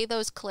 and the way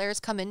those clairs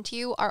come into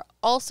you are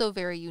also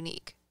very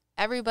unique.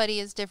 Everybody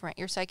is different.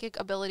 Your psychic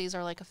abilities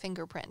are like a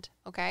fingerprint,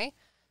 okay?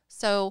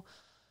 So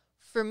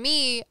for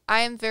me,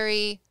 I am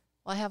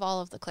I have all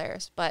of the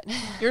clairs, but...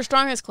 Your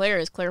strongest clair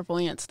is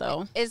clairvoyance,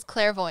 though. Is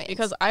clairvoyance.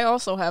 Because I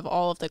also have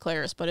all of the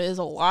clairs, but it is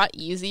a lot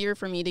easier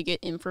for me to get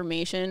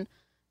information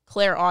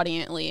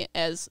clairaudiently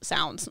as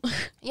sounds.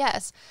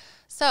 Yes.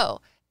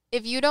 So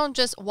if you don't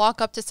just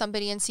walk up to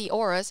somebody and see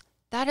auras,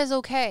 that is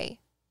okay.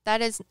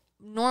 That is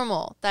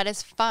normal. That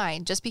is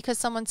fine. Just because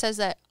someone says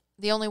that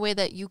the only way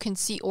that you can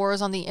see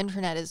auras on the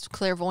internet is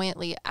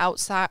clairvoyantly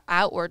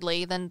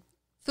outwardly, then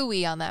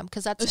phooey on them,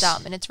 because that's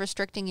dumb and it's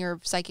restricting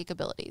your psychic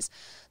abilities.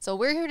 So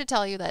we're here to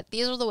tell you that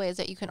these are the ways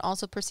that you can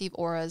also perceive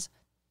auras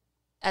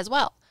as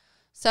well.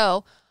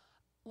 So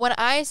when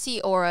I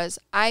see auras,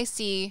 I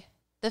see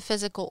the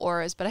physical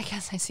auras, but I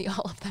guess I see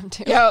all of them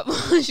too. Yeah,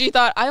 she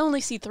thought, I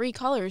only see 3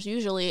 colors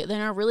usually. They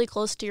are really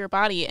close to your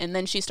body. And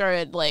then she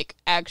started, like,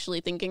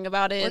 actually thinking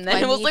about it. And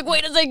then it was like,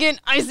 wait a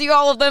second, I see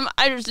all of them.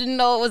 I just didn't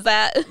know it was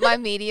that. My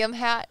medium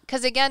hat.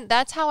 Because, again,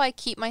 that's how I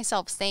keep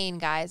myself sane,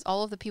 guys.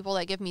 All of the people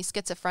that give me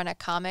schizophrenic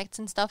comments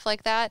and stuff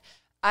like that,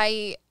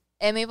 I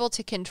am able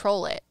to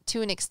control it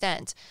to an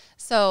extent.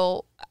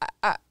 So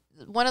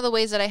one of the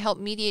ways that I help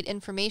mediate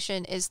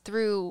information is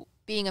through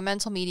being a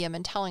mental medium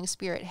and telling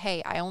spirit,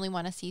 hey, I only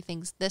want to see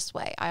things this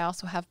way. I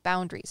also have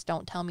boundaries.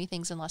 Don't tell me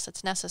things unless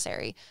it's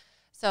necessary.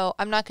 So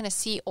I'm not going to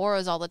see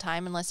auras all the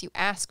time unless you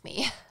ask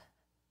me.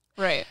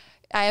 Right.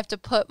 I have to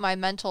put my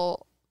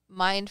mental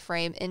mind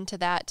frame into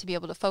that to be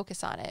able to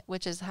focus on it,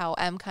 which is how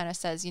Em kind of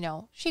says,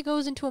 she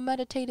goes into a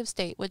meditative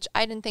state, which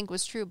I didn't think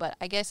was true, but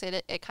I guess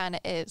it kind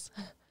of is.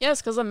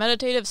 Yes, because a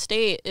meditative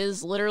state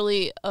is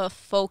literally a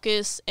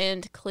focus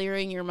and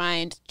clearing your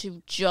mind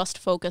to just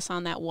focus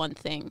on that one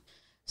thing.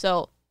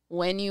 So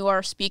when you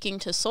are speaking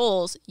to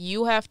souls,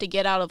 you have to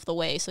get out of the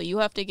way. So you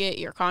have to get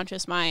your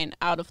conscious mind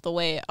out of the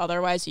way.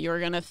 Otherwise, you're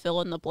going to fill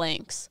in the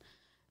blanks.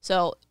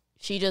 So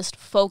she just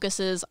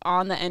focuses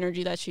on the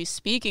energy that she's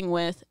speaking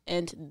with,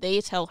 and they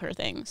tell her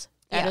things.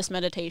 That is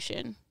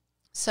meditation.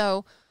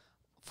 So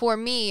for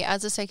me,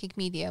 as a psychic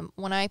medium,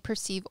 when I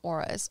perceive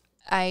auras,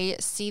 I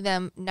see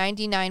them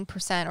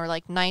 99% or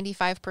like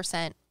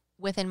 95%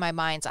 within my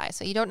mind's eye.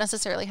 So you don't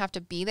necessarily have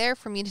to be there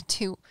for me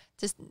to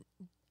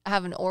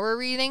have an aura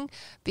reading,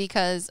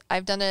 because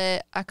I've done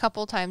it a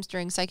couple times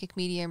during psychic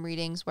medium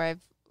readings where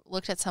I've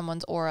looked at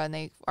someone's aura and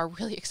they are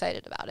really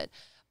excited about it.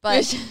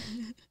 But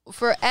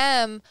for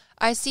Em,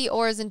 I see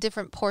auras in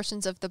different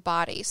portions of the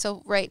body.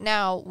 So right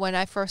now, when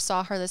I first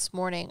saw her this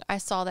morning, I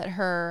saw that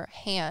her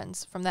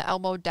hands from the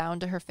elbow down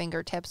to her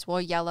fingertips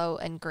were yellow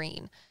and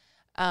green.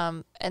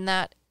 And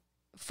that,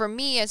 for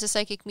me as a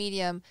psychic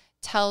medium,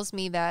 tells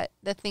me that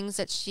the things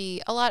that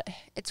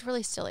it's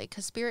really silly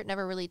because spirit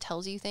never really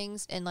tells you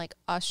things in like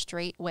a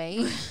straight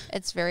way.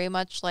 It's very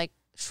much like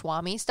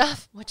Swami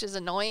stuff, which is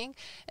annoying.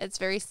 It's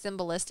very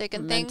symbolistic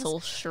and mental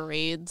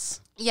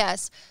charades.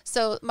 Yes.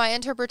 So my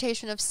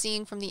interpretation of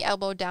seeing from the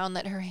elbow down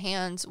that her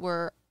hands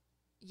were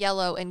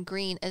yellow and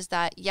green is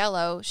that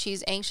yellow,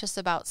 she's anxious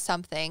about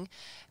something,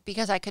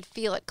 because I could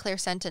feel it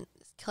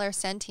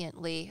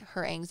clairsentiently,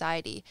 her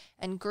anxiety.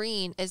 And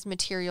green is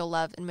material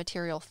love and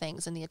material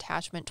things and the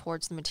attachment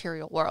towards the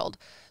material world.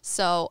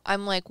 So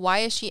I'm like, why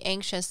is she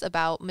anxious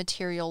about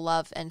material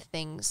love and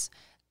things?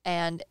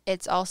 And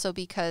it's also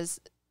because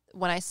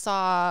when I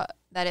saw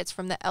that it's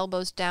from the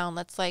elbows down.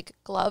 That's like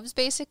gloves,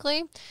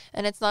 basically.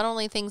 And it's not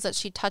only things that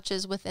she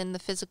touches within the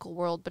physical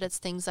world, but it's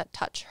things that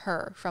touch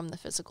her from the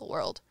physical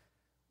world,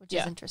 which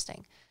is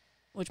interesting.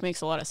 Which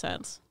makes a lot of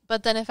sense.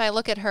 But then if I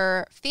look at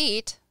her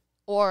feet,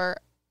 or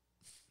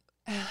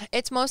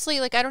it's mostly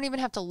like I don't even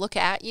have to look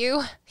at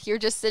you. You're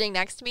just sitting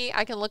next to me.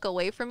 I can look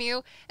away from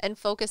you and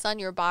focus on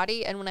your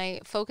body. And when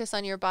I focus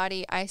on your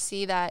body, I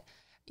see that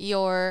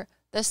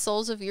the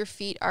soles of your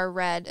feet are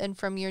red, and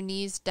from your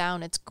knees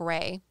down, it's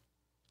gray.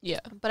 Yeah.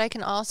 But I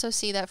can also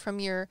see that from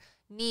your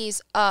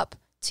knees up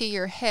to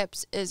your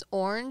hips is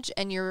orange,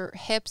 and your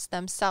hips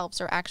themselves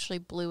are actually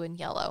blue and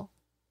yellow.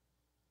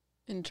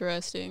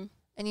 Interesting.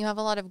 And you have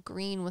a lot of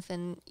green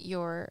within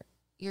your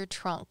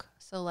trunk.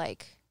 So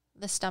like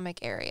the stomach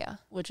area.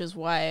 Which is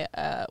why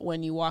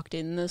when you walked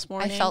in this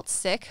morning, I felt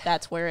sick.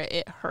 That's where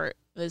it hurt,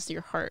 was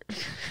your heart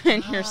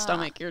and your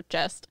stomach, your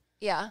chest.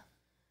 Yeah.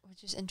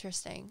 Which is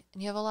interesting.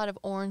 And you have a lot of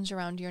orange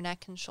around your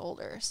neck and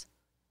shoulders.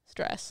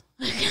 Stress.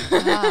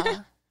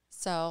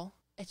 So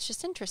it's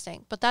just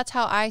interesting. But that's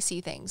how I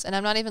see things. And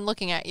I'm not even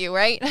looking at you,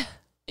 right?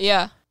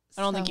 Yeah.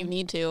 I don't think you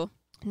need to.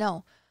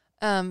 No.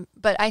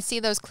 But I see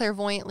those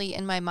clairvoyantly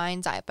in my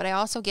mind's eye. But I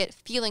also get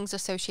feelings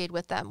associated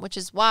with them, which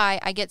is why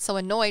I get so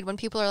annoyed when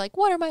people are like,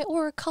 what do my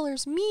aura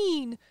colors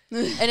mean?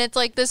 And it's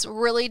like this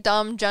really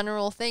dumb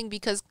general thing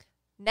because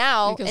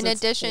now, in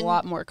addition, a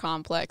lot more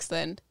complex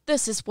than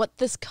this is what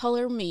this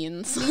color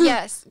means.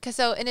 Yes.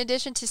 So in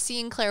addition to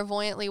seeing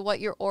clairvoyantly what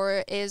your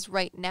aura is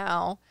right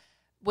now,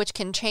 which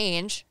can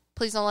change,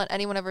 please don't let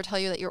anyone ever tell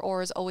you that your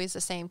aura is always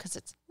the same, because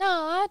it's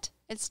not.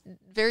 It's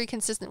very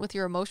consistent with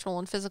your emotional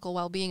and physical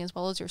well-being as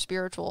well as your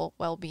spiritual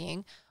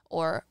well-being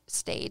or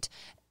state.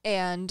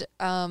 And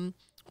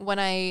when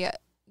I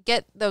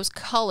get those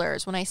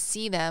colors, when I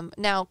see them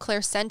now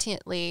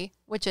clairsentiently,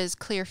 which is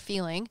clear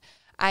feeling,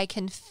 I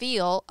can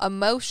feel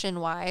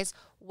emotion-wise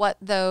what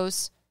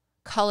those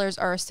colors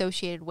are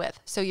associated with.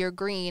 So your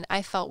green,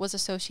 I felt, was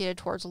associated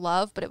towards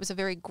love, but it was a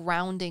very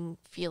grounding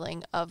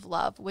feeling of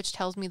love, which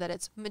tells me that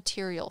it's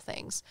material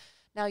things.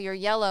 Now your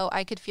yellow,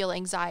 I could feel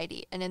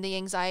anxiety, and then the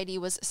anxiety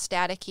was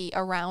staticky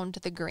around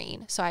the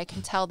green. So I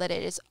can tell that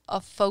it is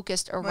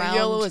focused around. My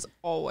yellow is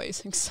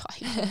always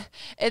anxiety.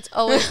 It's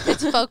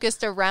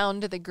focused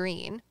around the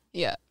green.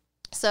 Yeah.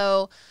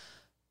 So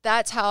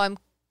that's how I'm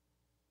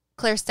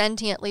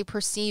clairsentiently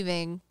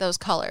perceiving those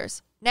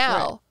colors.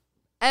 Now,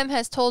 Em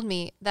has told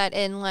me that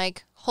in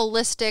like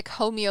holistic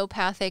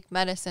homeopathic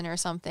medicine or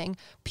something,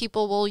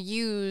 people will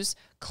use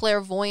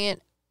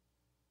clairvoyant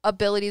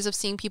abilities of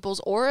seeing people's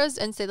auras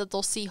and say that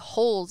they'll see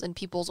holes in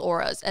people's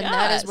auras. And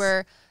that is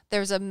where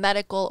there's a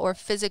medical or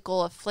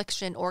physical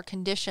affliction or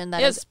condition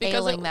that is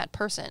ailing that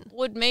person.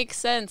 Would make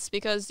sense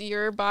because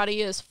your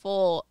body is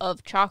full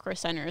of chakra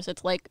centers.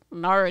 It's like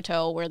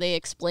Naruto, where they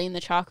explain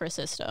the chakra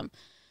system.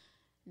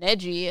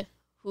 Neji,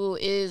 who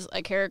is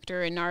a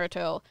character in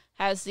Naruto,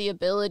 has the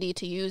ability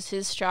to use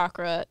his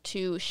chakra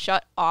to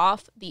shut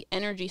off the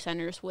energy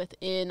centers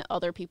within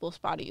other people's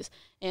bodies,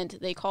 and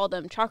they call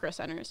them chakra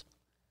centers.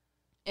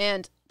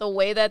 And the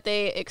way that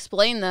they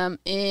explain them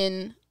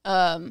in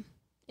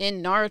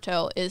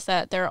Naruto is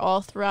that they're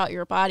all throughout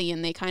your body,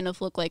 and they kind of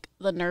look like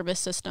the nervous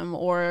system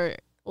or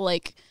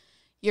like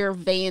your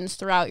veins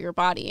throughout your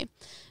body.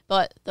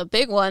 But the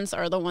big ones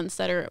are the ones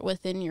that are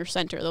within your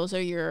center. Those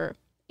are your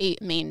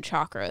 8 main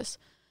chakras.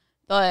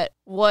 But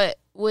what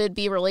would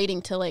be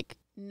relating to like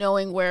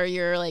knowing where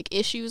your like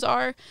issues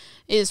are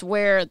is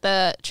where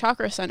the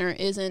chakra center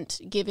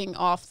isn't giving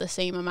off the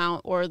same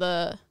amount or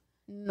the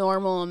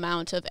normal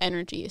amount of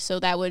energy. So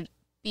that would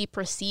be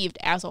perceived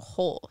as a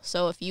whole.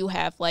 So if you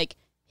have like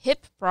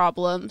hip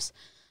problems,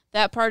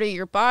 that part of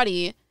your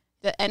body,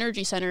 the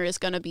energy center is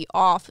going to be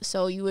off.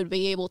 So you would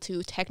be able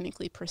to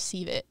technically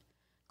perceive it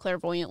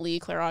clairvoyantly,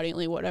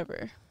 clairaudiently,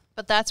 whatever.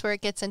 But that's where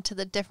it gets into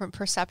the different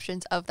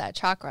perceptions of that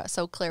chakra.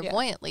 So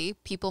clairvoyantly,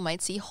 people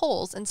might see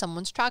holes in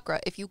someone's chakra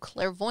if you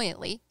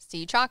clairvoyantly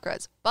see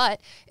chakras. But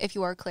if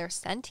you are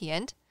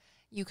clairsentient,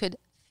 you could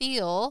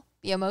feel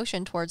the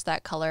emotion towards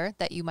that color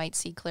that you might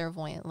see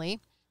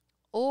clairvoyantly.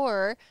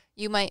 Or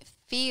you might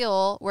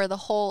feel where the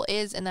hole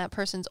is in that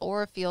person's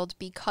aura field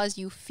because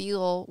you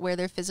feel where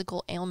their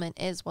physical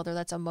ailment is, whether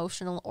that's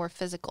emotional or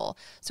physical.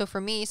 So for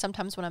me,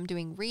 sometimes when I'm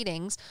doing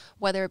readings,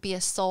 whether it be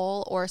a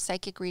soul or a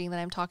psychic reading that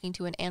I'm talking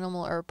to an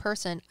animal or a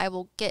person, I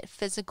will get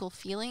physical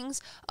feelings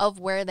of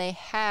where they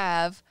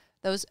have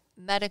those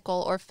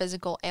medical or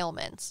physical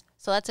ailments.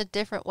 So that's a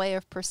different way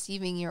of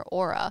perceiving your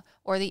aura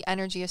or the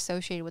energy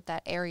associated with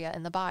that area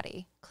in the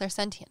body,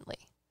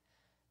 clairsentiently.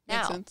 Makes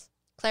Now, sense.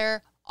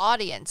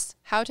 Clairaudience,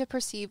 how to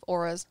perceive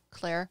auras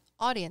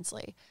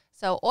clairaudiently.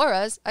 So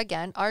auras,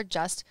 again, are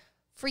just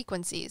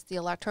frequencies, the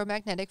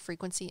electromagnetic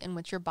frequency in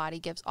which your body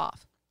gives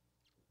off.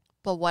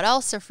 But what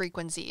else are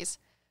frequencies?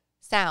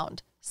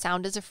 Sound.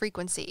 Sound is a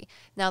frequency.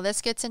 Now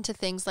this gets into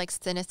things like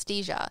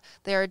synesthesia.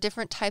 There are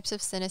different types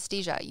of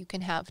synesthesia. You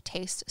can have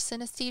taste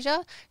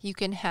synesthesia. You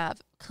can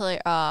have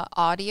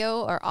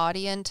audio or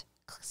audient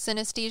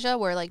synesthesia,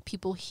 where like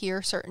people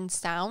hear certain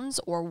sounds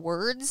or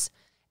words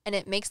and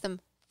it makes them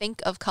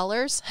think of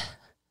colors.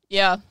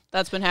 Yeah,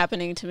 that's been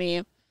happening to me.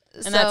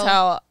 And that's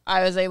how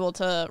I was able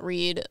to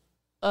read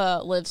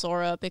Liv's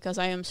aura, because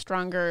I am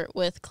stronger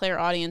with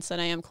clairaudience than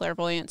I am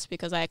clairvoyance,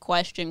 because I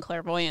question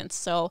clairvoyance.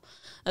 So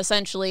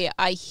essentially,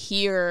 I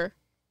hear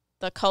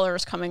the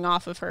colors coming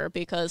off of her,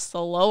 because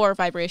the lower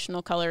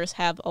vibrational colors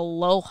have a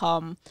low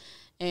hum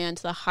and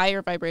the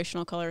higher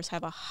vibrational colors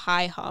have a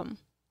high hum.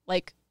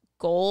 Like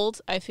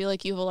gold, I feel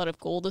like you have a lot of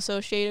gold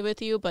associated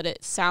with you, but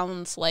it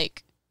sounds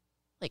like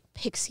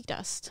pixie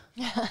dust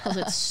because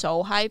it's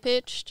so high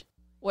pitched.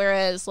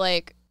 Whereas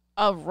like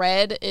a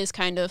red is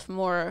kind of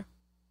more,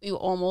 you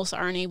almost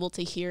aren't able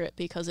to hear it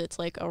because it's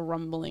like a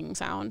rumbling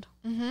sound.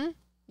 Mm-hmm.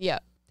 Yeah.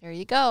 There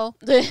you go.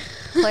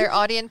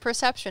 Clairaudient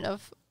perception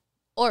of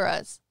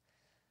auras.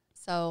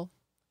 So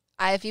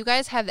if you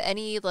guys have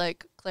any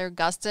like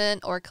clairgustant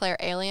or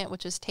clairalient,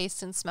 which is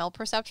taste and smell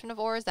perception of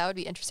auras, that would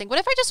be interesting. What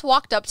if I just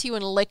walked up to you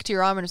and licked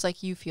your arm and was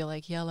like, you feel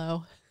like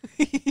yellow?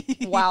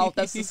 Wow,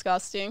 that's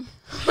disgusting.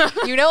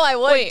 You know I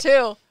would. Wait,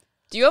 too.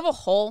 Do you have a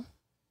hole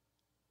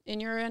in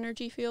your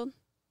energy field?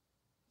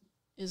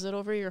 Is it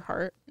over your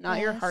heart? Not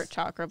your heart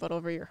chakra, but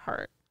over your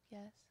heart.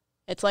 Yes.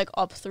 It's like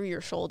up through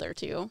your shoulder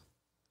too.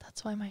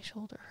 That's why my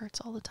shoulder hurts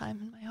all the time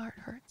and my heart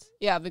hurts.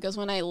 Yeah, because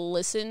when I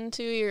listen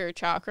to your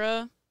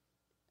chakra,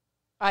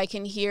 I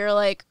can hear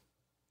like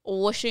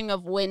whooshing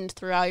of wind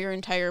throughout your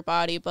entire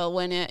body, but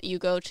when you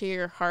go to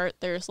your heart,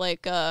 there's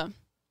like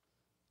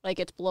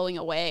it's blowing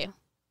away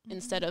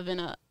instead of in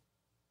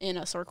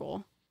a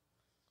circle.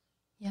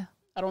 Yeah.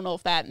 I don't know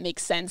if that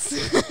makes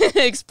sense.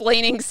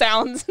 Explaining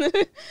sounds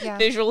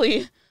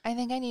visually. I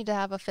think I need to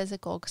have a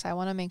physical because I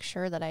want to make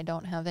sure that I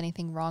don't have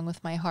anything wrong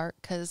with my heart,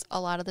 because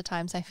a lot of the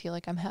times I feel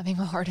like I'm having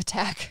a heart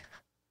attack.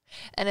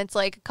 And it's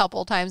like a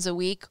couple times a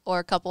week or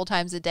a couple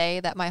times a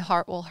day that my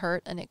heart will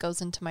hurt and it goes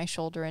into my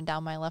shoulder and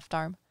down my left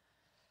arm.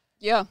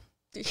 Yeah,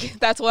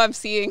 that's what I'm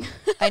seeing.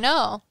 I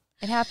know.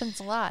 It happens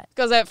a lot.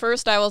 Because at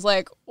first I was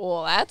like,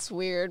 well, that's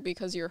weird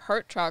because your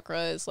heart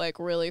chakra is like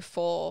really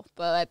full.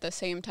 But at the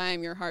same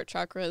time, your heart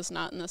chakra is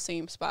not in the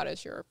same spot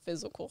as your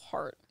physical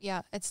heart.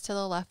 Yeah, it's to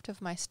the left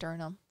of my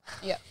sternum.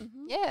 Yeah.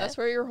 Mm-hmm. Yeah. That's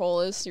where your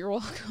hole is. You're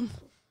welcome.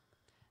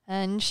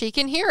 And she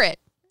can hear it.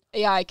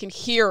 Yeah, I can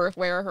hear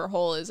where her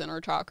hole is in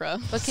her chakra.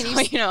 But can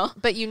you know?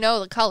 But you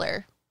know the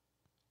color.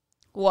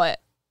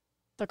 What?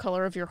 The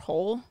color of your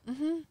hole?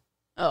 Mm-hmm.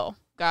 Oh,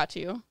 got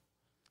you.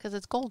 Because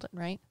it's golden,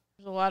 right?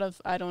 There's a lot of,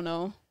 I don't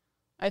know.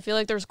 I feel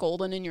like there's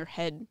golden in your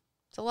head.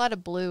 It's a lot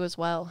of blue as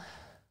well.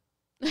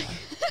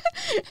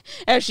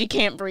 As she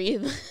can't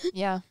breathe.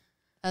 Yeah.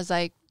 As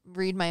I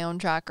read my own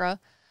chakra.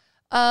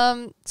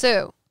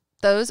 So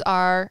those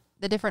are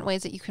the different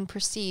ways that you can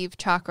perceive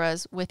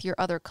chakras with your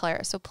other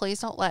clairs. So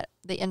please don't let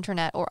the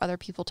internet or other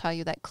people tell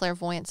you that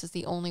clairvoyance is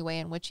the only way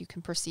in which you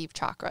can perceive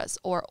chakras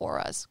or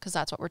auras, because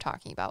that's what we're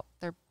talking about.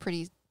 They're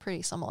pretty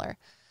similar.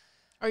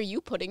 Are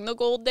you putting the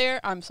gold there?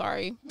 I'm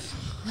sorry.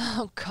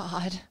 Oh,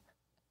 God.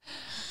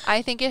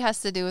 I think it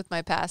has to do with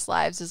my past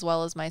lives as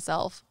well as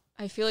myself.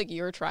 I feel like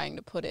you're trying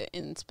to put it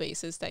in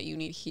spaces that you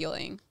need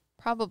healing.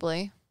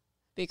 Probably.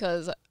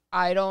 Because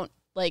I don't,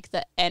 like,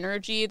 the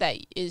energy that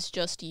is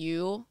just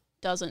you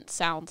doesn't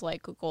sound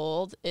like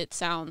gold. It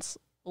sounds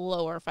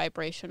lower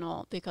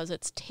vibrational because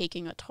it's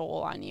taking a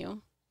toll on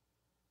you.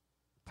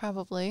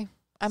 Probably.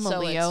 I'm a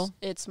Leo.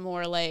 It's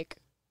more like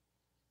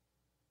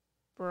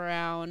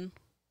brown.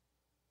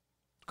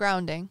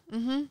 Grounding.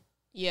 Mm-hmm.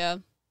 Yeah.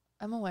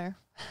 I'm aware.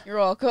 You're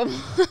welcome.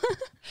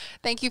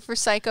 Thank you for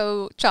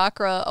Psycho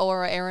Chakra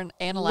Aura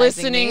analyzing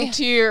Listening me.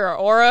 to your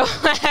aura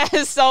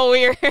is so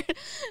weird.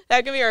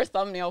 That could be our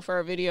thumbnail for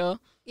our video.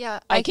 Yeah.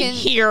 I can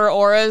hear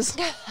auras.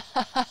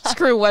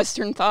 Screw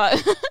Western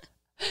thought.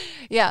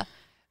 Yeah.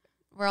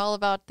 We're all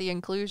about the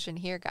inclusion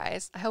here,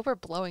 guys. I hope we're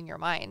blowing your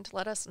mind.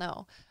 Let us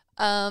know.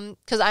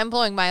 Because I'm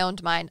blowing my own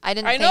mind. I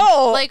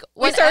know. Like,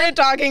 we started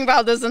talking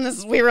about this,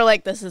 and we were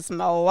like, "This is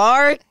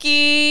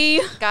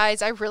malarkey."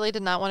 Guys, I really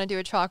did not want to do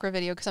a chakra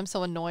video because I'm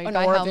so annoyed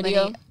by how many.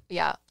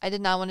 Yeah, I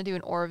did not want to do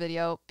an aura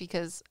video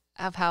because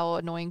of how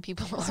annoying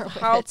people are with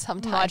it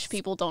sometimes. How much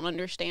people don't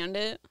understand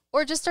it,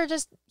 or just are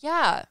just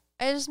It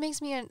just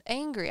makes me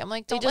angry. I'm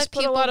like, don't they just let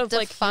people put a lot of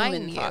define like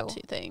human you. thought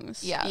to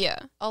things. Yeah,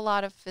 a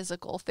lot of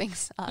physical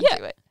things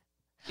onto it.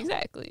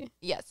 Exactly.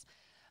 Yes.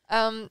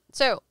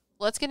 So.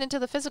 Let's get into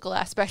the physical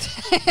aspect.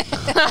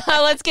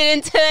 Let's get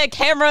into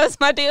cameras,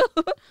 my dude.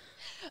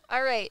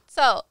 All right.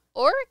 So,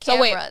 aura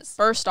cameras.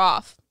 So wait, first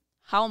off,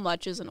 how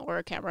much is an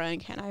aura camera and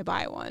can I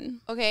buy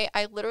one? Okay,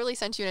 I literally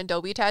sent you an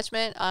Adobe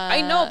attachment. I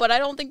know, but I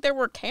don't think there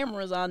were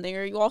cameras on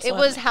there. You also It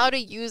was how to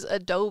use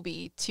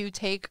Adobe to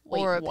take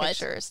aura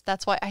pictures.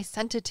 That's why I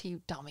sent it to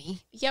you,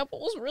 dummy. Yeah, but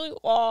it was really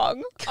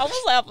long. I was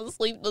half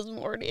asleep this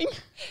morning.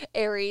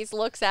 Aries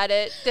looks at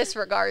it,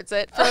 disregards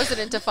it, throws it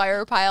into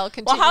fire pile,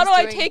 continues Well, how do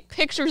I take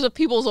pictures of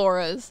people's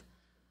auras?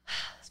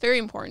 It's very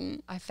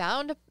important. I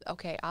found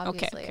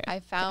obviously. Okay.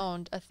 I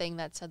found a thing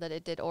that said that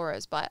it did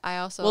auras, but I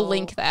also We'll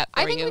link that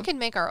for you. I think we can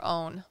make our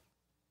own.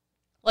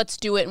 Let's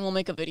do it and we'll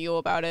make a video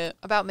about it.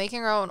 About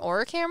making our own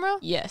aura camera?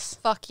 Yes.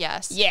 Fuck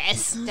yes.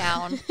 Yes.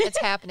 Down. It's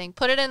happening.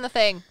 Put it in the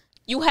thing.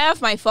 You have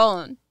my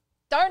phone.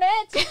 Darn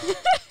it.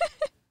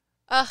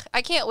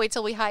 I can't wait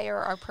till we hire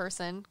our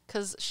person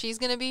because she's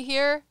going to be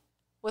here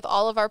with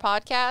all of our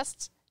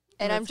podcasts.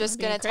 And I'm just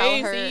going to tell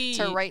her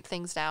to write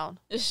things down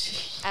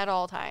at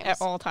all times.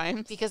 At all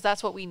times. Because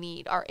that's what we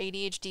need. Our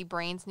ADHD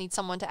brains need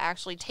someone to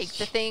actually take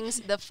the things,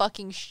 the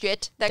fucking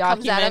shit that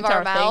Document comes out of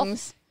our mouth.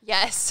 Things.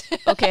 Yes.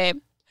 Okay.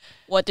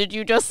 What did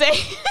you just say?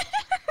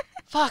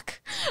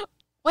 Fuck.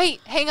 Wait,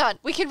 hang on.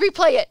 We can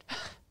replay it.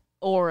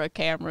 Aura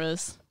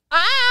cameras.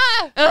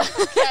 Ah!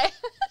 Okay.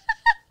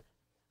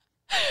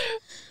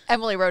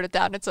 Emily wrote it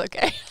down. It's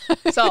okay.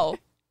 So,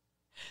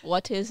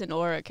 what is an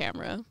aura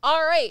camera?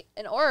 All right.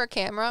 An aura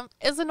camera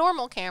is a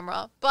normal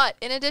camera. But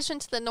in addition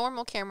to the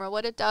normal camera,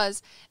 what it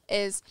does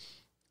is,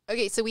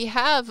 okay, so we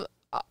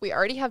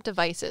already have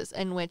devices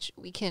in which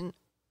we can,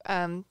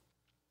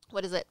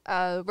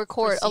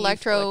 record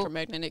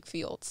electromagnetic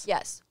fields.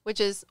 Yes,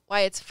 which is why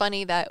it's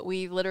funny that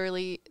we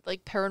literally,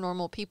 like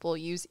paranormal people,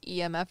 use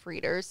E.M.F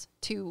readers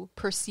to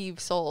perceive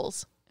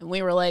souls. And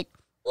we were like,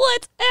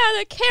 let's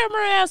add a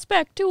camera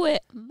aspect to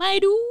it, my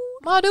dude.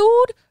 My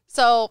dude.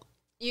 So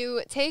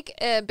you take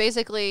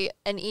basically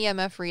an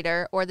E.M.F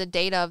reader or the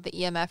data of the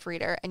E.M.F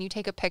reader and you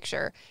take a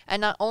picture.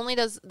 And not only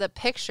does the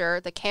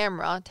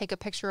camera, take a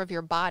picture of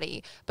your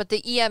body, but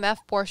the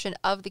E.M.F portion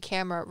of the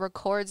camera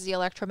records the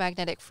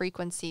electromagnetic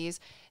frequencies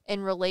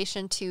in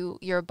relation to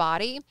your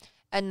body.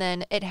 And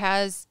then it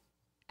has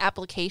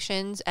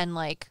applications and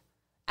like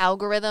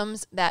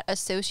algorithms that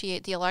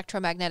associate the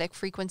electromagnetic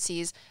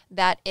frequencies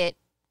that it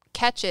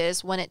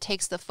catches when it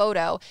takes the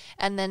photo,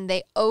 and then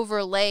they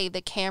overlay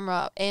the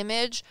camera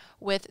image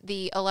with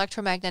the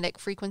electromagnetic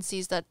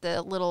frequencies that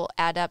the little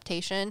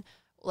adaptation,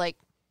 like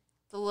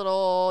the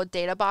little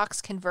data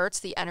box, converts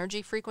the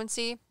energy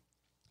frequency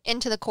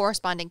into the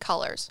corresponding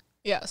colors.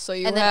 Yeah, so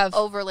you and have then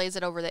overlays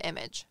it over the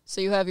image. So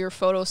you have your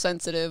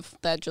photosensitive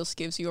that just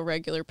gives you a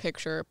regular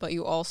picture, but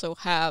you also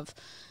have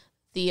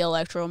the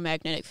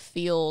electromagnetic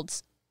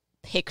fields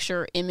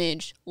picture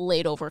image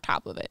laid over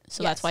top of it.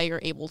 So that's why you're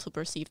able to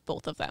perceive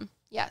both of them.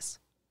 Yes.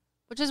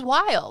 Which is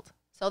wild.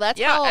 So that's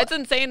how... it's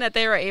insane that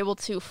they were able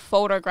to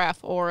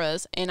photograph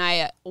auras, and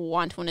I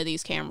want one of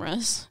these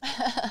cameras.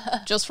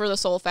 Just for the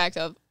sole fact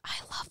of, I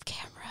love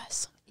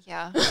cameras.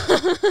 Yeah.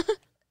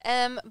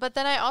 But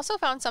then I also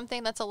found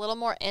something that's a little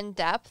more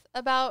in-depth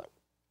about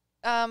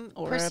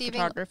aura perceiving...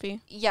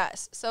 photography?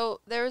 Yes.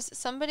 So there's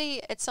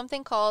somebody... It's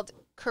something called...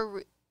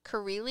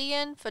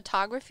 Kirlian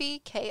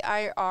photography,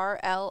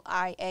 Kirlian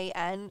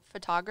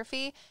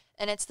photography,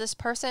 and it's this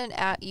person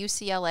at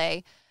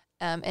UCLA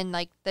in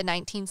like the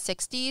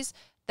 1960s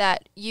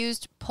that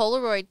used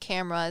Polaroid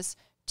cameras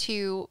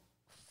to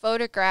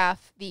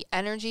photograph the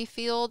energy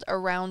field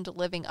around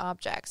living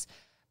objects.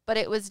 But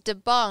it was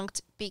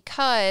debunked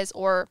because,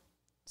 or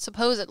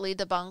supposedly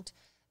debunked,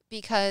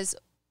 because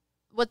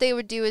what they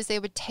would do is they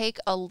would take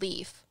a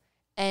leaf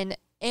and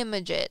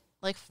image it,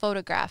 like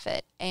photograph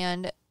it,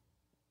 and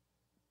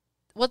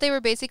what they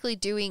were basically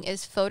doing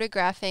is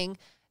photographing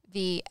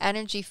the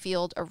energy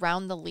field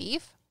around the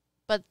leaf,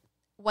 but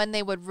when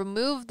they would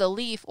remove the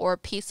leaf or a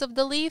piece of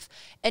the leaf,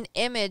 an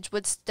image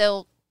would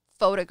still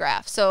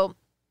photograph. So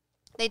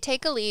they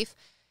take a leaf,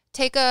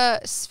 take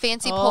a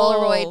fancy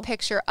Polaroid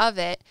picture of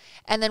it,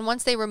 and then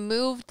once they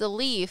removed the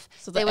leaf...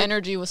 So the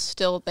energy was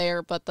still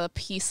there, but the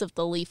piece of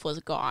the leaf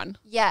was gone.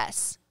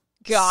 Yes.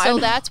 God. So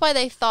that's why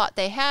they thought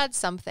they had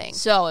something.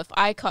 So if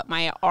I cut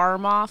my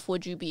arm off,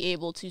 would you be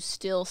able to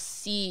still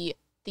see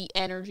the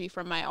energy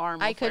from my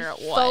arm? I could where it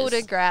was?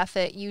 photograph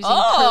it using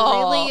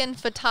Kirlian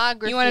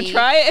photography. You want to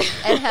try it?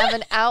 And have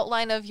an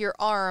outline of your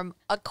arm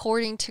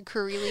according to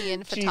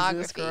Kirlian photography.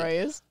 Jesus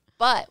Christ.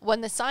 But when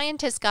the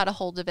scientists got a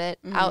hold of it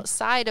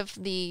outside of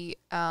the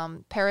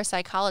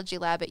parapsychology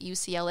lab at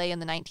UCLA in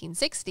the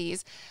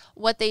 1960s,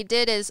 what they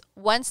did is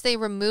once they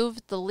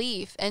removed the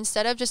leaf,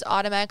 instead of just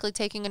automatically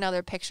taking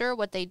another picture,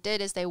 what they did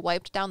is they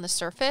wiped down the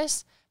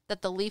surface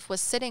that the leaf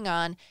was sitting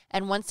on.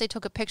 And once they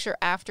took a picture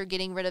after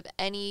getting rid of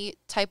any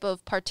type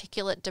of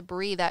particulate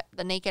debris that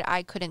the naked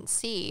eye couldn't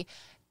see,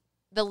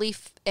 the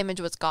leaf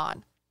image was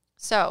gone.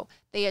 So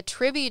they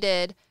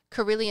attributed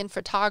Kirlian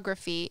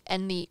photography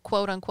and the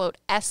quote-unquote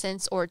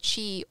essence or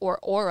chi or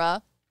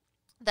aura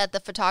that the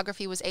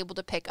photography was able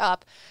to pick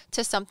up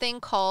to something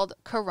called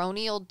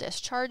coronal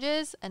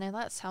discharges. And I know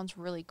that sounds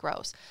really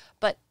gross.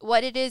 But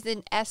what it is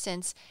in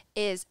essence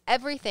is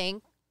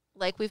everything,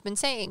 like we've been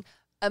saying,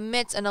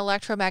 emits an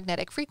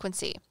electromagnetic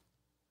frequency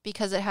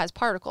because it has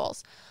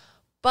particles.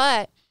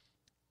 But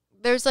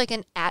there's like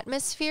an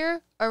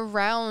atmosphere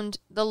around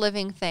the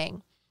living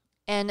thing.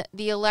 And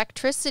the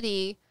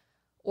electricity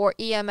or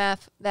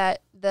E.M.F that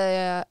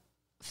the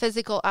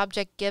physical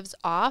object gives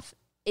off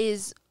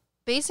is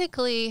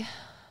basically,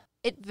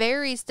 it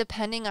varies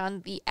depending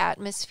on the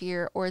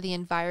atmosphere or the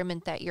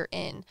environment that you're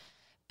in.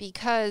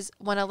 Because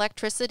when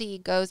electricity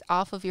goes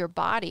off of your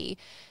body,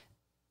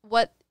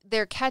 what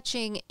they're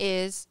catching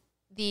is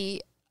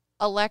the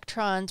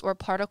electrons or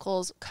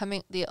particles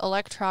coming, They're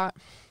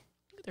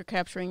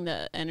capturing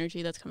the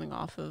energy that's coming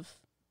off of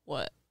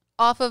what?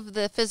 Off of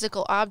the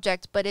physical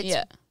object, but it's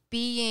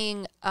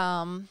being,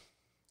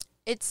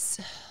 it's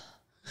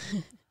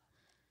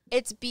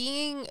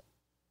being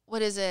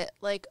what is it?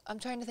 Like, I'm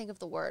trying to think of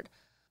the word.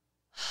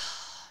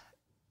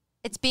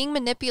 It's being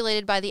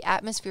manipulated by the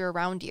atmosphere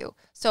around you.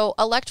 So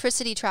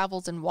electricity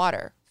travels in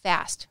water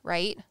fast,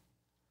 right?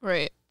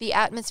 Right. The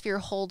atmosphere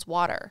holds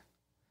water.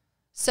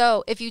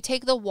 So if you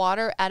take the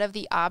water out of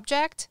the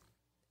object,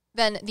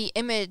 then the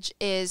image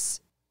is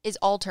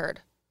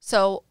altered.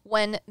 So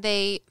when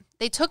they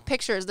took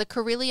pictures, the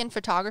Carillion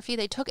photography,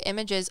 they took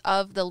images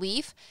of the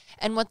leaf,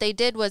 and what they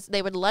did was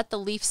they would let the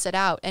leaf sit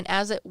out, and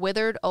as it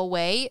withered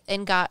away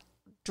and got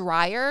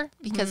drier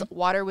because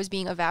water was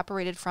being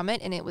evaporated from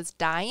it and it was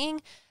dying,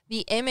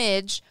 the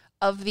image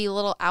of the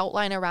little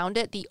outline around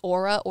it, the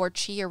aura or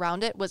chi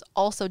around it, was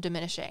also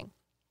diminishing.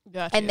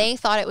 Gotcha. And they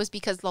thought it was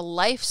because the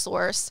life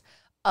source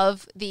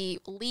of the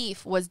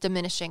leaf was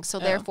diminishing. So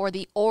therefore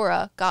the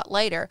aura got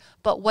lighter.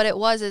 But what it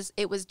was is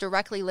it was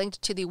directly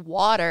linked to the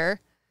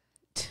water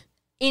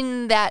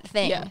in that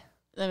thing. Yeah,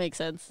 that makes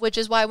sense. Which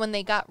is why when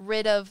they got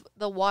rid of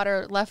the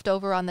water left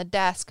over on the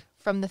desk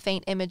from the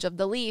faint image of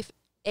the leaf,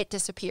 it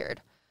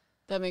disappeared.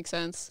 That makes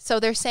sense. So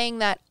they're saying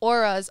that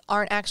auras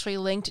aren't actually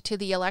linked to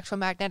the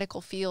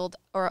electromagnetical field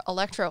or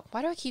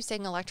why do I keep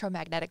saying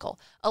electromagnetic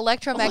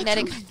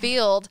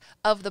field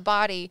of the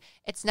body.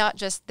 It's not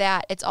just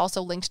that, it's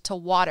also linked to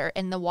water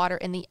and the water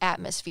in the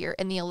atmosphere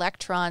and the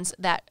electrons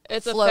that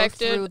flow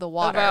through the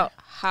water. About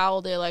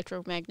how the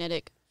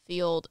electromagnetic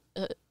field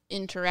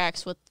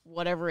interacts with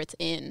whatever it's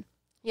in.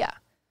 Yeah.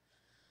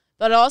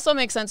 But it also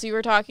makes sense. You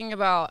were talking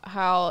about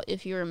how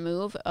if you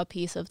remove a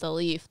piece of the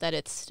leaf that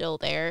it's still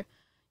there.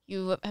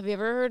 Have you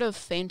ever heard of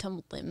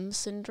phantom limb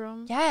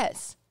syndrome?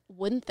 Yes.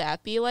 Wouldn't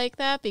that be like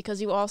that?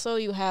 Because you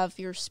have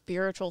your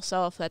spiritual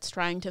self that's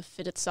trying to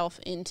fit itself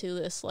into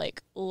this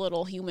like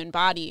little human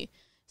body.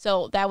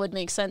 So that would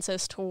make sense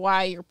as to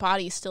why your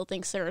body still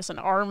thinks there is an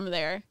arm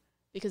there,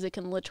 because it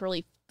can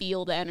literally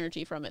feel the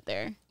energy from it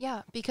there.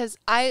 Yeah, because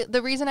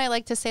the reason I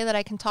like to say that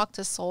I can talk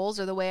to souls,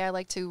 or the way I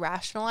like to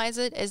rationalize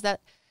it, is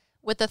that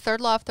with the third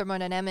law of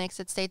thermodynamics,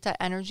 it states that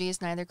energy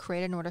is neither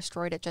created nor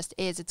destroyed. It just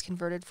is. It's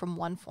converted from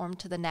one form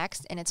to the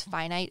next, and it's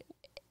finite.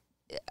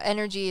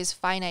 Energy is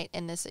finite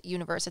in this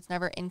universe. It's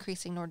never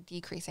increasing nor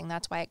decreasing.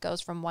 That's why it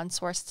goes from one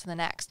source to the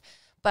next.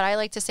 But I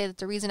like to say that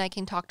the reason I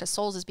can talk to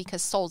souls is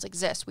because souls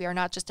exist. We are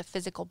not just a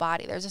physical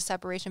body. There's a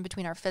separation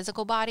between our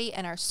physical body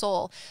and our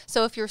soul.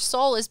 So if your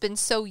soul has been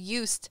so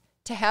used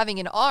to having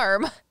an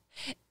arm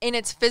in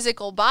its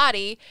physical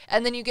body,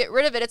 and then you get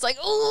rid of it, it's like,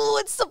 oh,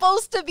 it's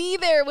supposed to be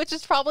there, which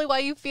is probably why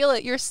you feel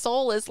it. Your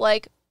soul is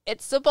like,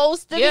 it's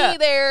supposed to be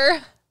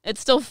there. It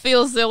still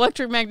feels the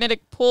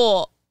electromagnetic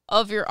pull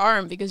of your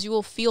arm, because you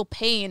will feel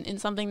pain in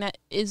something that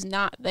is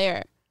not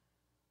there.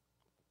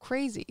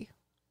 Crazy.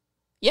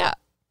 Yeah.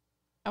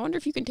 I wonder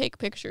if you can take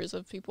pictures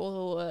of people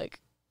who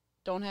like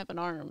don't have an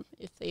arm,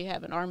 if they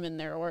have an arm in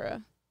their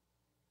aura.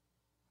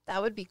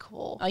 That would be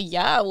cool.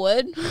 Yeah, I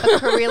would. A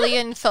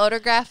Carillion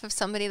photograph of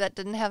somebody that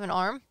didn't have an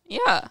arm?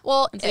 Yeah.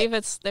 Well, and see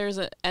if there's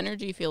an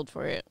energy field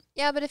for it.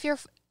 Yeah, but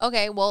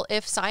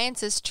if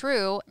science is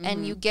true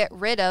and you get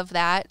rid of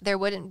that, there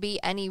wouldn't be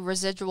any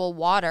residual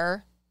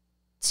water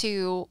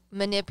to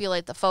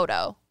manipulate the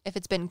photo if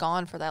it's been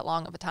gone for that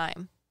long of a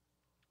time.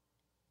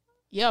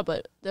 Yeah,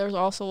 but they're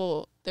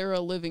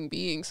a living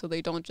being, so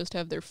they don't just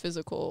have their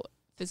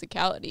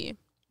physicality.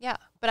 Yeah,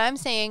 but I'm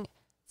saying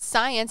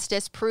science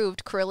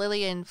disproved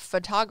Carillion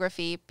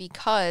photography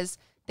because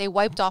they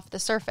wiped off the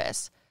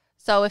surface.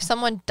 So if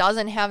someone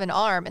doesn't have an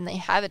arm and they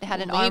haven't had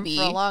an arm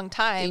for a long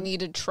time, they need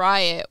to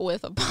try it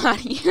with a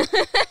body.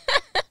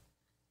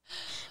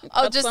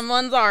 Cut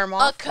someone's arm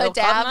off. A cadaver.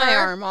 Cut my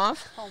arm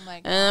off. Oh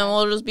my god! And then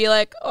we'll just be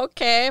like,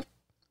 okay,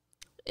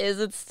 is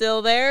it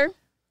still there?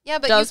 Yeah,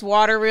 but does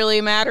water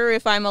really matter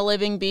if I'm a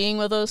living being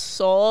with a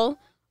soul?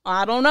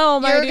 I don't know,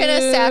 my dude. You're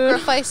gonna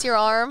sacrifice your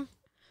arm?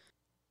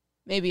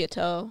 Maybe a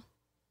toe.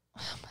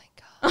 Oh my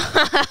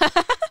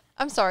god!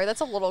 I'm sorry, that's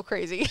a little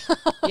crazy.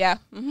 Yeah.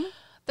 Mm-hmm.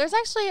 There's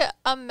actually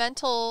a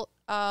mental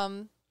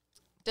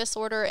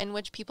disorder in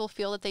which people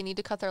feel that they need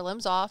to cut their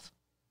limbs off.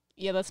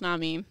 Yeah, that's not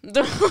me.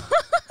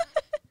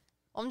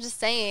 I'm just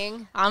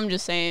saying.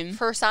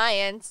 For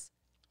science.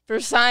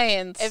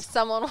 If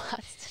someone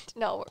wants to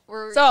know,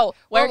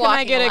 where can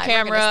I get a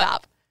camera?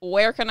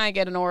 Where can I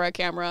get an Aura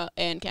camera?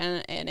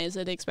 And is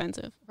it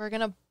expensive? We're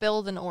gonna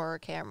build an Aura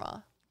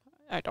camera.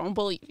 I don't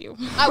believe you.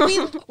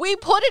 We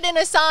put it in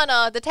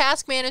Asana. The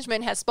task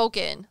management has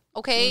spoken.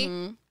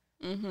 Okay.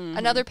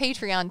 Another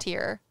Patreon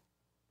tier.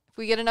 If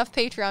we get enough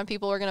Patreon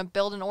people, we're going to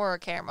build an Aura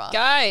camera.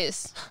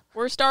 Guys,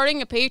 we're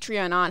starting a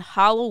Patreon on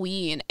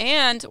Halloween,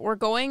 and we're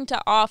going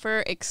to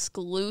offer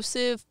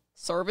exclusive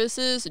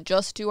services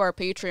just to our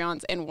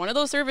Patreons. And one of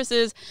those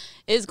services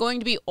is going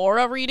to be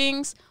aura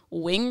readings,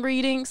 wing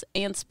readings,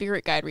 and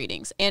spirit guide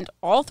readings. And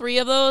all three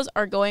of those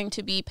are going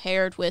to be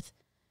paired with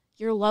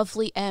your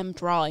lovely Em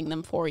drawing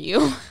them for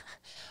you.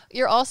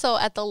 You're also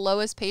at the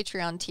lowest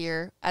Patreon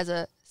tier as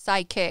a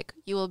sidekick.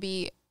 You'll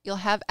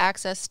have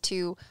access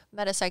to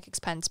Meta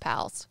PsycKicks Pens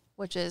Pals,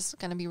 which is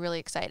going to be really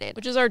excited.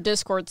 Which is our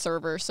Discord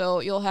server.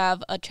 So you'll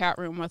have a chat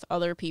room with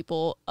other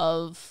people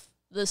of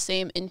the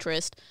same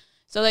interest.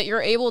 so that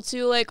you're able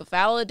to like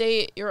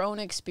validate your own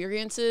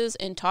experiences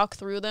and talk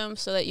through them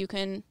so that you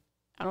can,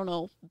 I don't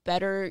know,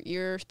 better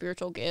your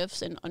spiritual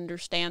gifts and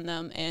understand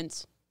them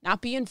and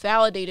not be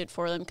invalidated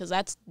for them, because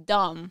that's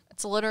dumb.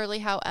 It's literally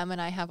how Em and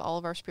I have all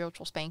of our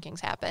spiritual spankings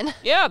happen.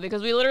 Yeah,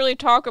 because we literally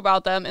talk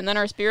about them, and then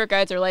our spirit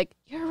guides are like,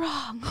 you're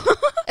wrong.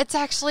 It's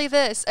actually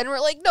this. And we're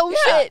like, no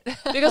shit.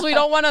 Because we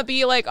don't want to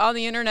be like on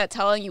the internet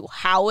telling you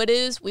how it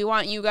is. We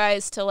want you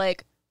guys to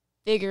like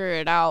figure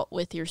it out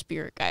with your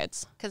spirit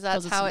guides. Because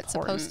that's how it's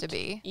supposed to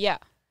be. Yeah.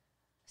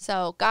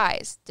 So,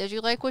 guys, did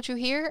you like what you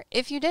hear?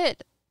 If you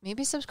did,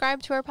 maybe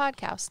subscribe to our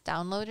podcast,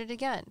 download it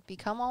again,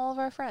 become all of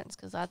our friends,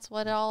 because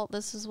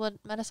this is what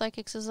Meta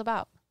PsycKicks is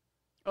about.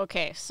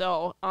 Okay,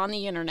 so on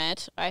the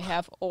internet, I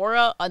have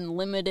Aura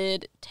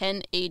Unlimited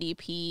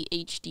 1080p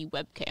HD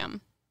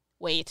webcam.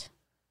 Wait,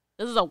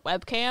 this is a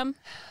webcam?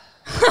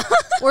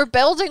 We're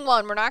building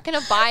one. We're not going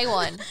to buy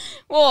one.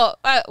 Well,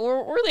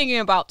 we're thinking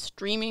about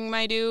streaming,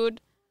 my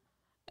dude.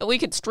 We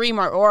could stream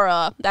our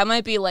Aura. That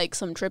might be like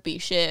some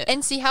trippy shit.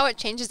 And see how it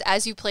changes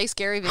as you play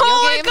scary video games?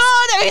 Oh my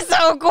god, that'd be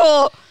so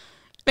cool.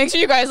 Make sure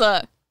you guys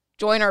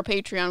join our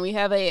Patreon. We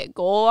have a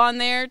goal on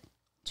there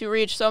to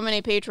reach so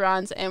many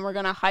patrons, and we're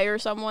going to hire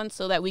someone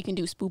so that we can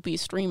do spoopy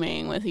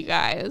streaming with you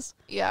guys.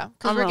 Yeah.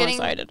 I'm really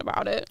excited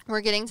about it.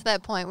 We're getting to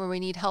that point where we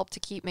need help to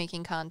keep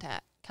making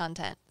content.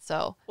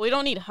 So we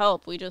don't need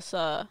help. We just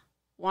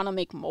want to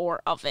make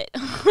more of it.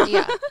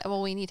 Yeah.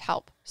 Well, we need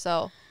help.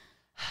 So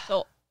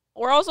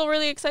we're also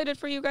really excited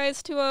for you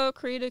guys to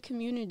create a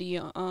community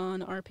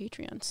on our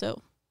Patreon. So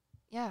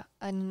yeah,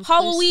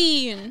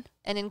 Halloween,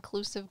 an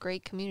inclusive,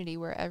 great community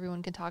where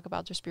everyone can talk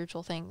about their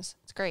spiritual things.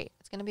 It's great.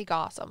 It's going to be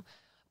awesome.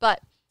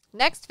 But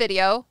next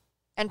video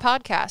and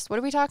podcast, what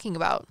are we talking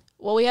about?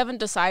 Well, we haven't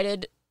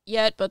decided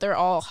yet, but they're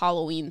all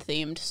Halloween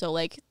themed. So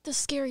like the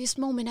scariest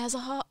moment as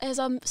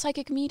a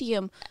psychic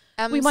medium,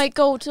 we might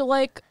go to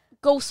like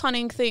ghost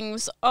hunting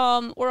things.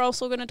 We're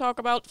also going to talk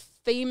about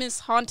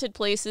famous haunted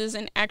places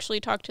and actually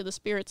talk to the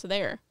spirits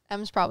there.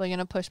 Em's probably going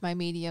to push my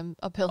medium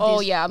abilities. Oh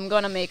yeah, I'm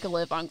going to make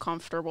Liv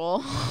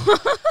uncomfortable.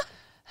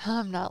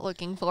 I'm not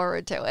looking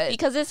forward to it.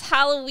 Because it's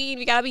Halloween,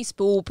 we gotta be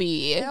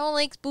spoopy. I don't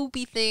like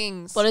spoopy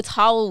things. But it's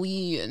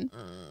Halloween.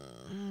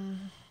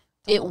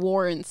 It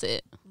warrants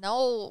it.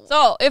 No.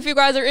 So, if you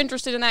guys are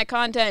interested in that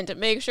content,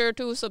 make sure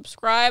to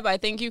subscribe. I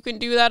think you can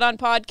do that on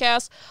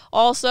podcasts.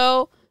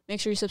 Also,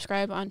 make sure you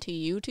subscribe onto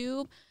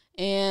YouTube.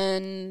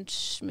 And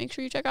make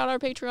sure you check out our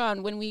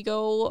Patreon when we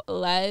go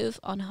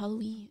live on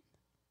Halloween.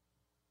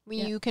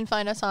 You can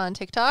find us on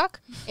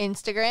TikTok,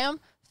 Instagram,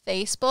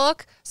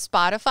 Facebook,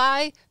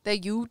 Spotify, the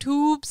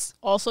YouTubes.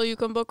 Also, you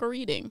can book a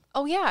reading.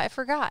 Oh, yeah, I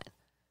forgot.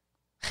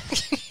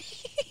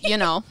 You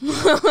know.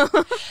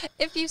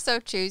 If you so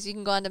choose, you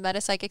can go on to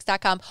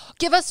metapsyckics.com.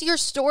 Give us your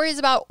stories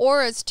about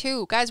auras,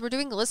 too. Guys, we're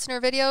doing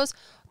listener videos.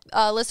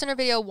 Listener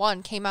video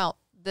 1 came out,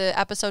 the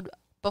episode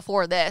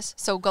before this.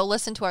 So go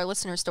listen to our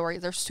listener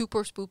stories. They're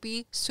super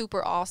spoopy,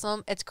 super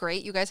awesome. It's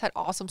great. You guys had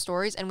awesome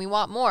stories, and we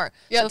want more.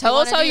 Yeah, so tell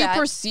us how you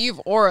perceive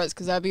auras,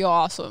 because that'd be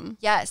awesome.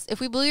 Yes.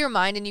 If we blew your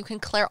mind and you can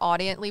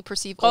clairaudiently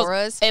perceive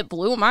auras. It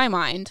blew my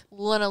mind.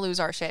 We're going to lose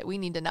our shit. We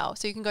need to know.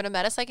 So you can go to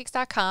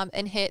metapsyckics.com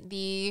and hit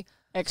the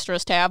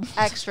Extras tab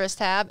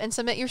and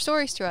submit your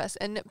stories to us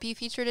and be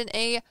featured in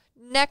a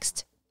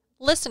next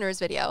listeners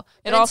video.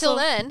 But until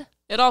then,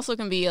 it also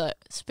can be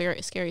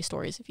scary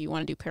stories if you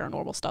want to do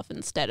paranormal stuff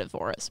instead of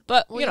auras.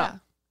 But you know,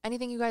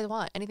 anything you guys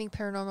want, anything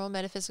paranormal,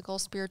 metaphysical,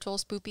 spiritual,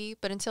 spoopy.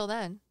 But until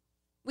then,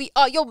 we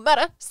are your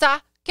Meta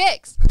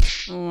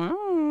PsycKicks.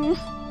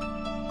 Wow.